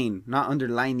underline, not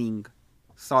underlining.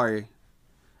 Sorry,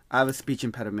 I have a speech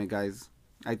impediment, guys.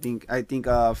 I think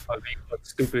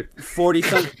Stupid. 40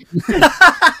 some.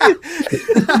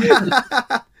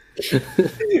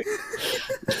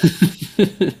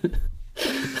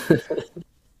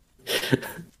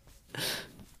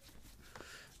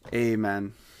 Hey,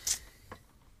 man.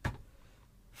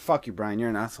 Fuck you, Brian. You're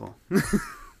an asshole.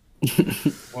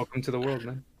 Welcome to the world,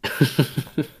 man.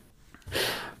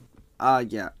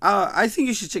 Yeah. I think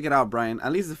you should check it out, Brian.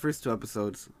 At least the first 2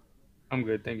 episodes. I'm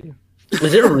good, thank you.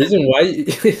 Is there a reason why?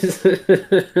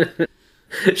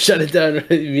 Shut it down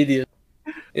immediately.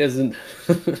 Yes.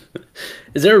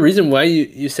 Is there a reason why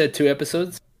you said 2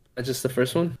 episodes? Not just the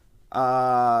first one?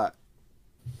 Well,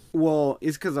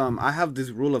 it's because I have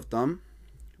this rule of thumb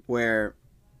where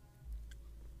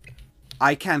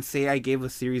I can't say I gave a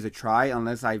series a try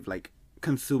unless I've like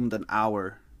consumed an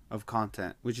hour of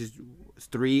content, which is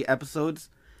 3 episodes.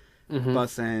 Mm-hmm. But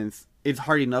since it's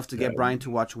hard enough to get Brian to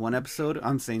watch 1 episode,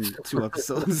 I'm saying 2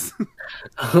 episodes.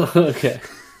 Okay.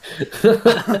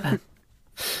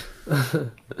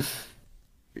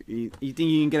 You think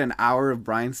you can get an hour of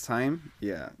Brian's time?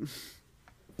 Yeah.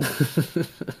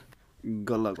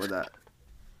 Good luck with that.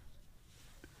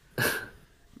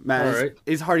 Man, Alright.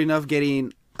 it's hard enough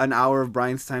getting an hour of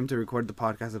Brian's time to record the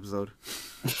podcast episode.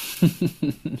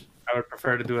 I would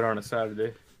prefer to do it on a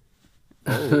Saturday.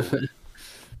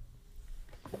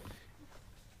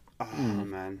 Oh,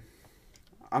 man.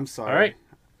 I'm sorry. All right.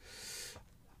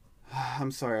 I'm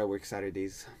sorry I work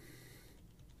Saturdays.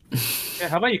 Yeah,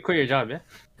 how about you quit your job, yeah?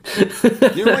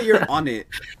 You know what? You're on it.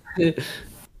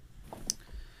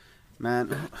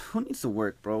 Man, who needs to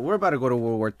work, bro? We're about to go to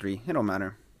World War III. It don't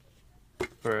matter.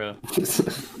 For real.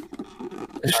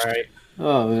 All right.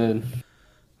 Oh man.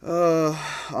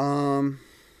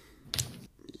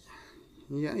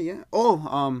 Yeah.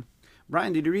 Oh,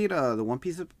 Brian, did you read the One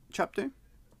Piece chapter?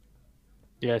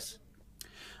 Yes.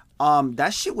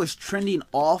 That shit was trending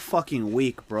all fucking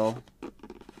week, bro.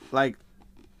 Like,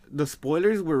 the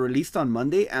spoilers were released on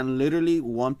Monday, and literally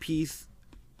One Piece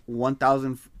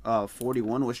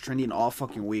 1041 was trending all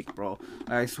fucking week, bro.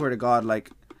 I swear to God,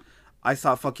 like, I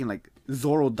saw fucking, like,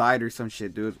 Zoro died or some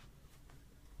shit, dude.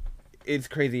 It's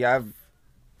crazy.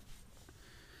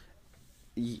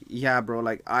 Yeah, bro,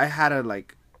 like, I had to,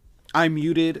 like, I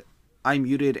muted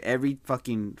every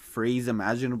fucking phrase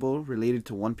imaginable related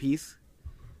to One Piece.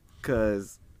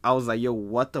 Because I was like, yo,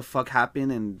 what the fuck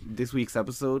happened in this week's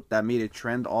episode that made it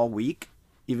trend all week,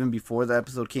 even before the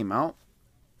episode came out?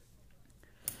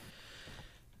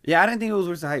 Yeah, I didn't think it was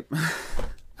worth the hype.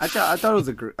 I thought it was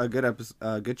a good episode,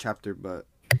 a good chapter, but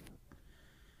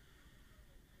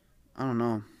I don't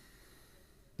know.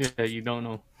 Yeah, you don't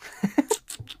know. I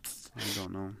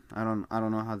don't know. I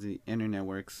don't know how the internet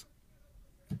works.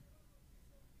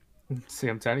 See,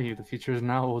 I'm telling you, the future is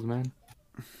now, old man.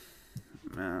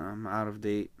 Man, I'm out of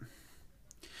date.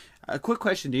 A quick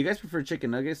question: do you guys prefer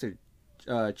chicken nuggets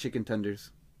or chicken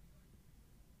tenders?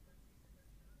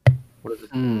 What is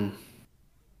it?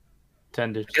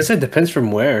 Tenders. I guess it depends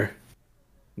from where.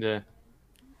 Yeah.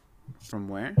 From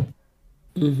where?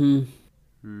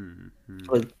 Mm-hmm.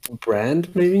 Like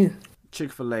brand, maybe?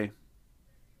 Chick-fil-A.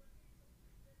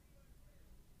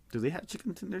 Do they have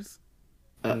chicken tenders?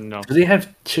 No. Do they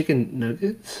have chicken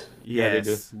nuggets? Yeah, they do.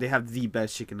 Yes, they have the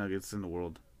best chicken nuggets in the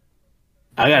world.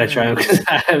 I gotta try them because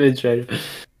I haven't tried them.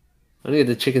 I'm gonna get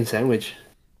the chicken sandwich,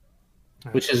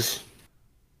 which isn't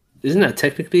that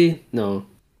technically no?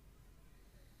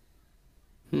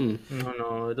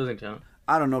 No, it doesn't count.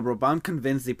 I don't know, bro, but I'm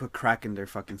convinced they put crack in their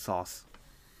fucking sauce.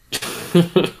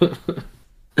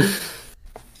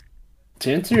 To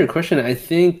answer your question, I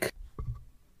think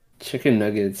chicken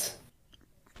nuggets.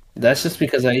 That's just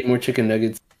because I eat more chicken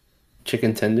nuggets,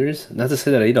 chicken tenders. Not to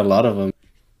say that I eat a lot of them.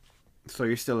 So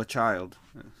you're still a child.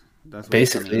 That's what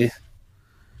Basically. it is.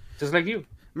 Just like you.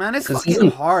 Man, it's 'Cause fucking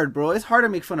isn't- hard, bro. It's hard to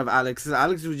make fun of Alex.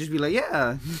 Alex would just be like,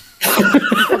 yeah. He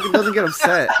fucking doesn't get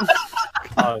upset.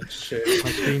 Oh, shit.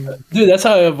 My screen. Dude, that's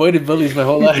how I avoided bullies my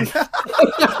whole life.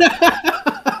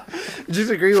 Just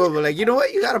agree with him. Like, you know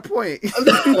what? You got a point.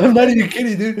 I'm not even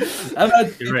kidding, dude. I've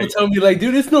had people right. tell me like,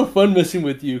 dude, it's no fun messing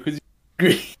with you because you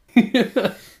agree.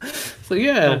 So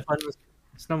yeah.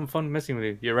 It's no fun messing with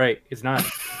you. You're right. It's not.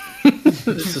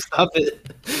 So stop it.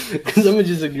 Because I'm gonna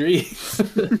just agree.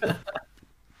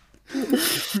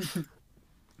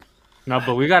 No,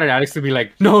 but we got Alex to be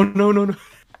like, no. Literally,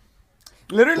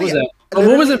 What was that? Oh,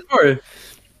 what was it for?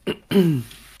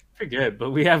 Forget,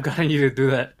 but we have gotten you to do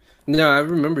that. No, I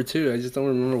remember too. I just don't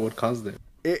remember what caused it.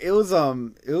 it was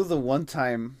the one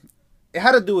time. It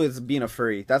had to do with being a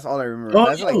furry. That's all I remember. Oh,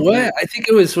 That's you know what? I think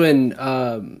it was when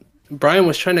Brian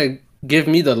was trying to give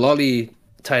me the lolly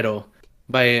title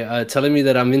by telling me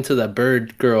that I'm into that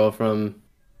bird girl from.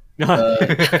 Oh,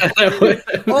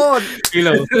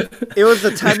 Kilo. it was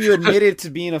the time you admitted to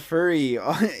being a furry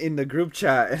in the group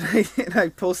chat, and I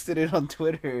posted it on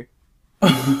Twitter.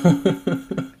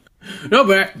 No,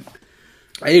 but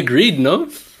I agreed. No.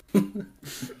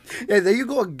 Yeah, there you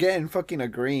go again, fucking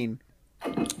agreeing.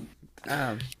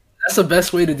 That's the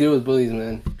best way to deal with bullies,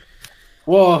 man.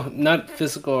 Well, not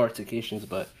physical altercations,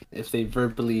 but if they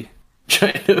verbally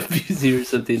try to abuse you or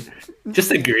something,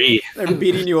 just agree. They're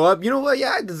beating you up. You know what?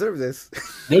 Yeah, I deserve this.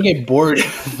 They'll get bored.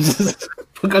 Just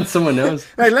look on someone else.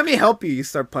 Hey, let me help you. You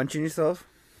start punching yourself.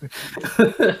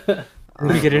 Let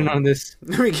me get in on this.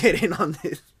 Let me get in on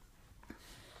this.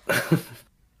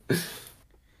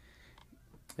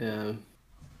 Yeah,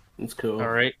 it's cool. All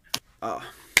right.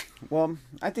 Well,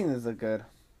 I think this is a good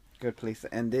place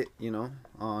to end it. You know,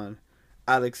 on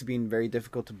Alex being very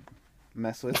difficult to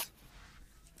mess with.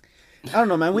 I don't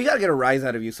know, man. We gotta get a rise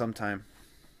out of you sometime.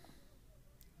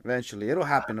 Eventually, it'll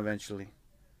happen. Eventually.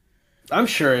 I'm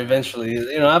sure eventually.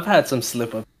 You know, I've had some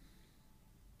slip up.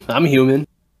 I'm human.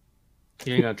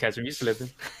 You ain't gonna catch me slipping.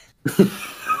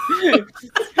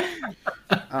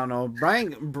 I don't know,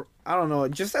 Brian. I don't know.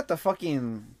 Just at the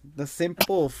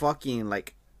simple fucking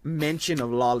like mention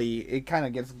of lolly, it kind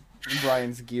of gets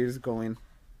Brian's gears going.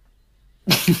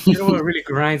 You know what really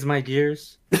grinds my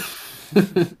gears?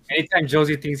 Anytime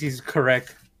Josie thinks he's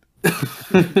correct.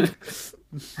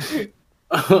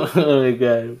 Oh my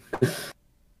god.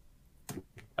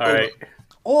 All right.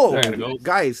 Oh, I gotta go.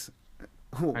 guys.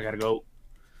 I gotta go.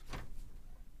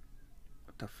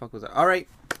 What the fuck was that? All right.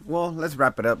 Well, let's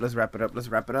wrap it up.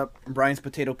 Brian's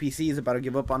potato PC is about to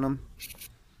give up on him.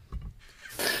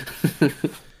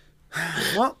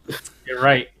 Well, You're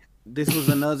right. this was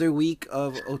another week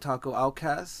of Otaku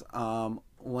Outcast.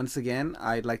 Once again,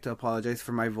 I'd like to apologize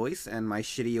for my voice and my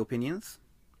shitty opinions.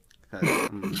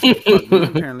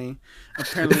 Apparently,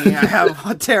 I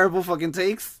have terrible fucking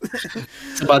takes.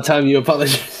 It's about time you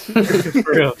apologize.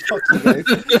 For real. Fuck you guys.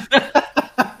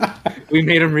 We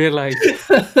made him realize.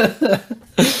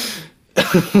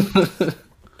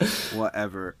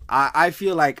 Whatever. I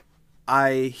feel like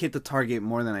I hit the target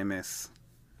more than I miss.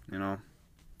 You know.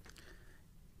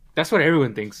 That's what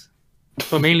everyone thinks.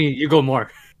 But mainly, you go more.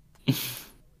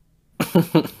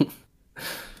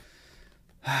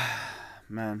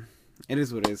 Man, it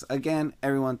is what it is. Again,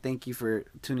 everyone, thank you for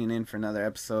tuning in for another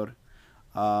episode.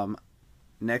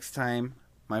 Next time,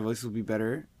 my voice will be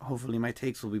better. Hopefully, my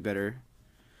takes will be better.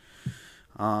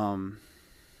 I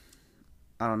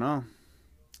don't know.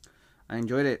 I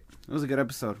enjoyed it. It was a good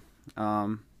episode.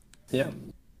 Yeah.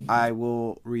 I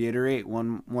will reiterate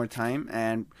one more time,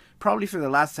 and probably for the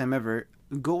last time ever,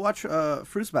 go watch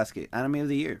Fruits Basket, Anime of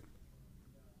the Year.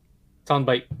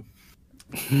 Soundbite.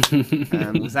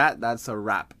 And with that, that's a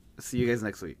wrap. See you guys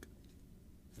next week.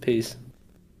 Peace.